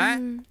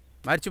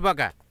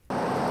 మర్చిపోక.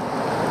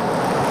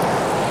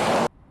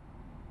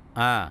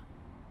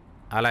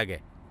 అలాగే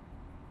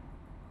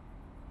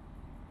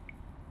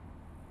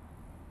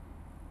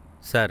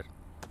సార్.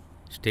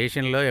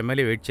 స్టేషన్లో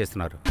ఎమ్మెల్యే వెయిట్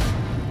చేస్తున్నారు.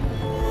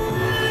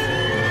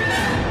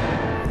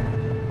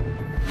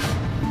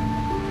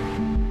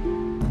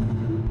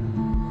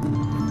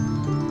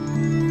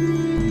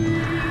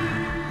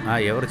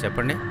 ఎవరు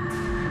చెప్పండి?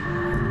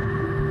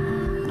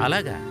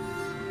 అలాగా,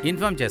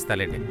 ఇన్ఫార్మ్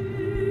చేస్తాలేండి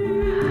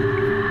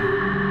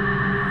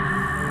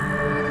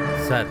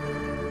సార్.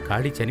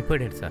 ఖాళీ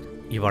చనిపోయాడు సార్.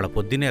 ఇవాళ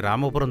పొద్దున్నే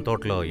రామపురం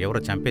తోటలో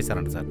ఎవరో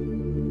చంపేశారంట సార్.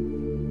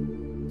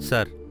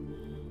 సార్,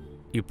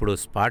 ఇప్పుడు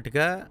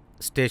స్పాట్గా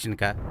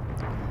స్టేషన్కా?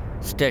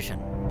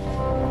 స్టేషన్.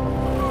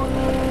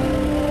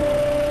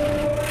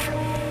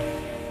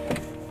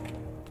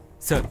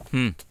 సార్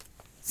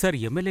సార్,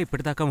 ఎమ్మెల్యే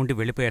ఇప్పటిదాకా ఉండి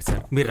వెళ్ళిపోయారు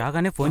సార్. మీరు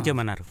రాగానే ఫోన్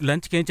చేయమన్నారు.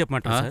 లంచ్కి ఏం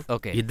చెప్పమంటారు సార్?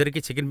 ఓకే, ఇద్దరికి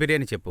చికెన్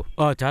బిర్యానీ చెప్పు.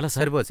 చాలా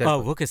sir.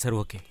 Okay sir,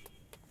 okay.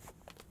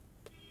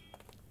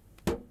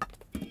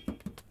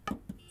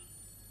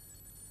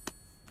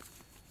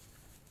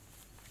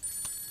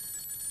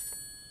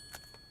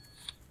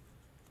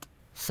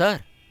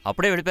 Sir,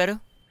 అప్పుడే వెళ్ళిపోయారు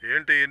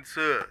ఏంటి?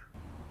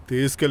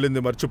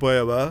 తీసుకెళ్ళింది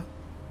మర్చిపోయావా?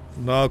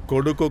 నా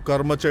కొడుకు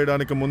కర్మ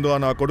చేయడానికి ముందు ఆ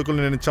నా కొడుకుని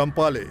నేను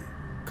చంపాలి.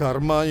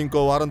 కర్మ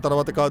ఇంకో వారం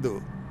తర్వాత కాదు,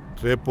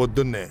 రేపు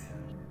పొద్దున్నే.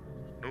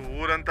 నువ్వు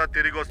ఊరంతా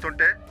తిరిగి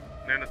వస్తుంటే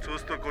నేను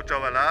చూస్తూ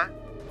కూర్చోవాలా?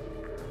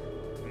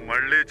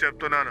 మళ్ళీ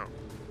చెప్తున్నాను,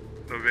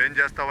 నువ్వేం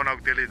చేస్తావో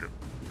నాకు తెలీదు.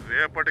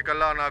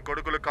 రేపటికల్లా నా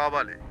కొడుకులు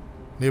కావాలి.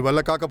 నీ వల్ల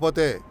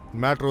కాకపోతే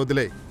మ్యాటర్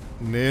వదిలే,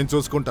 నేను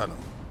చూసుకుంటాను.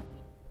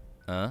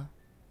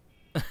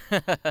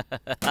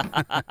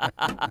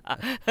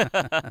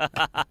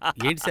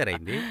 ఏంటి సార్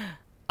అయింది?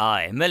 ఆ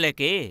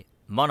ఎమ్మెల్యేకి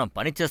మనం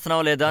పని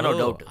చేస్తున్నావా లేదా అని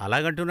డౌట్.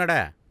 అలాగంటున్నాడా?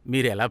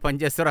 మీరు ఎలా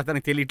పని చేస్తారో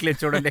అతనికి తెలియట్లేదు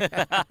చూడండి.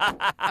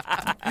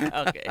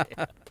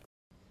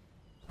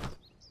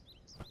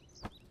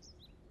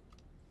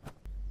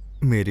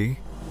 మేరీ,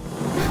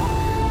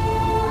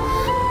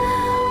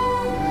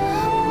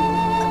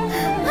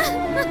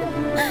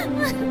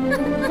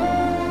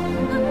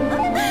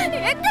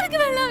 ఎక్కడికి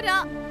వెళ్ళావురా?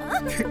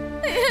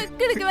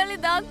 ఎక్కడికి వెళ్ళి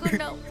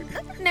దాక్కున్నావు?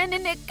 నేను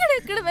నిన్ను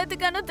ఎక్కడెక్కడ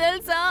వెతికానో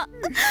తెలుసా?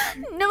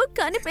 నువ్వు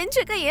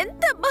కనిపించక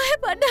ఎంత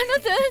భయపడ్డానో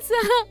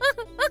తెలుసా?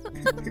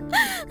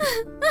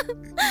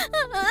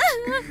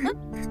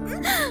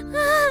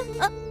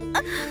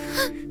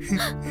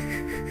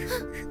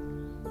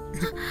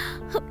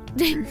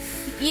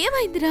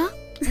 ఏమైందిరా?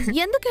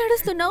 ఎందుకు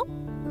ఏడుస్తున్నావు?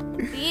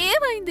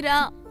 ఏమైందిరా?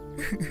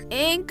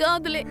 ఏం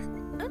కాదులే.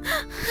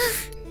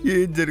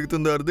 ఏం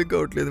జరుగుతుందో అర్థం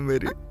కావట్లేదు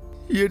మేరీ.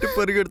 ఎటు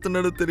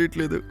పరిగెడుతున్నాడో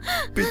తెలియట్లేదు.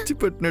 పిచ్చి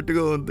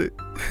పట్టినట్టుగా ఉంది.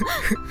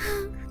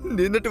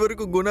 నిన్నటి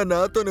వరకు గుణ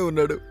నాతోనే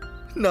ఉన్నాడు,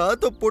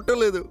 నాతో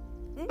పుట్టలేదు.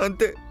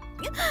 అంతే,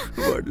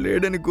 వాడు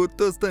లేడని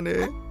గుర్తొస్తానే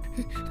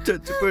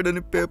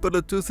చచ్చిపోయాడని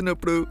పేపర్లో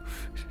చూసినప్పుడు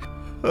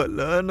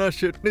అలా నా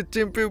షర్ట్ని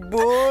చింపి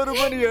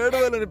బోరుమని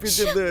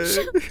ఏడవాలనిపించింది.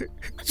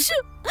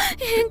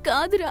 ఏం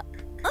కాదురా.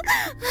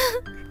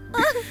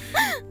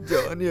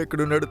 జానీ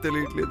ఎక్కడున్నాడో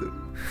తెలియట్లేదు.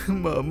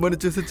 మా అమ్మని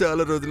చూసి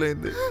చాలా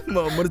రోజులైంది.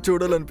 మా అమ్మని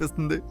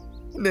చూడాలనిపిస్తుంది.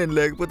 నేను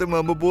లేకపోతే మా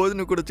అమ్మ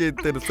భోజనం కూడా చేయదు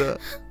తెలుసా.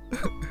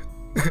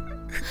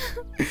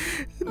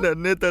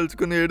 నన్నే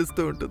తలుచుకుని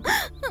ఏడుస్తూ ఉంటుంది.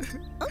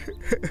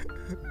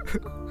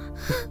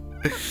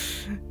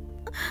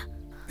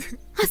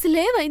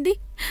 అసలేమైంది?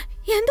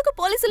 ఎందుకు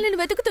పోలీసులు నేను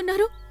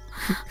వెతుకుతున్నారు?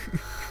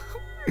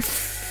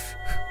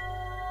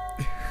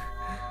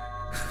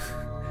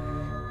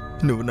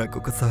 నువ్వు నాకు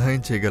ఒక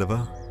సహాయం చేయగలవా?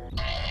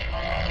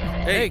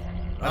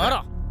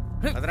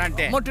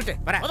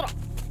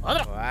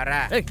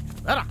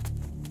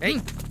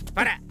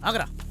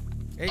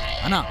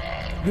 అన్నా,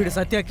 వీడు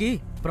సత్యకి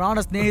ప్రాణ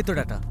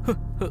స్నేహితుడట.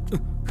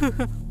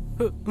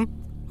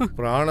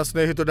 ప్రాణ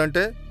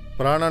స్నేహితుడంటే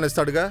ప్రాణాన్ని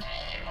ఇస్తాడుగా.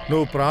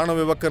 నువ్వు ప్రాణం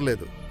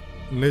ఇవ్వక్కర్లేదు,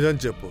 నిజం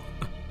చెప్పు.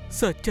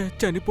 సత్య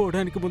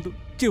చనిపోవడానికి ముందు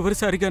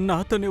చివరిసారిగా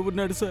నాతోనే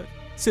ఉన్నాడు సార్.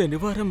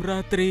 శనివారం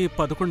రాత్రి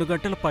 11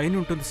 గంటల పైన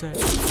ఉంటుంది సార్.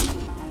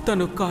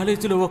 తను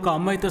కాలేజీలో ఒక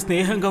అమ్మాయితో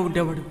స్నేహంగా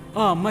ఉండేవాడు.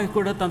 ఆ అమ్మాయి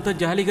కూడా తనతో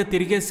జాలీగా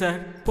తిరిగేది సార్.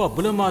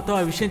 పబ్బులో మాతో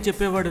ఆ విషయం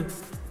చెప్పేవాడు.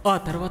 ఆ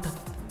తర్వాత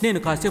నేను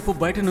కాసేపు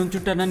బయట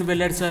నుంచుంటానని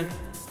వెళ్ళాడు సార్.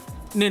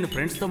 నేను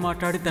ఫ్రెండ్స్తో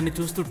మాట్లాడి తన్ని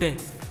చూస్తుంటే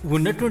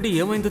ఉన్నట్టుండి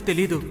ఏమైందో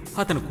తెలీదు,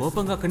 అతను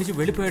కోపంగా అక్కడి నుంచి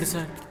వెళ్ళిపోయాడు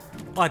సార్.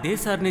 అదే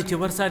సార్ నేను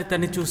చివరిసారి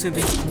తన్ని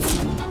చూసింది.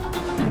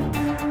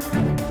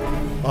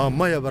 ఆ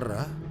అమ్మాయి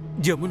ఎవర్రా?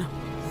 Jamuna,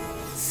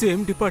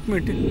 same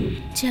department.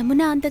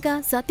 జమున అంతగా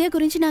సత్య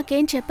గురించి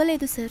నాకేం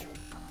చెప్పలేదు సార్.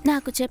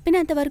 నాకు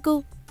చెప్పినంత వరకు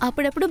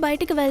అప్పుడప్పుడు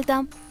బయటికి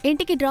వెళ్తాం,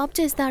 ఇంటికి డ్రాప్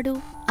చేస్తాడు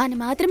అని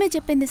మాత్రమే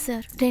చెప్పింది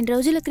సార్. 2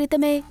 రోజుల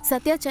క్రితమే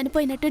సత్య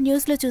చనిపోయినట్టు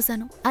న్యూస్ లో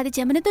చూశాను. అది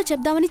జమునతో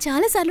చెప్దామని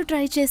చాలా సార్లు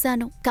ట్రై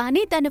చేశాను,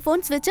 కానీ తన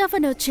ఫోన్ స్విచ్ ఆఫ్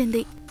అని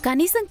వచ్చింది.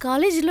 కనీసం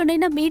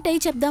కాలేజీలోనైనా మీట్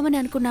అయి చెప్దామని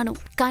అనుకున్నాను,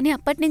 కానీ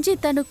అప్పటి నుంచి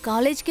తను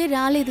కాలేజ్కే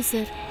రాలేదు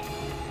సార్.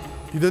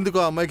 ఇదెందుకు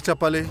ఆ అమ్మాయికి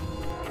చెప్పాలి?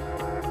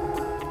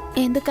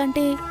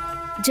 ఎందుకంటే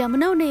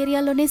జమున ఉన్న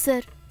ఏరియాలోనే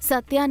సార్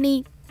సత్యాన్ని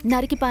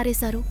నరికి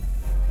పారేశారు.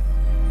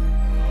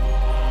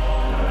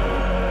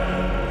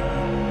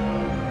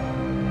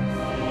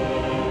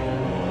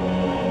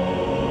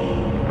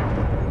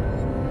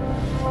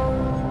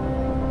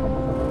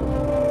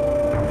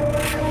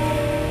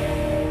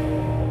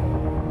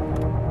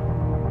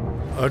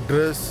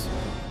 Address,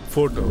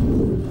 photo.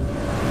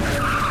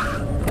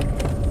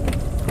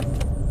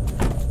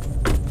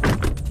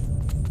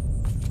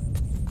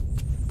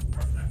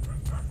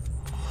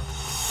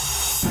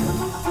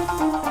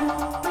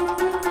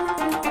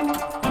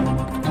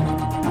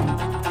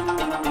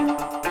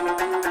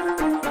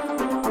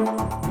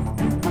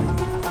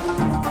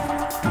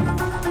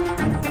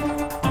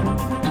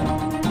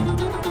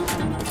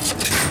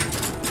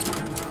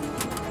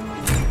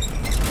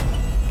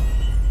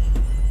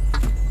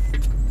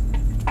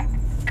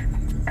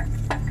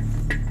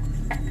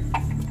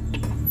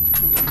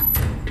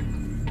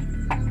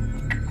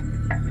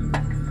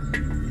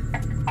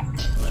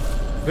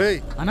 రేయ్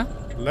అన్నా,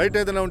 లైట్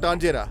ఏదైనా ఉంటే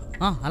ఆన్ చేయరా.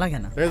 అలాగే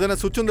అన్న. ఏదైనా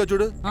స్విచ్ ఉందో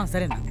చూడు.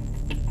 సరేనా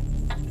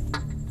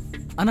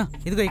అన్నా,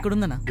 ఇదిగో ఇక్కడ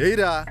ఉందన్నా.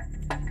 ఏయిరా.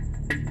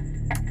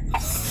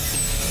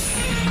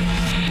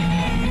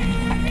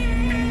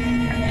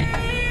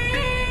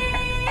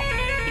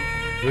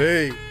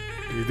 రేయ్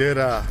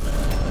ఇదేరా.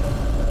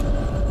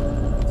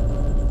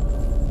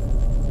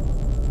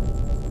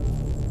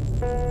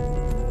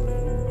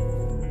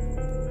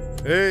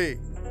 ఏయ్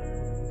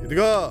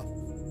ఇదిగో,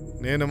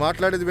 నేను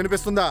మాట్లాడేది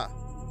వినిపిస్తుందా?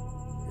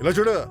 ఇలా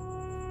చూడు.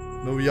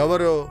 నువ్వు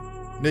ఎవరు,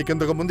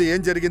 నీకింతకు ముందు ఏం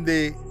జరిగింది,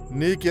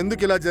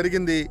 నీకెందుకు ఇలా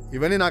జరిగింది,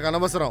 ఇవన్నీ నాకు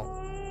అనవసరం.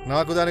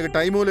 నాకు దానికి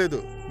టైము లేదు.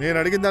 నేను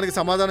అడిగిన దానికి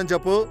సమాధానం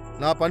చెప్పు,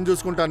 నా పని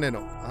చూసుకుంటాను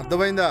నేను.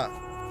 అర్థమైందా?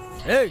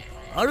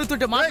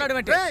 అడుగుతుంటే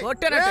మాట్లాడమంటే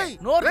కొట్టానంటే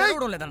నోరు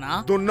తెరవడం లేదన్నా.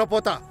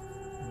 దున్నపోతా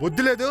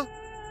బుద్ధి లేదు.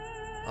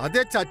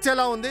 అదే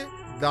చచ్చేలా ఉంది,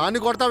 దాన్ని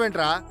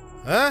కొడతావేంట్రా?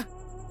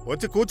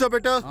 వచ్చి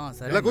కూర్చోబెట్టు.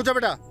 ఇలా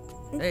కూర్చోబెట్టా.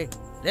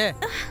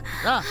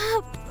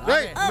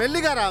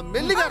 మెల్లిగారా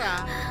మెల్లిగారా.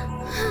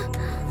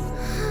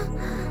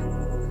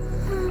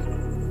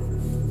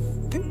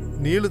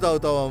 నీళ్లు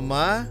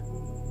తాగుతావమ్మా?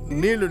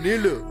 నీళ్లు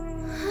నీళ్లు.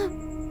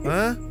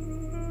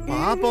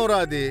 పాపం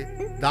రాది,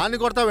 దాన్ని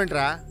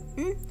కొడతావేంట్రా?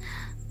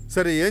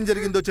 సరే ఏం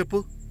జరిగిందో చెప్పు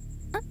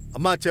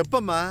అమ్మా.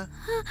 చెప్పమ్మా,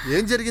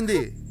 ఏం జరిగింది?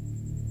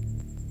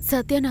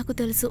 సత్య నాకు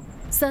తెలుసు.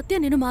 సత్య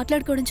నేను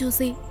మాట్లాడుకోవడం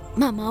చూసి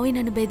మా మావయ్య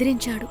నన్ను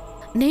బెదిరించాడు.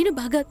 నేను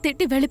బాగా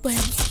తిట్టి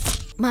వెళ్ళిపోయాను.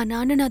 మా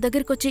నాన్న నా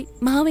దగ్గరకొచ్చి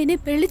మావయ్యనే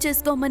పెళ్లి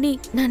చేసుకోమని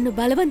నన్ను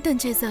బలవంతం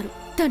చేశారు.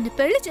 తన్ని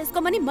పెళ్లి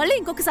చేసుకోమని మళ్ళీ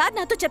ఇంకొకసారి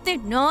నాతో చెప్తే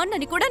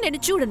నాన్నని కూడా నేను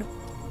చూడను.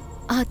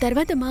 ఆ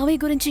తర్వాత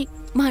మావయ్య గురించి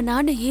మా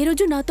నాన్న ఏ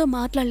రోజు నాతో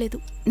మాట్లాడలేదు.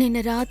 నిన్న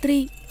రాత్రి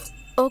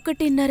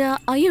 1:30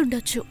 అయి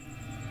ఉండొచ్చు.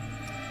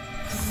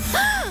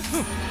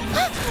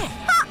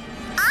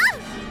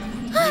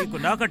 నీకు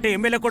నాకంటే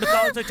ఎమ్మెల్యే కూడా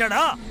కావాల్సి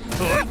వచ్చాడా?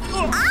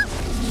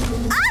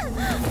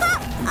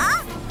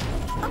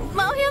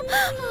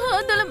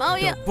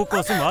 డబ్బు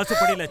కోసం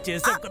ఆశపడేలా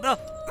చేశావు కదా,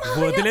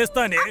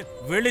 వదిలేస్తానే.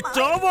 వెళ్ళి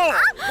చావు.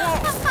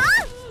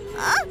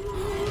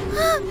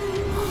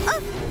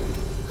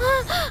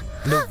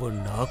 నువ్వు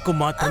నాకు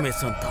మాత్రమే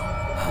సొంతం.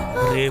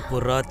 రేపు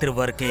రాత్రి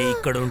వరకే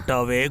ఇక్కడ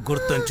ఉంటావే,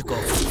 గుర్తుంచుకో.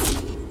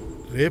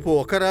 రేపు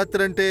ఒక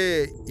రాత్రి అంటే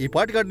ఈ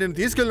పాటికాడు నేను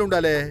తీసుకెళ్ళి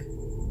ఉండాలే.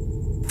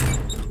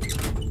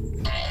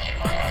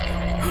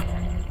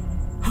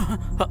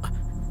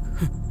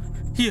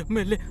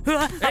 ఎమ్మెల్యే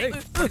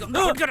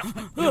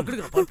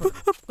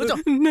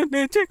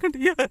నన్నే చేయకండి,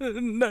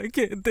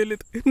 నాకేం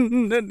తెలీదు.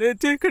 నన్నే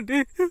చేయకండి.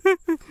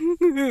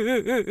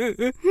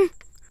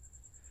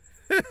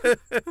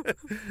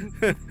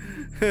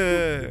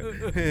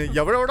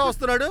 ఎవడెవడో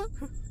వస్తున్నాడు.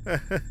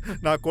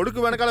 నా కొడుకు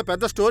వెనకాల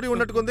పెద్ద స్టోరీ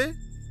ఉన్నట్టుకుంది.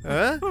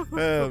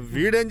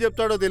 వీడేం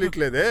చెప్తాడో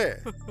తెలియట్లేదే.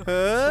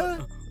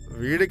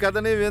 వీడి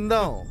కథని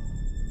విందాం.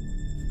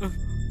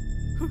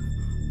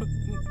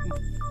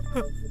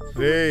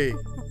 రే,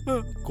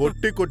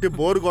 కొట్టి కొట్టి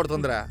బోరు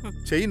కొడుతుందిరా,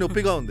 చెయ్యి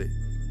నొప్పిగా ఉంది.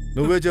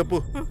 నువ్వే చెప్పు.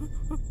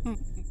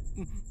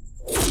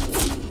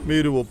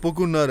 మీరు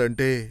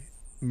ఒప్పుకున్నారంటే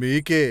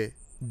మీకే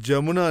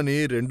జమునాని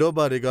రెండో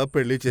భార్యగా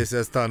పెళ్లి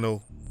చేసేస్తాను.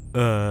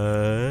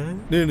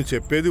 నేను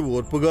చెప్పేది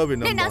ఓర్పుగా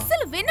విన్నా. నేను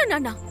అస్సలు విన్ను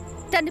నాన్న.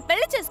 తన్ని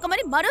పెళ్లి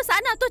చేసుకోమని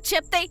మరోసారి నాతో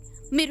చెప్తే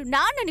మీరు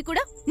నాన్నని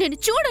కూడా నేను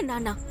చూడను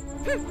నాన్న.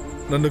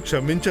 నన్ను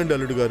క్షమించండి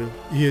అల్లుడు గారు,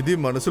 ఏది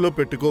మనసులో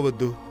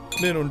పెట్టుకోవద్దు.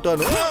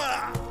 నేనుంటాను.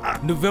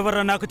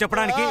 నువ్వెవరా నాకు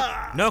చెప్పడానికి?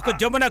 నాకు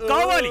జమున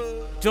కావాలి.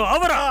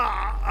 చావరా.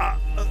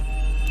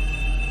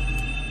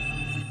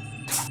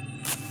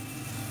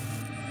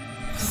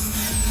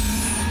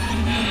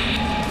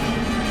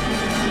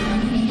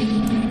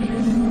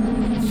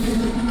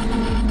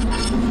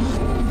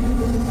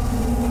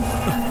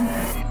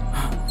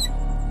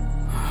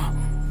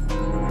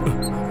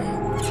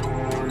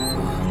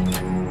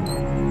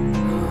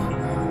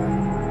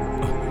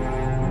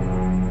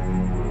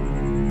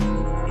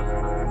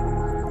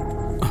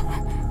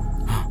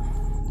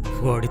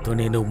 వాడితో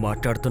నేను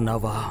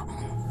మాట్లాడుతున్నావా?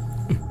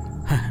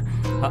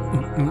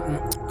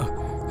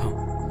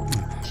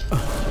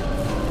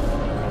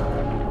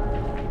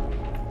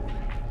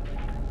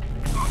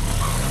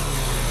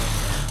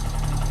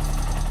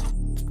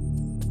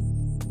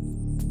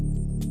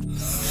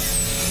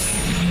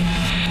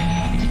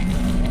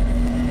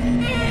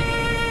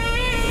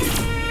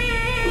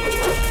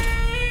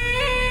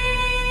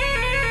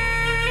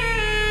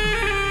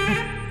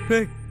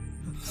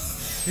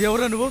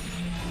 ఎవరా నువ్వు?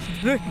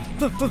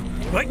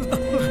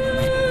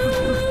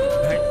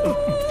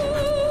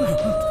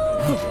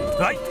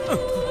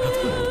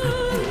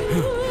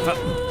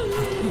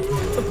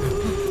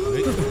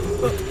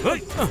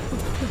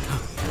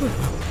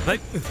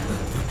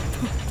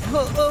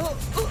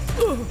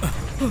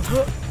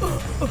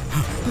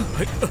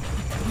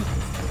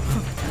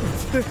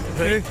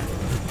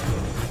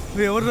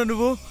 ఎవరా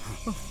నువ్వు?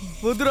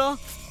 వద్దురా.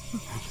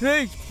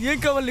 ఏం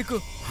కావాలి నీకు?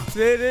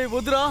 రే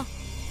వద్దురా.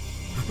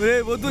 రే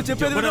వద్దు,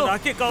 చెప్పేది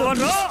నాకే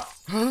కావాలా?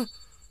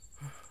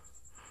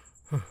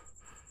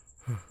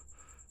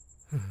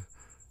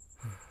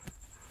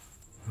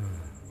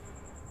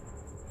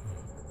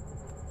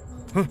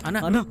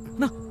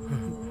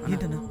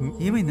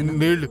 ఏమైందన్నా?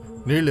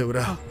 నీళ్ళు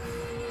ఎవరా?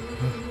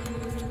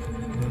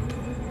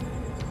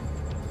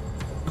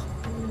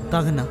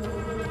 తాగన్నా.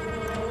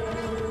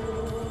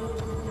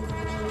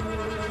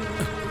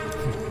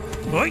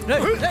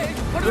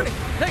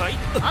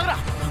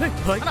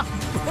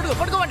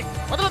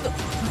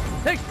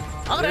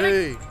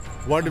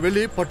 వాడిని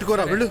వెళ్ళి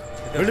పట్టుకోరా.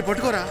 వెళ్ళి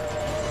పట్టుకోరా.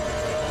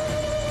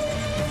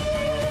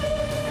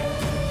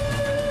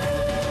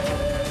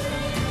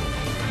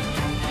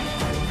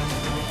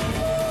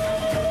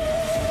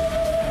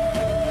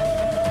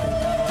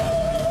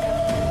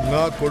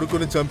 నా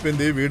కొడుకుని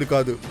చంపింది వీడు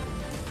కాదు,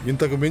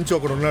 ఇంతకు మించి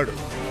ఒకడున్నాడు.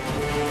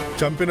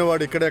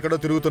 చంపినవాడు ఇక్కడెక్కడో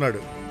తిరుగుతున్నాడు.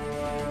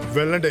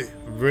 వెళ్ళండి,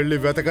 వెళ్ళి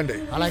వెతకండి.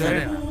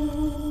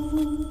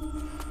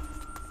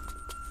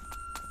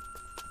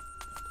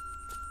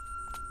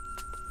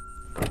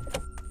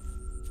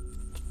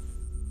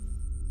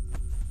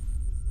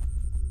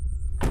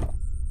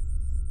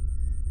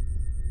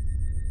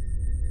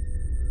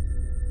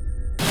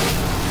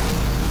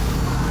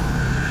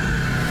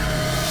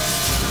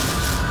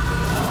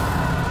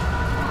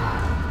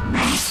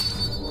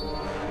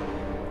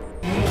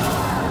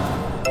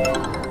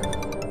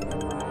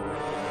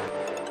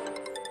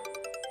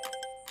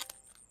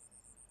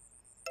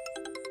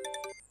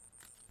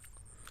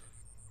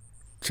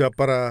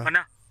 చెప్పరా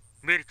అన్నా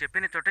మీరు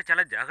చెప్పిన చోట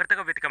చాలా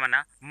జాగ్రత్తగా వెతికామన్నా.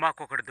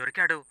 మాకొకడు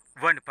దొరికాడు.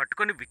 వాడిని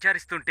పట్టుకొని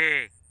విచారిస్తుంటే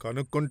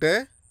కనుక్కుంటే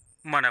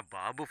మన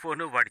బాబు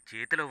ఫోను వాడి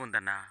చేతిలో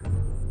ఉందన్నా.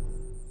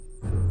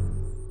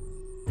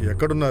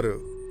 ఎక్కడున్నారు?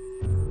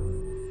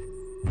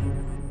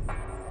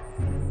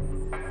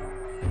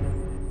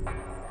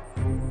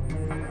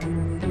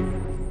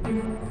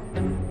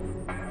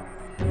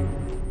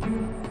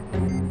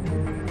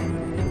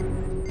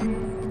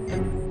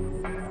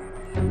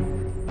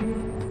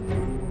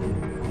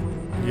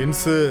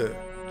 ఇన్స్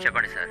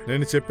చెప్పండి సార్.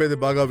 నేను చెప్పేది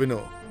బాగా విను.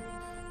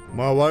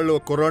 మా వాళ్ళు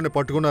ఒక కుర్రాడిని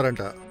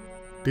పట్టుకున్నారంట.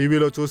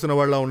 టీవీలో చూసిన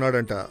వాళ్ళ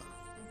ఉన్నాడంట.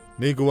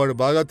 నీకు వాడు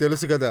బాగా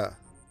తెలుసు కదా,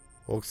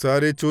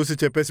 ఒకసారి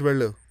చూసి చెప్పేసి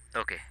వెళ్ళు.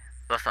 ఓకే,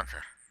 వస్తాను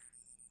సార్.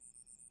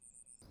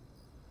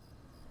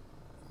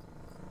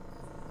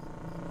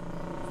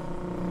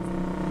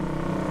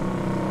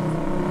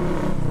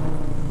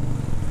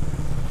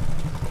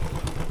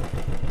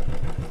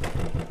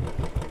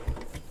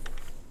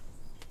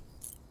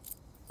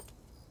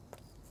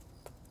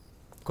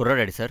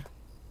 కుర్రాడాడి సార్?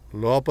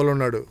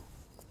 లోపలున్నాడు.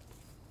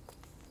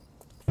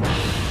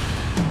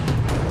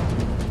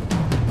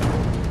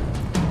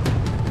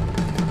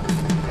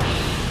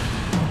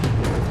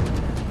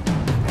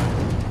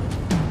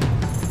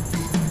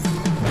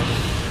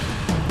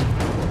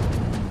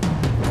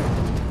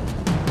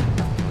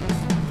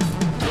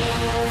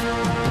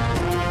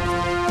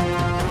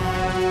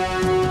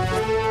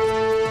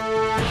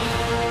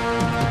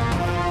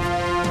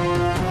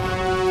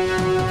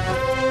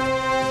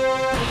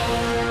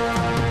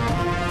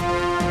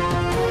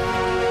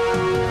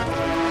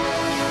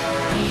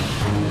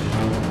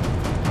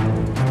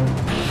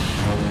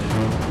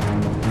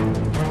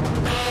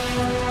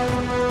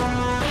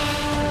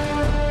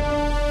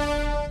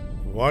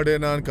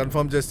 వాడేనా అని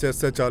కన్ఫర్మ్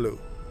చేస్తే చాలు,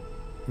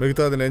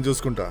 మిగతాది నేను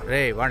చూసుకుంటా. రే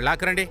వాడు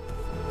లాక్కరండి.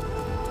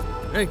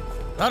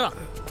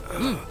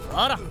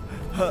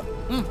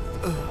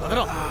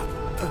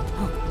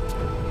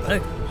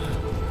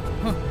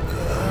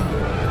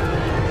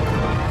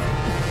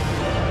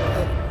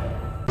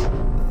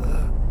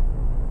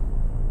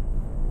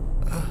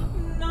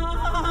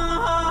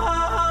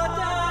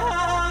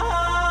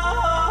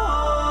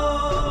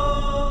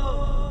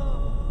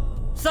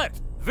 సార్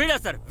వీడా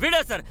సార్,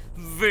 వీడా సార్,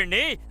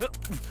 వీడిని.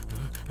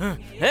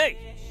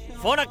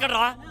 ఫోన్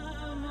ఎక్కడ్రా?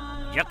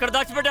 ఎక్కడ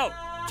దాచిపెట్టావు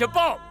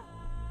చెప్పు.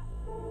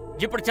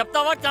 ఇప్పుడు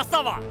చెప్తావా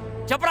చేస్తావా?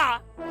 చెప్పరా.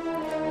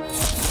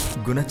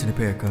 గుణ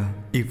చనిపోయాక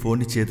ఈ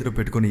ఫోన్ని చేతిలో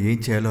పెట్టుకుని ఏం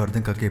చేయాలో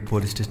అర్థం కాకే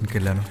పోలీస్ స్టేషన్కి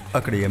వెళ్ళాను.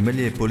 అక్కడ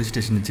ఎమ్మెల్యే పోలీస్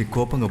స్టేషన్ నుంచి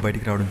కోపంగా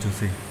బయటికి రావడం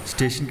చూసి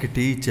స్టేషన్కి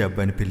టీ ఇచ్చే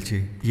అబ్బాయిని పిలిచి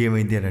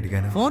ఏమైంది అని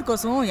అడిగాను. ఫోన్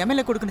కోసం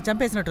ఎమ్మెల్యే కొడుకుని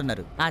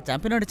చంపేసినట్టున్నారు. ఆ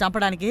చంపినోడు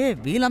చంపడానికి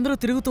వీళ్ళందరూ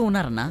తిరుగుతూ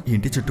ఉన్నారన్నా.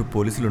 ఇంటి చుట్టూ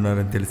పోలీసులు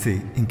ఉన్నారని తెలిసి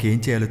ఇంకేం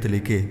చేయాలో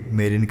తెలియకే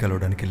మేరీని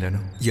కలవడానికి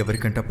వెళ్ళాను.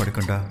 ఎవరికంటా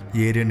పడకుండా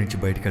ఏరియా నుంచి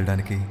బయటికి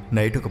వెళ్ళడానికి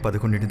నైట్ ఒక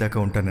 11 దాకా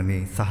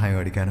ఉంటానని సహాయం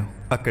అడిగాను.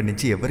 అక్కడి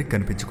నుంచి ఎవరికి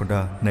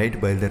కనిపించకుండా నైట్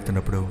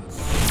బయలుదేరుతున్నప్పుడు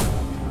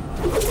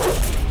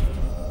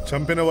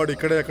చంపినవాడు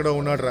ఇక్కడే ఎక్కడో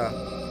ఉన్నాడురా.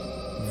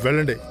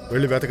 వెళ్ళండి,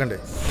 వెళ్ళి వెతకండి.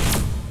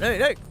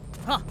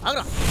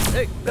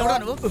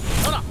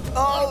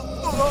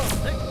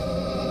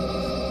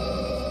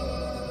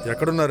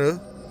 ఎక్కడున్నారు?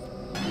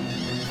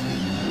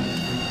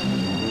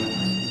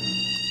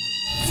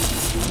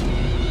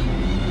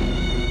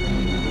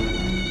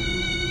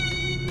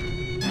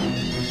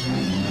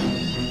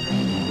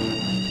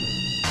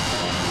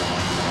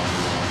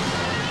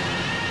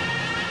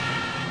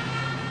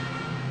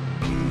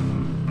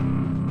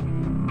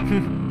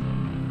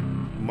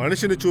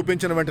 మనిషిని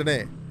చూపించిన వెంటనే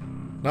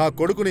నా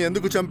కొడుకుని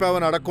ఎందుకు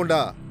చంపావని అడగకుండా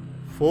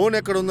ఫోన్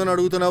ఎక్కడుందని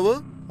అడుగుతున్నావు.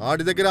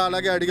 ఆడి దగ్గర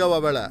అలాగే అడిగావు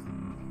వేళ.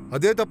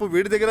 అదే తప్పు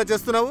వీడి దగ్గర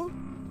చేస్తున్నావు.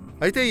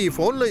 అయితే ఈ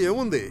ఫోన్లో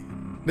ఏముంది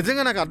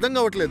నిజంగా నాకు అర్థం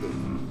కావట్లేదు.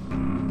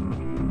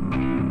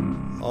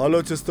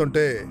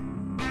 ఆలోచిస్తుంటే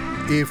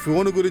ఈ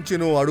ఫోన్ గురించి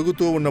నువ్వు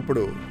అడుగుతూ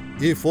ఉన్నప్పుడు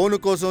ఈ ఫోను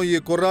కోసం ఈ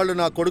కుర్రాళ్ళు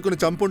నా కొడుకుని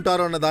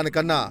చంపుంటారు అన్న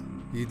దానికన్నా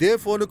ఇదే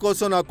ఫోను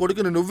కోసం నా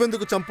కొడుకుని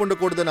నువ్వెందుకు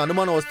చంపుండకూడదని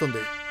అనుమానం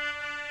వస్తుంది.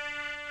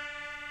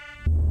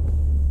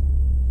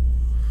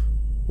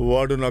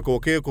 వాడు నాకు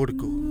ఒకే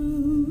కొడుకు.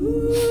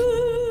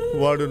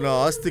 వాడు నా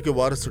ఆస్తికి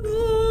వారసుడు.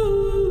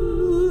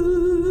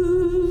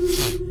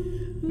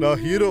 నా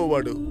హీరో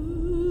వాడు.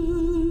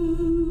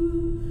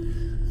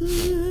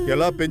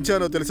 ఎలా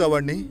పెంచానో తెలుసా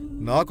వాడిని?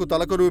 నాకు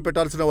తలకరువు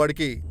పెట్టాల్సిన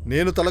వాడికి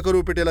నేను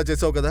తలకరువు పెట్టేలా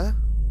చేసావు కదా.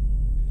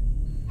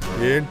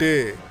 ఏంటి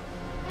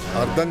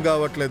అర్థం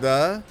కావట్లేదా?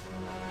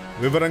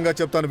 వివరంగా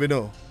చెప్తాను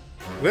విను.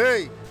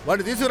 రేయ్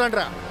వాడిని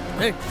తీసుకురండ్రా.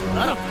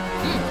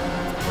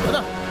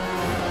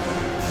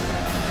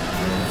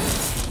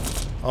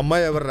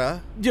 అమ్మాయి ఎవర్రా?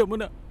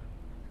 Jamuna,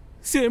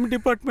 same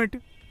department.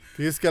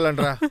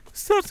 తీసుకెళ్ళండ్రా.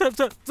 Sir sir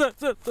sir sir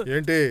sir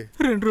ఏంటి?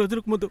 2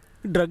 రోజులకు ముందు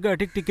డ్రగ్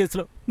అడిక్ట్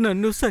కేసులో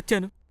నన్ను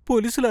సత్యాను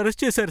పోలీసులు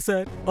అరెస్ట్ చేశారు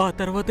సార్. ఆ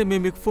తర్వాత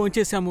మేము మీకు ఫోన్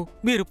చేశాము.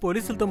 మీరు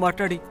పోలీసులతో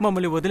మాట్లాడి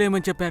మమ్మల్ని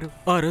వదిలేయమని చెప్పారు.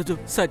 ఆ రోజు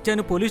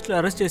సత్యాను పోలీసులు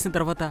అరెస్ట్ చేసిన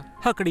తర్వాత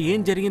అక్కడ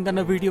ఏం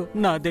జరిగిందన్న వీడియో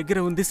నా దగ్గర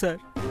ఉంది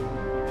సార్.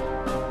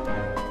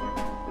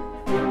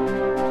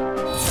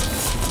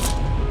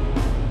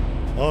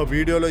 ఆ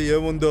వీడియోలో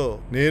ఏముందో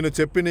నేను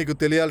చెప్పి నీకు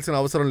తెలియాల్సిన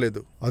అవసరం లేదు.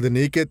 అది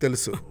నీకే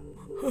తెలుసు.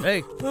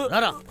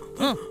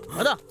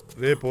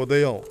 రేపు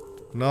ఉదయం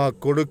నా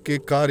కొడుక్కి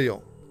కార్యం.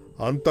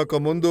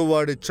 అంతకుముందు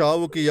వాడి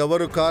చావుకి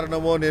ఎవరు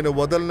కారణమో నేను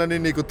వదలనని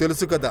నీకు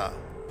తెలుసు కదా.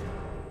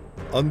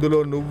 అందులో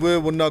నువ్వే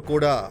ఉన్నా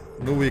కూడా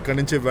నువ్వు ఇక్కడి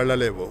నుంచి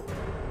వెళ్ళలేవు.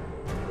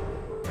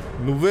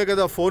 నువ్వే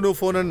కదా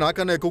ఫోన్ అని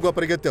నాకన్నా ఎక్కువగా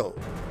పరిగెత్తావు.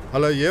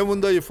 అలా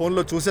ఏముందో ఈ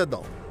ఫోన్లో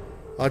చూసేద్దాం.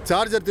 ఆ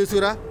చార్జర్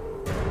తీసుకురా.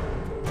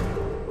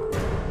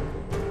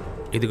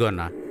 ఇదిగో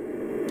అన్నా.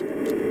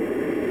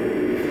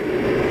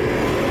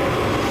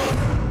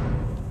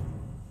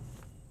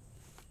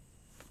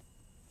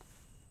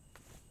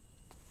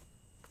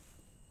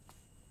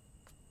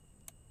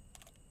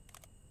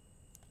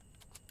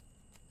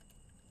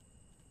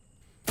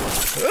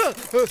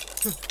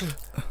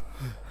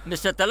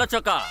 మిస్టర్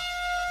తెల్లచొక్క,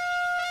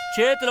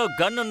 చేతిలో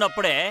గన్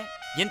ఉన్నప్పుడే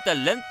ఇంత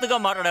లెంత్గా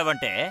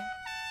మాట్లాడావంటే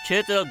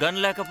చేతిలో గన్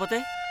లేకపోతే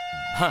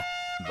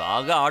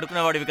బాగా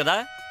ఆడుకునేవాడివి కదా.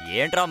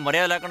 ఏంట్రా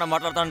మర్యాద లేకుండా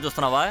మాట్లాడతానని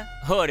చూస్తున్నావా?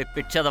 హోరి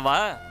పిచ్చదవా.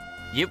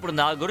 ఇప్పుడు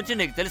నా గురించి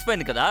నీకు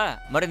తెలిసిపోయింది కదా,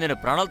 మరి నేను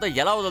ప్రాణాలతో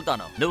ఎలా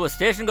వదులుతాను? నువ్వు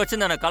స్టేషన్కి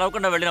వచ్చి నన్ను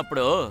కలవకుండా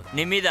వెళ్ళినప్పుడు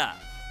నీ మీద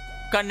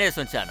కన్నేసి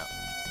ఉంచాను.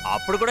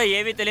 అప్పుడు కూడా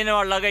ఏమీ తెలియని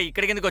వాళ్ళలాగా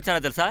ఇక్కడికి ఎందుకు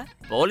వచ్చానో తెలుసా?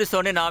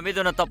 పోలీసుని నా మీద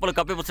ఉన్న తప్పులు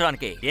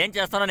కప్పిపుచ్చడానికి. ఏం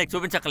చేస్తానో నీకు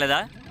చూపించక్కలేదా?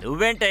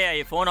 నువ్వేంటయ్యా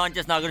ఈ ఫోన్ ఆన్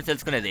చేసి నా గురించి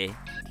తెలుసుకునేది?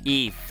 ఈ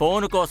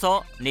ఫోన్ కోసం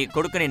నీ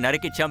కొడుకుని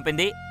నరికి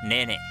చంపింది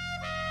నేనే.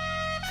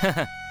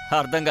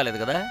 అర్థం కాలేదు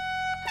కదా?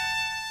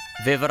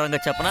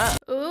 వివరంగా చెప్పనా?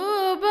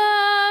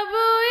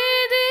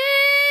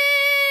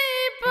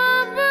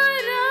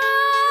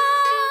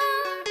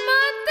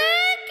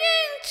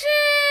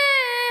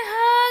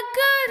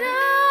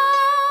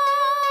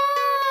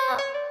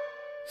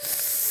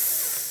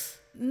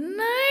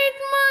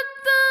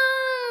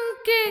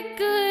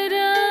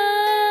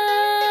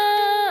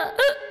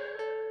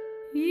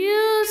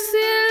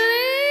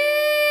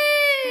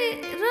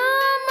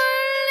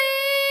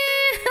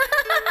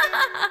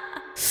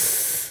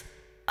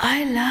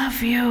 I love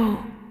you.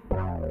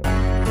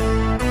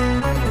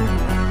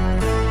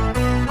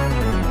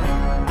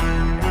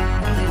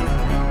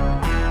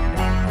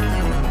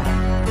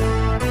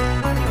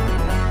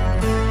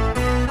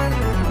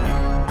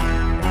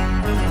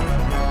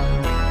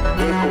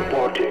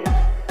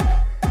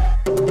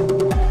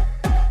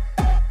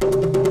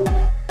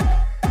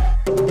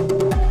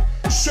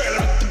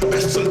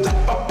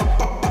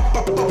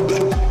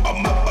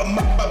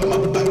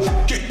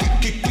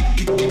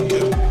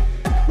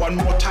 One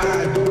more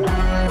time.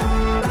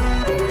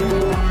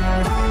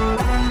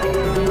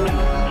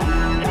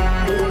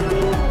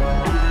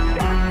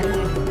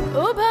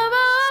 ఓ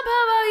భావా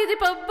భావా ఇది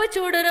పబ్బు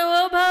చూడరా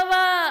ఓ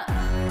భావా.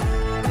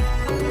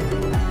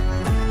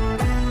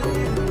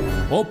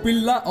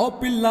 ఓ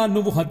పిల్ల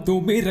నువ్వు హద్దు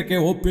మీరకే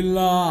ఓ పిల్ల.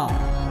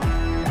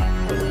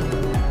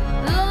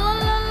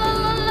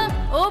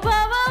 ఓ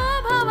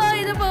భావా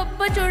ఇది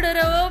పబ్బు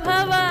చూడరా ఓ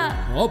భావా.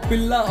 ఓ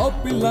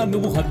పిల్ల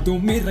నువ్వు హద్దు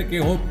మీరకే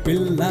ఓ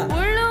పిల్ల.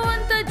 ఒళ్ళు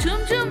అంతా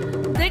ఝుమ్ ఝుమ్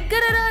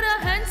దగ్గర రారా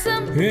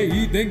హ్యాండ్సమ్. హే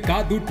ఇదేం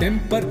కాదు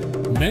టెంపర్,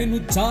 నేను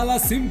చాలా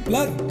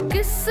సింప్లర్.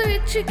 కిస్సు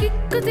ఇచ్చి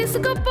కిక్కు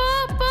తీసుకో పో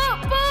పో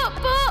పో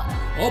పో.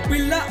 ఓ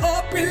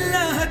పిల్ల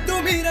హద్దు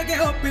మీరకే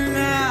ఓ పిల్ల.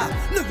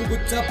 నువ్వు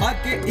గుచ్చ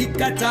పాకే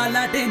ఇక్క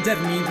చాలా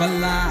డేంజర్ నీ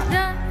వల్ల.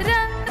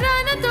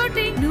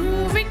 రానతోటి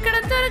నువ్విక్కడ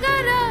త్వరగా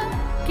రా.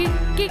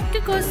 కిక్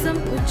కోసం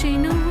వచ్చి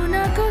నువ్వు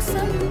నా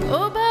కోసం. ఓ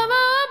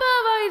భావా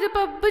ఇది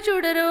పబ్బు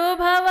చూడరు ఓ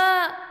భావా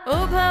ఓ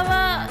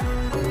భావా.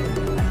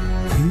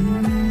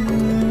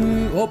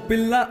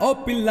 ఓ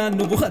పిల్ల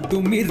నువ్వు హద్దు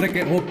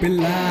మీరకే ఓ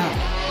పిల్ల.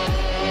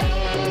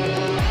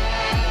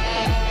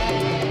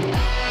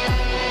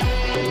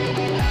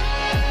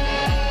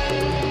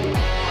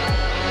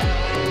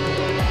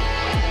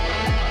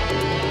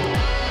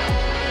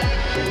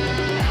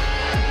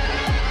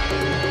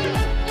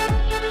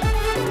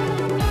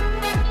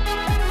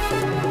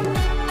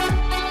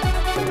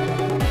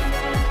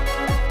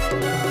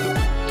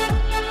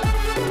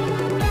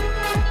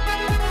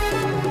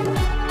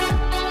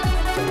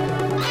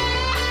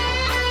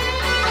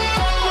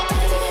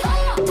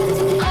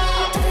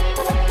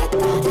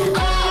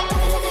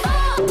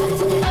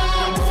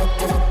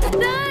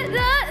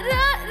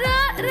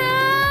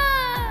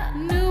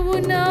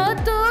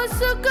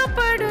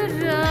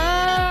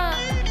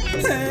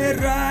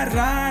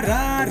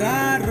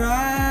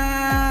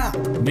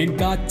 నేను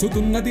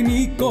కాచుతున్నది నీ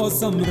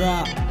కోసం రా.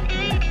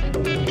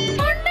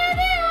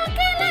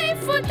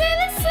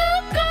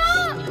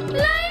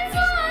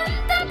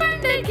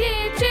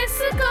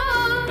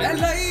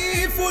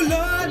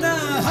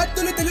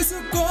 హద్దులు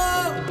తెలుసుకో,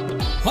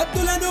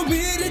 హద్దులను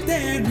మీరితే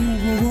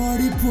నువ్వు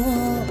ఓడిపో.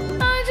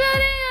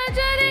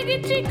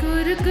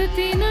 కొరుకు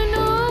తిను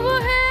నువ్వు.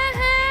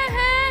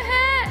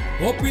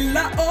 ఓ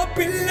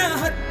పిల్ల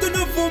హద్దు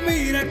నువ్వు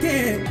మీరకే.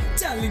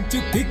 చాలించు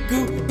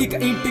కిక్కు ఇక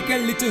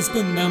ఇంటికెళ్ళి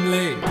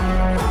చూసుకుందాంలే.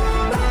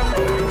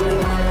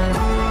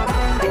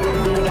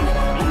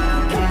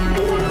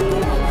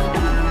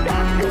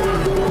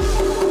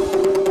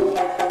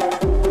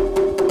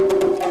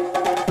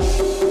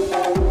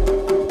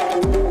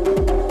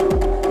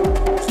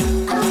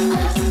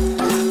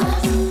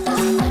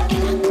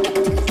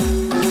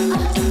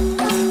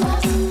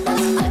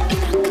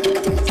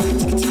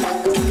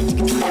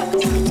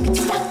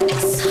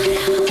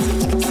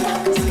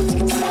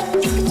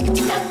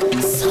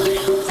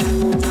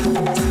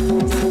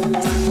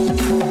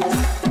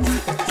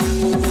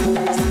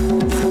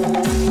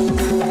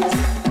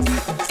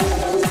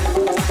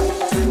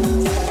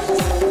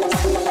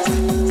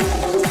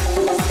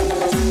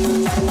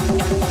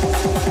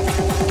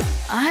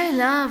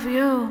 love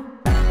you.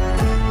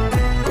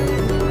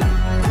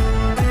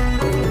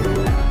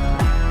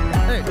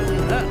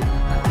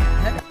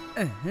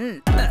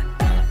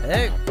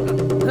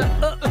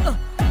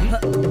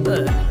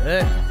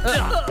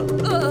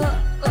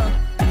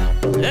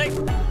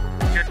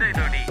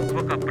 చెన్నైలోని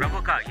ఒక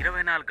ప్రముఖ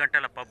 24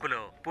 గంటల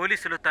పబ్బులో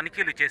పోలీసులు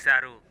తనిఖీలు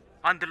చేశారు.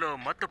 అందులో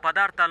మత్తు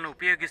పదార్థాలను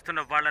ఉపయోగిస్తున్న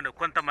వాళ్లను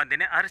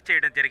కొంతమందిని అరెస్ట్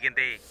చేయడం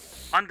జరిగింది.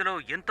 అందులో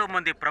ఎంతో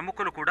మంది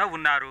ప్రముఖులు కూడా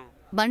ఉన్నారు.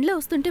 బండ్లో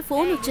వస్తుంటే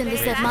ఫోన్ వచ్చింది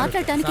సార్,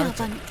 మాట్లాడటానికి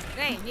ఆపాను.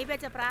 నీ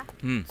పేరు చెప్పరా?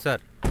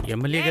 సార్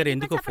ఎమ్మెల్యే గారు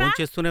ఎందుకో ఫోన్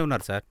చేస్తూనే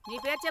ఉన్నారు సార్. నీ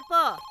పేరు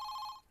చెప్పు.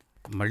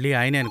 మళ్ళీ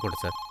ఆయనే అనుకోండి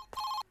సార్.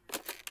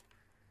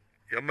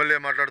 ఎమ్మెల్యే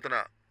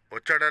మాట్లాడుతున్నా,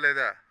 వచ్చాడా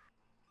లేదా?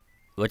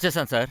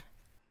 వచ్చేసాను సార్.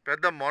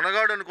 పెద్ద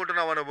మొనగాడు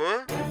అనుకుంటున్నావా నువ్వు?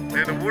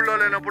 నేను ఊళ్ళో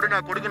లేనప్పుడు నా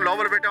కొడుకుని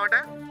లోపల పెట్టావంట.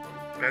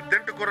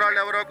 పెద్దంటి కుర్రాళ్ళు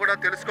ఎవరో కూడా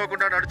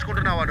తెలుసుకోకుండా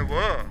నడుచుకుంటున్నావా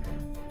నువ్వు?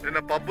 నిన్న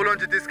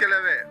పబ్బులోంచి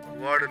తీసుకెళ్లావే,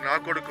 వాడు నా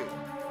కొడుకు.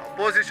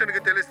 అపోజిషన్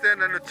కి తెలిస్తే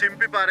నన్ను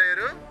చింపి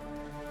పారేయరు.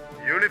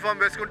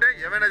 యూనిఫామ్ వేసుకుంటే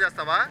ఏమైనా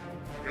చేస్తావా?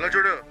 ఇలా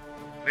చూడు,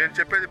 నేను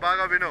చెప్పేది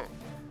బాగా విను.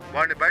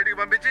 వాడిని బయటికి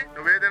పంపించి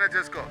నువ్వేదైనా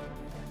చేసుకో,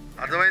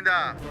 అర్థమైందా?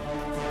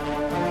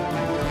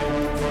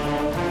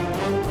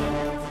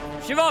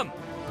 శివం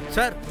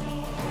సార్,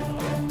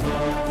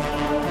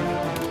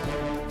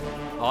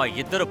 ఆ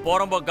ఇద్దరు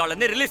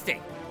పోరంబొగ్గాళ్ళని రిలీజ్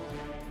చేయి.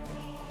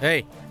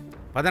 ఏయ్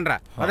పదండ్రా,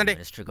 పదండి.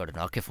 మినిస్టర్ గారు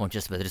నాకే ఫోన్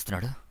చేసి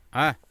బెదిరిస్తున్నాడు.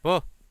 పో.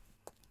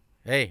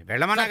 ఏయ్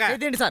వెళ్ళమన్నాగా.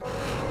 ఏంటి sir?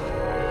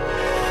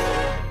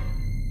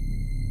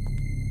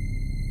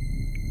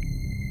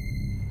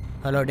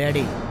 Hello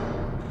daddy.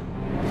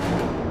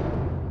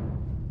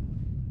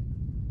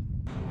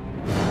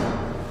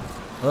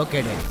 Okay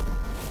daddy.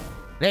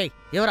 రేయ్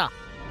ఎవరా?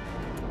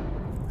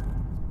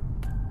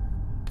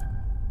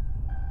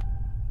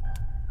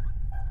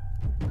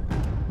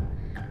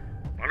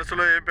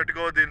 మనసులో ఏం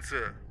పెట్టుకోవో దిన్స్.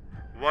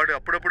 వాడు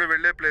అప్పుడప్పుడు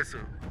వెళ్లే ప్లేసు.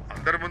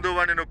 అందరి ముందు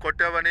వాడిని నువ్వు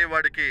కొట్టావని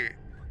వాడికి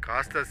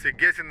కాస్త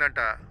సిగ్గేసిందంట.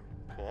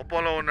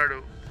 కోపంలో ఉన్నాడు.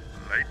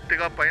 లైట్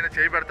గా పైన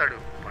చేయి పెడతాడు,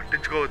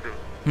 పట్టించుకోవద్దు.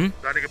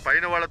 దానికి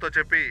పైన వాళ్ళతో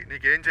చెప్పి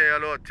నీకేం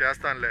చేయాలో అది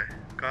చేస్తానులే.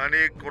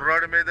 కానీ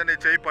కుర్రాడి మీద నీ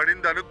చేయి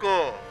పడింది అనుకో,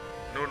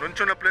 నువ్వు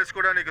నుంచున్న ప్లేస్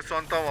కూడా నీకు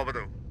సొంతం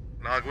అవ్వదు.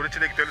 నా గురించి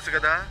నీకు తెలుసు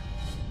కదా.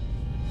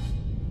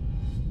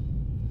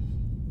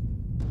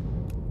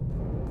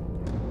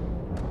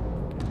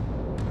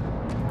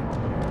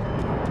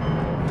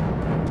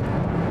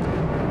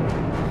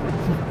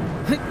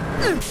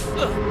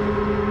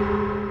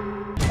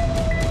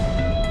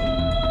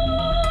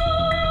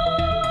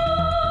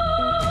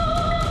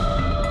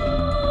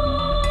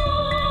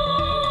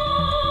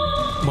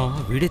 మావా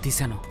వీడియో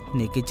తీశాను.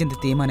 నీకిచ్చింది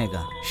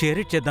తీమనేగా. షేర్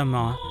ఇట్ చేద్దాం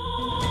మావా.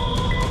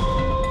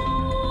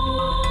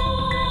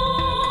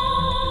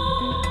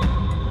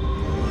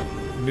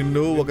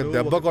 నిన్ను ఒక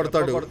దెబ్బ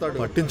కొడతాడు,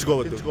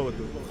 పట్టించుకోవద్దు.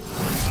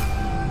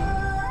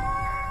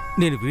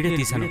 నేను వీడియో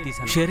తీశాను,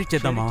 షేర్ ఇట్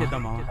చేద్దాం మావా.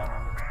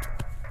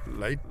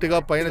 లైట్ గా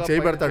పైన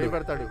చేయి పెడతాడు,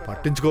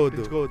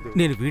 పట్టించుకోవద్దు.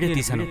 నేను వీడియో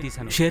తీశాను,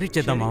 షేర్ ఇట్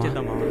చేద్దాం మావా.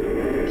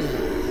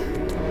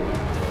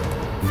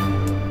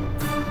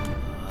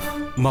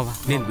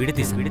 నేను వీడియో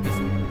తీశాను,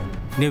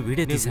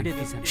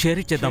 షేర్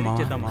ఇట్ చేద్దాం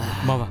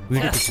మావా.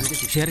 వీడియో తీశాను,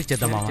 షేర్ ఇట్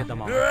చేద్దాం మావా.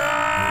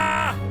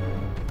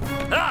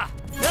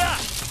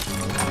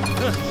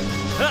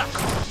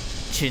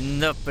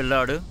 చిన్న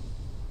పిల్లాడు,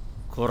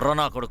 కుర్ర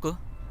నా కొడుకు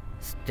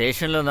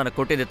స్టేషన్లో నన్ను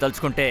కొట్టింది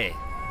తలుచుకుంటే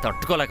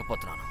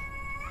తట్టుకోలేకపోతున్నాను.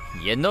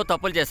 ఎన్నో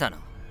తప్పులు చేశాను,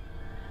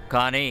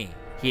 కానీ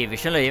ఈ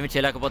విషయంలో ఏమి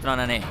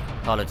చేయలేకపోతున్నాననే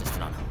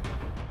ఆలోచిస్తున్నాను.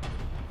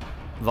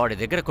 వాడి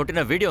దగ్గర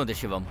కొట్టిన వీడియో ఉంది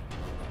శివం.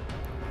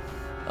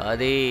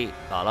 అది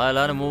అలా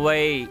ఎలా మూవ్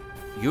అయ్యి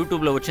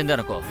యూట్యూబ్లో వచ్చింది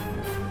అనుకో,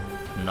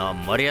 నా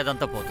మర్యాద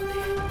అంతా పోతుంది.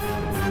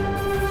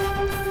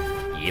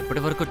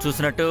 ఇప్పటి వరకు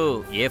చూసినట్టు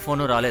ఏ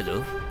ఫోను రాలేదు.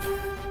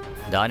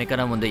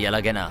 దానికన్నా ముందు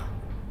ఎలాగైనా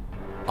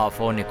ఆ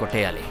ఫోన్ని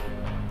కొట్టేయాలి.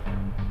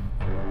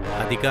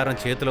 అధికారం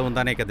చేతిలో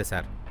ఉందనే కదా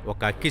సార్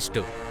ఒక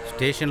అక్కిస్టు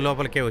స్టేషన్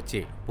లోపలికే వచ్చి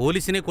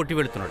పోలీసునే కొట్టి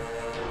వెళుతున్నాడు.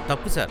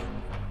 తప్పు సార్.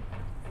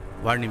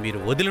 వాడిని మీరు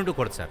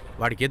వదిలిండకూడదు సార్.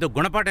 వాడికి ఏదో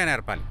గుణపాఠం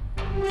నేర్పాలి.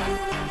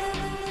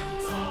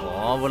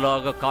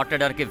 పావులాగా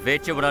కాటడానికి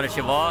వేచి ఉండాలి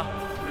శివ.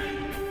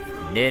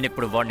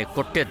 నేనిప్పుడు వాడిని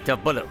కొట్టే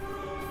దెబ్బలు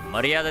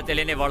మర్యాద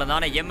తెలియని వాళ్ళ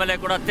నాన్న ఎమ్మెల్యే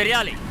కూడా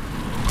తెలియాలి.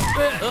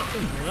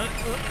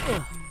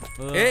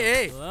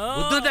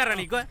 బుద్ధుంటారా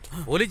నీకు?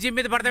 పోలీస్ జీప్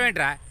మీద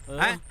పడతావేంట్రా?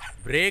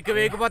 బ్రేక్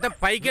వేయకపోతే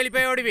పైకి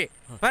వెళ్ళిపోయేవాడివి.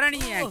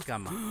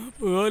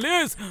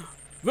 Police,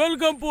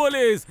 welcome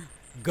police,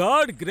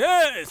 God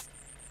grace.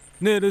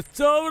 నేను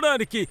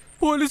చావడానికి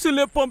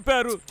పోలీసులే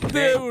పంపారు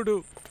దేవుడు.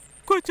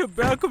 కొంచెం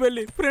బ్యాక్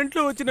వెళ్ళి ఫ్రంట్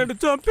లో వచ్చి నన్ను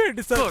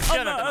చంపేయండి సార్.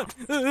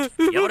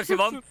 ఎవరు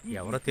శివం?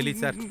 ఎవరో తెలియదు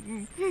సార్.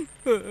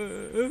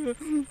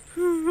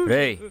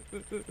 రేయ్,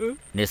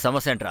 నీ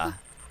సమస్య ఏంట్రా?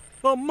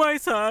 అమ్మాయి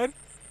సార్,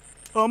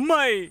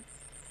 అమ్మాయి.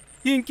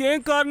 ఇంకేం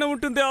కారణం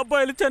ఉంటుంది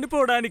అబ్బాయిలు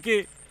చనిపోవడానికి?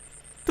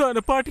 తన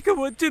పాటికి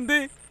వచ్చింది,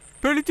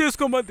 పెళ్లి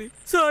చేసుకోమంది.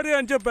 సరే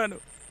అని చెప్పాను.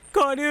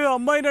 కానీ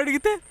అమ్మాయిని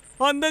అడిగితే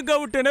అందంగా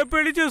ఉంటేనే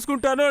పెళ్లి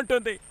చేసుకుంటాను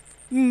అంటుంది.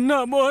 నా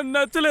మోహన్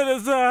నచ్చలేదు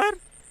సార్.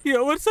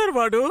 ఎవరు సార్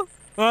వాడు?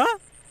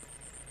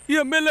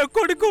 ఎమ్మెల్యే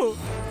కొడుకు.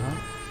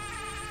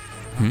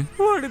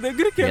 వాడి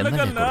దగ్గరికి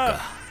వెళ్ళగలనా?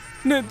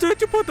 నేను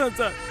చచ్చిపోతాను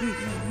సార్.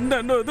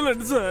 నన్ను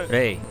వదలండి సార్.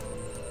 రే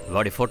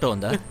వాడి ఫోటో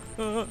ఉందా?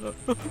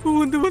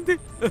 ఉంది ఉంది.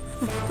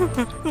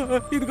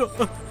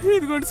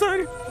 ఇదిగోండి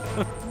సార్,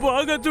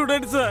 బాగా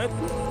చూడండి సార్.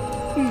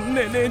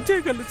 నేనేం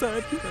చేయగలను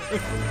సార్?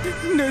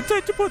 నేను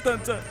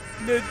చచ్చిపోతాను సార్,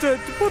 నేను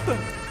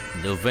చచ్చిపోతాను.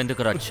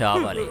 నువ్వెందుకు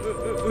చావాలి?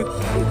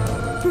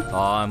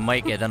 ఆ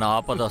అమ్మాయికి ఏదైనా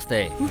ఆపద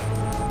వస్తే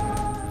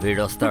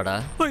వీడొస్తాడా?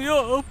 అయ్యో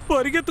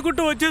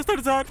పరిగెత్తుకుంటూ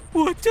వచ్చేస్తాడు సార్,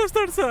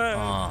 వచ్చేస్తాడు సార్.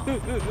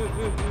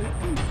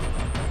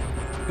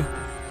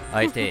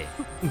 అయితే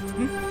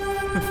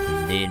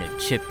నేను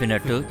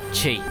చెప్పినట్టు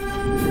చెయ్యి.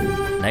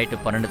 నైట్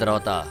 12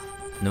 తర్వాత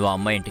నువ్వు ఆ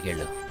అమ్మాయి ఇంటికి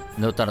వెళ్ళు.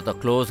 నువ్వు తనతో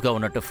క్లోజ్గా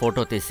ఉన్నట్టు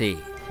ఫోటో తీసి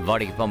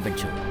వాడికి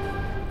పంపించు.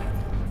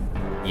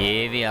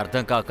 ఏవి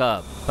అర్థం కాక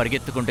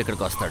పరిగెత్తుకుంటూ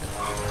ఇక్కడికి వస్తాడు.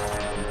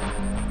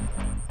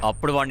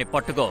 అప్పుడు వాడిని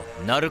పట్టుకో,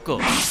 నరుకో,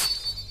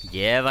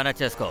 ఏవైనా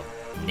చేసుకో.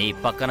 నీ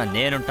పక్కన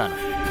నేనుంటాను.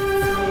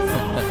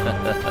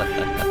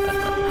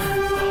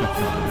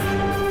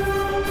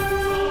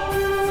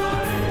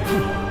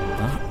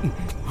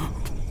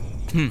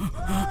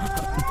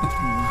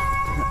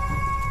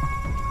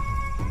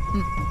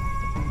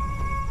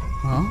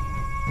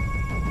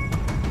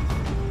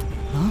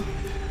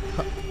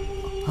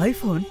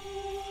 ఐఫోన్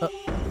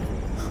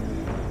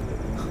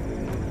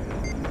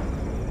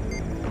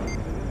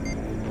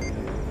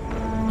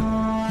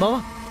బావా,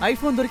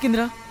 ఐఫోన్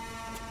దొరికిందిరా.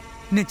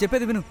 నేను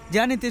చెప్పేది విను.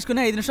 జానీ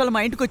తీసుకుని 5 నిమిషాలు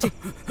మా ఇంటికి వచ్చి.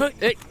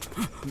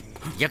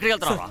 ఎక్కడికి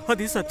వెళ్తారా?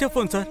 అది సత్య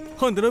ఫోన్ సార్.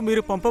 అందులో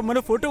మీరు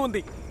పంపమన్న ఫోటో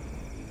ఉంది,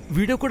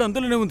 వీడియో కూడా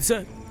అందులోనే ఉంది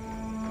సార్.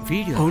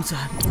 వీడియో? అవును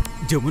సార్.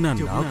 జమున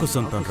నాకు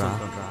సొంతం రా.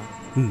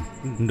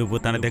 నువ్వు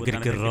తన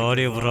దగ్గరికి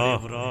రాలేవురా.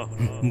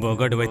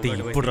 మొగాడువైతే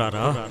ఇప్పుడు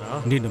రారా.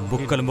 నిన్ను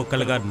ముక్కలు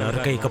ముక్కలుగా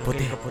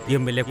నరకైకపోతే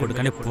ఎమ్మెల్యే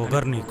కొడుకని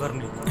పొగరు నీకు.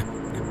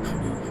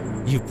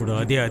 ఇప్పుడు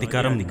అదే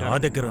అధికారం నా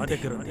దగ్గర ఉంది,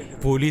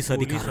 పోలీస్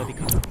అధికారం.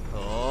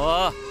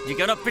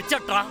 నీకేమన్నా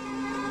పిచ్చట్రా?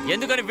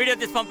 ఎందుకని వీడియో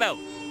తీసి పంపావు?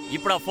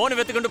 ఇప్పుడు ఆ ఫోన్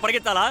వెతుకుంటూ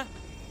పరిగెత్తాలా?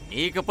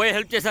 నీకు పోయి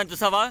హెల్ప్ చేశాను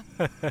చూసావా?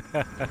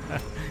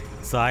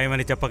 సాయం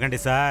అని చెప్పకండి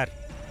సార్.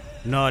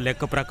 నా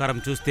లెక్క ప్రకారం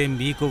చూస్తే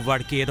మీకు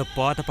వాడికి ఏదో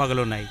పాత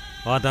పగలున్నాయి.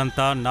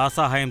 అదంతా నా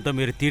సహాయంతో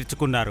మీరు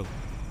తీర్చుకున్నారు.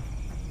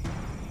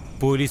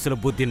 పోలీసుల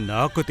బుద్ధి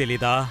నాకు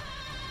తెలీదా?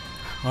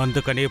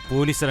 అందుకనే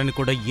పోలీసులను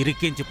కూడా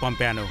ఇరికించి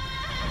పంపాను.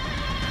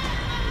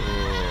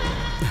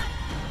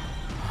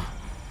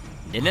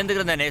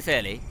 నిన్నెందుకు నేను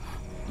వేసేయాలి?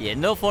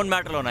 ఎన్నో ఫోన్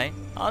మ్యాటర్లు ఉన్నాయి,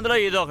 అందులో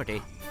ఇదో ఒకటి.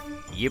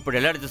 ఇప్పుడు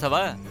వెళ్ళాడు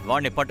చూసావా?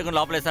 వాడిని పట్టుకుని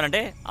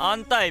లోపలేసానంటే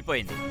అంతా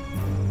అయిపోయింది.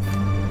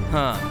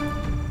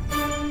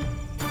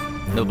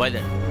 నువ్వు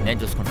బయలుదేరు, నేను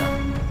చూసుకుంటాను.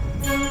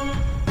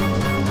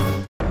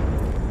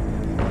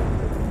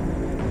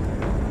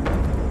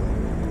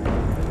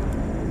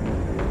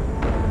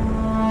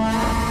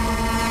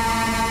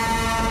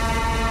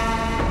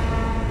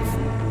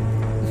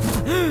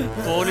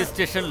 పోలీస్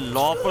స్టేషన్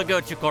లోపలికి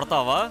వచ్చి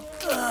కొడతావా?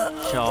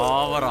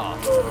 చావరా.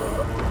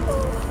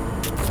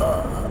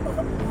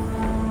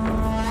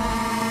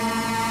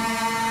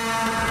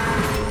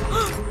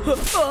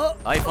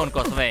 ఐఫోన్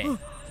కోసమే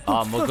ఆ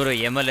ముగ్గురు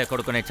ఎమ్మెల్యే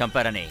కొడుకుని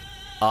చంపారని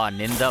ఆ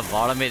నింద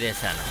వాళ్ళ మీద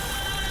వేశాను.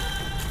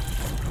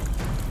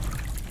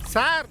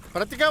 సార్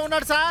ప్రతిగా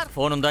ఉన్నాడు సార్.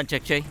 ఫోన్ ఉందా అని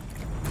చెక్ చేయి.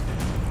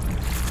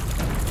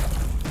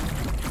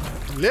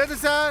 లేదు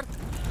సార్.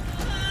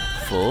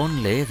 ఫోన్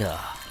లేదా?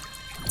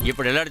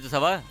 ఇప్పుడు వెళ్ళాడు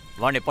చూసావా?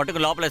 వాడిని పట్టుకు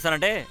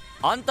లోపలేసానంటే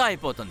అంతా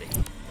అయిపోతుంది.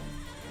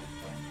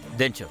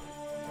 దించు.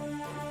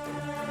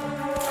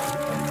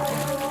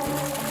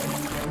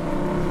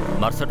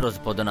 మరుసటి రోజు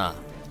పొద్దున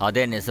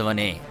అదే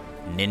నిజమని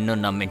నిన్ను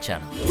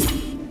నమ్మించాను.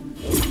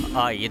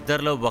 ఆ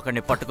ఇద్దరిలో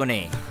ఒకరిని పట్టుకుని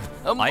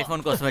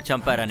ఐఫోన్ కోసమే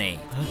చంపారని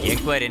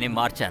ఎంక్వైరీని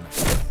మార్చాను.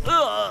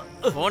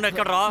 ఫోన్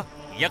ఎక్కడరా?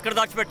 ఎక్కడ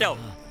దాచిపెట్టావు?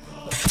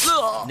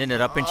 నిన్ను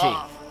రప్పించి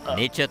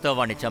నీ చేత్తో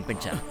వాడిని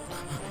చంపించాను.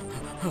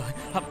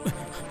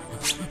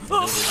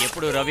 నువ్వు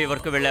ఎప్పుడు రవి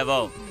వరకు వెళ్ళావో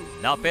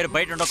నా పేరు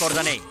బయట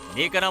ఉండకూడదని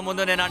నీకన్నా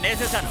ముందు నేను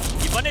నేసేశాను.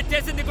 ఇవన్నీ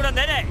చేసింది కూడా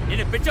నేనే.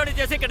 నేను పిచ్చోడి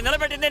చేసి ఇక్కడ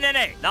నిలబెట్టింది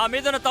నేనే. నా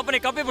మీద ఉన్న తప్పుని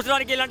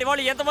కప్పిపుచ్చడానికి ఇలాంటి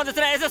వాళ్ళు ఎంతమంది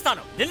వస్తున్నా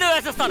వేసేస్తాను. నిన్ను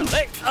వేసేస్తాను.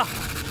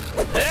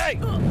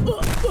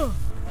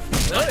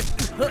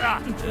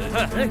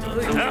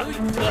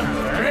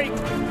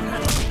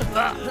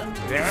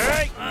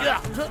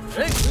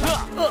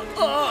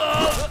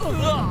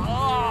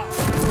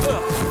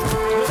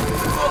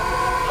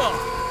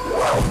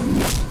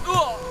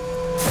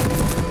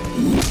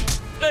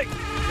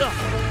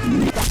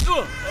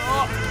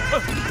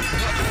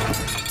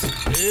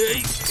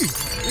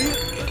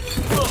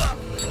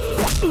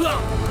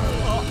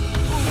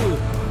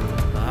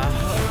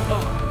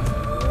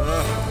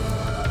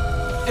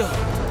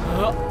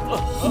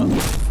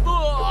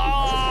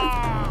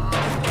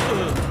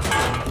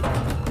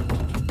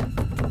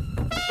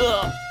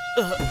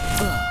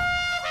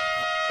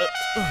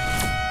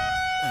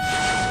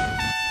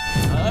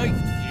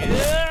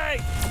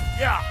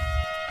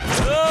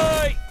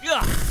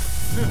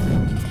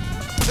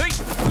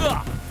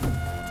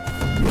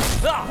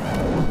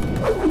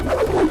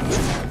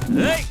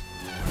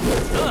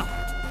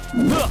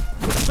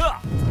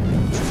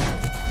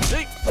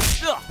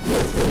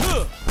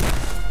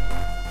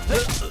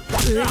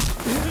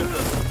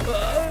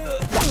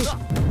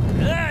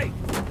 Hey!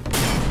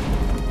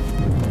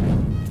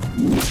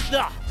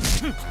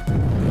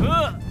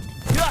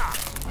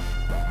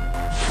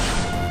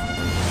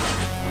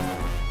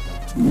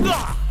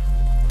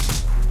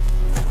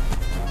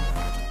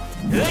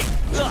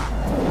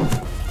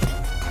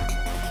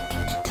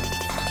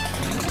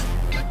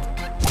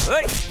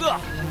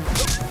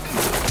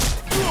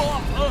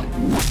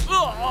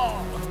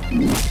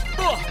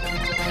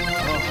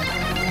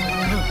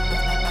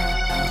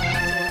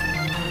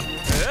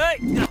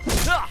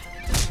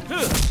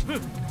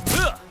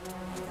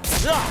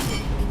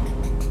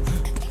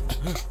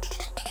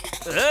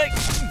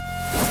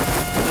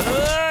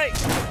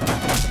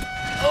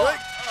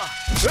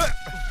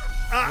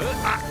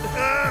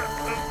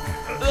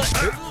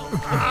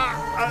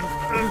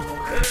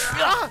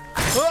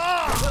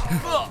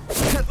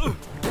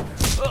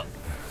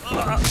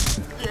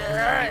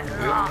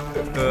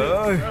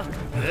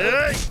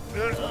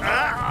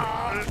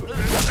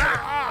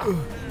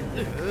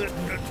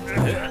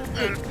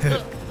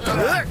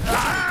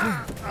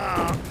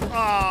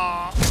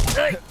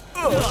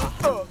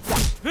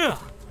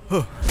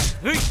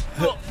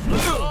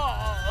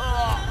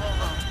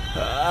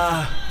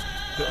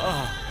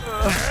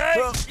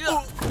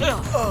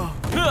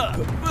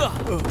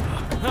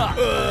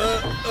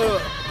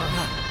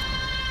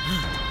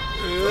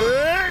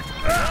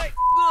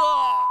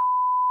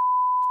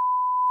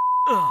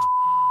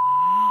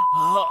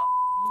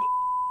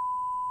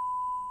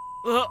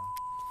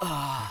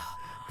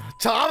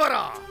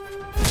 చావరా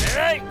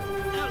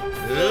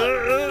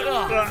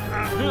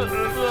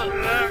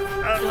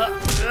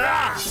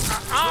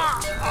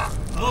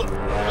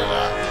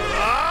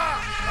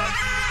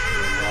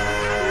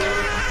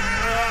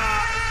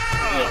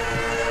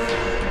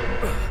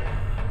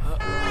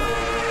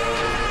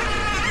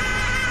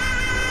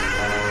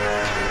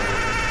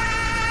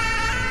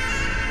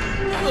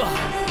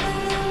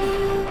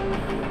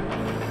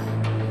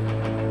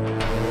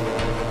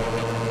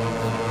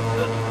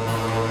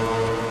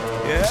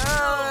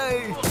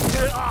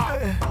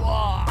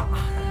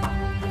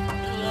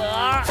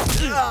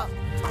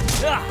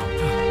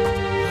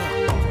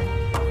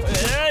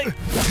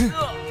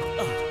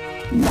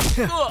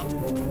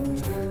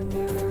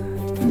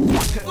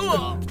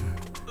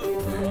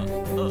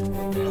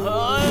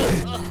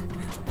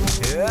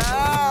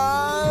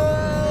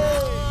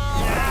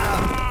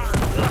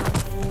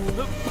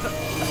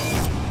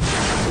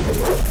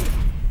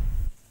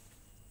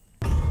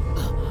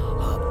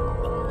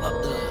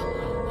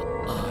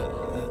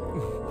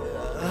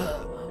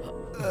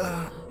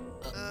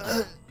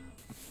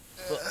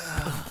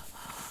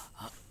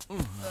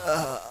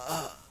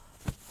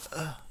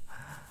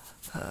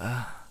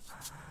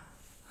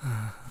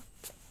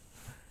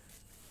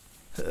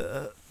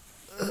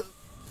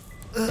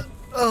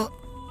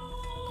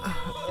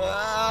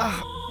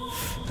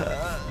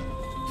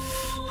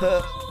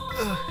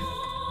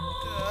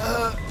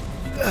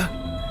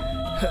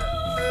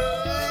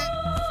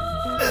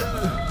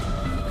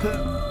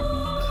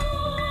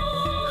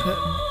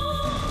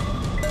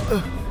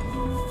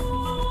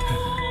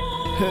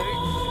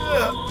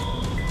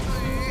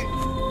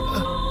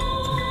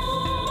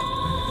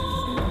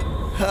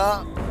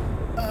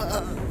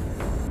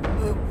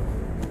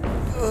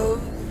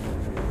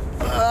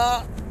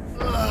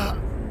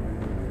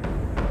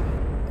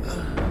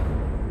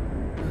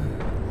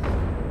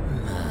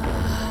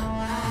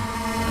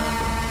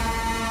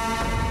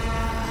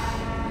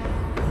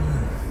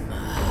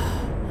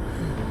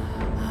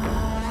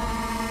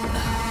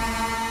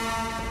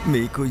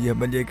మీకు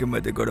ఎమ్మెల్యేకి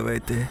మధ్య గొడవ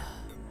అయితే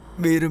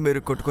మీరు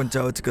కొట్టుకొని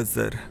చావచ్చు కదా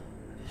సార్.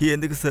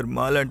 ఎందుకు సార్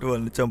మాలాంటి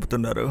వాళ్ళని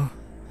చంపుతున్నారు?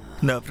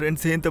 నా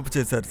ఫ్రెండ్స్ ఏం తప్పు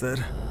చేశారు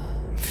సార్?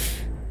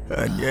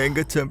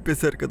 అన్యాయంగా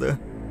చంపేశారు కదా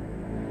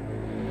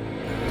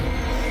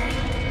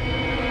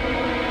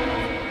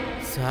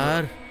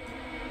సార్.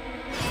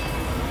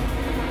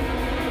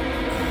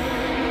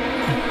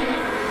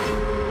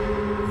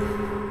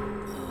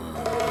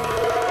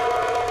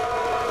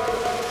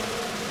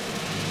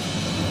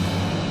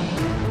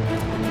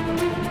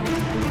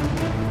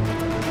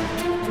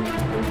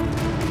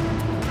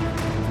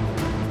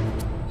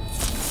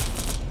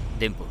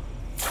 దింపు.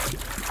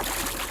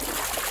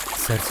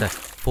 సార్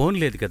ఫోన్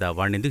లేదు కదా,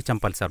 వాడిని ఎందుకు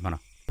చంపాలి సార్ మనం?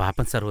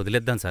 పాపం సార్,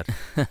 వదిలేద్దాం సార్.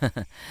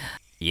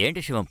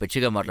 ఏంటి శివం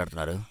పిచ్చిగా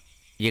మాట్లాడుతున్నారు?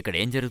 ఇక్కడ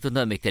ఏం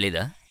జరుగుతుందో మీకు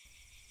తెలీదా?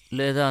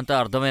 లేదా అంతా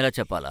అర్థమయ్యేలా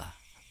చెప్పాలా?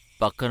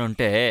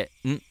 పక్కనుంటే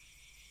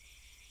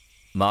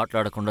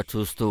మాట్లాడకుండా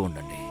చూస్తూ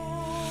ఉండండి.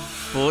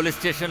 పోలీస్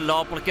స్టేషన్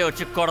లోపలికే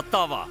వచ్చి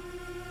కొడతావా?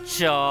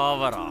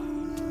 చావరా.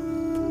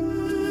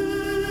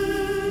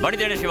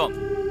 బడిదేంటి శివం?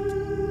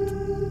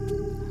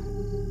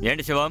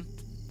 ఏంటి శివం?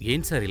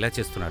 ఏంటి సార్ ఇలా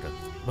చేస్తున్నారు?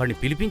 వాడిని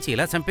పిలిపించి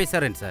ఇలా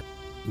చంపేశారండి సార్.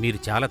 మీరు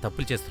చాలా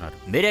తప్పులు చేస్తున్నారు.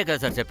 మీరే కదా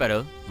సార్ చెప్పారు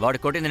వాడు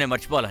కొట్టింది నేను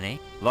మర్చిపోవాలని.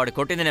 వాడు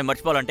కొట్టింది నేను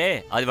మర్చిపోవాలంటే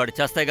అది వాడు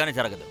చేస్తే గానీ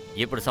జరగదు.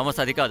 ఇప్పుడు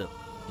సమస్య అది కాదు.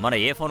 మన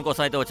ఏ ఫోన్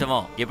కోసం అయితే వచ్చామో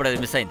ఇప్పుడు అది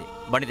మిస్ అయింది.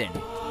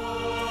 బండిదేండి.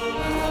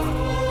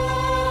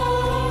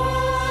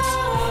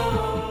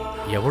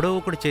 ఎవడో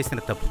ఒకడు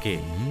చేసిన తప్పుకి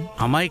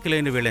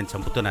అమాయకులైన వీళ్ళని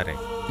చంపుతున్నారే.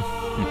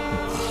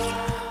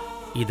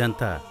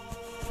 ఇదంతా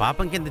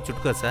పాపం కింద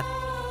చుట్టుకో సార్.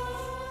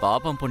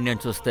 పాపం పుణ్యం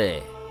చూస్తే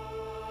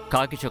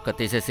కాకి చొక్క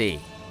తీసేసి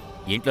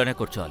ఇంట్లోనే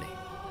కూర్చోవాలి.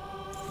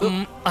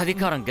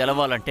 అధికారం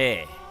గెలవాలంటే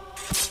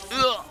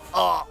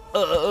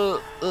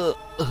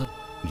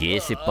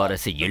ఏసి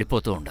పారేసి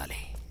వెళ్ళిపోతూ ఉండాలి.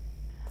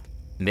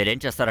 మీరేం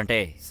చేస్తారంటే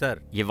సార్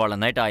ఇవాళ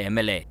నైట్ ఆ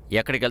ఎమ్మెల్యే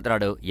ఎక్కడికి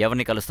వెళ్తున్నాడు,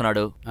 ఎవరిని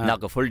కలుస్తున్నాడు,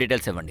 నాకు ఫుల్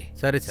డీటెయిల్స్ ఇవ్వండి.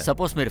 సరే సార్.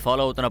 సపోజ్ మీరు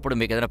ఫాలో అవుతున్నప్పుడు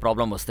మీకు ఏదైనా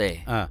ప్రాబ్లం వస్తే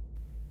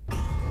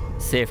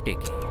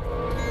సేఫ్టీకి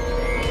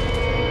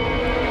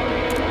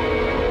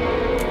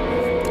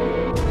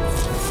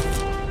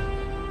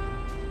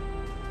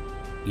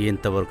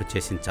ఇంతవరకు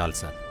చేసింది చాలు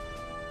సార్.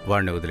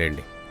 వాడిని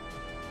వదిలేయండి,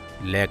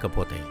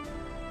 లేకపోతే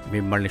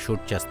మిమ్మల్ని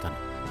షూట్ చేస్తాను.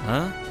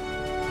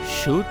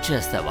 షూట్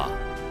చేస్తావా?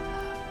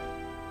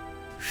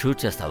 షూట్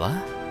చేస్తావా?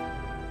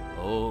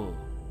 ఓ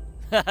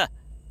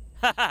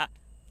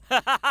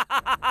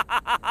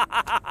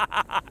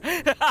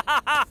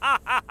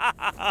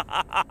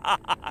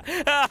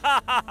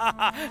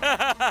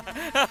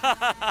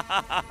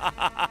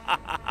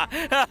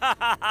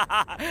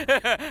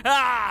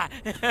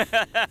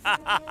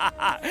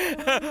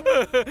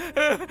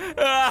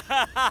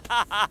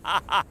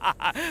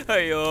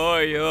అయ్యో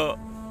అయ్యో,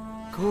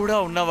 కూడా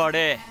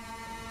ఉన్నవాడే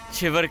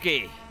చివరికి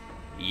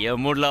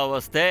యముడ్లా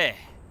వస్తే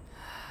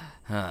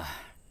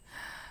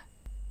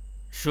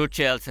షూట్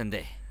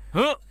చేయాల్సిందే.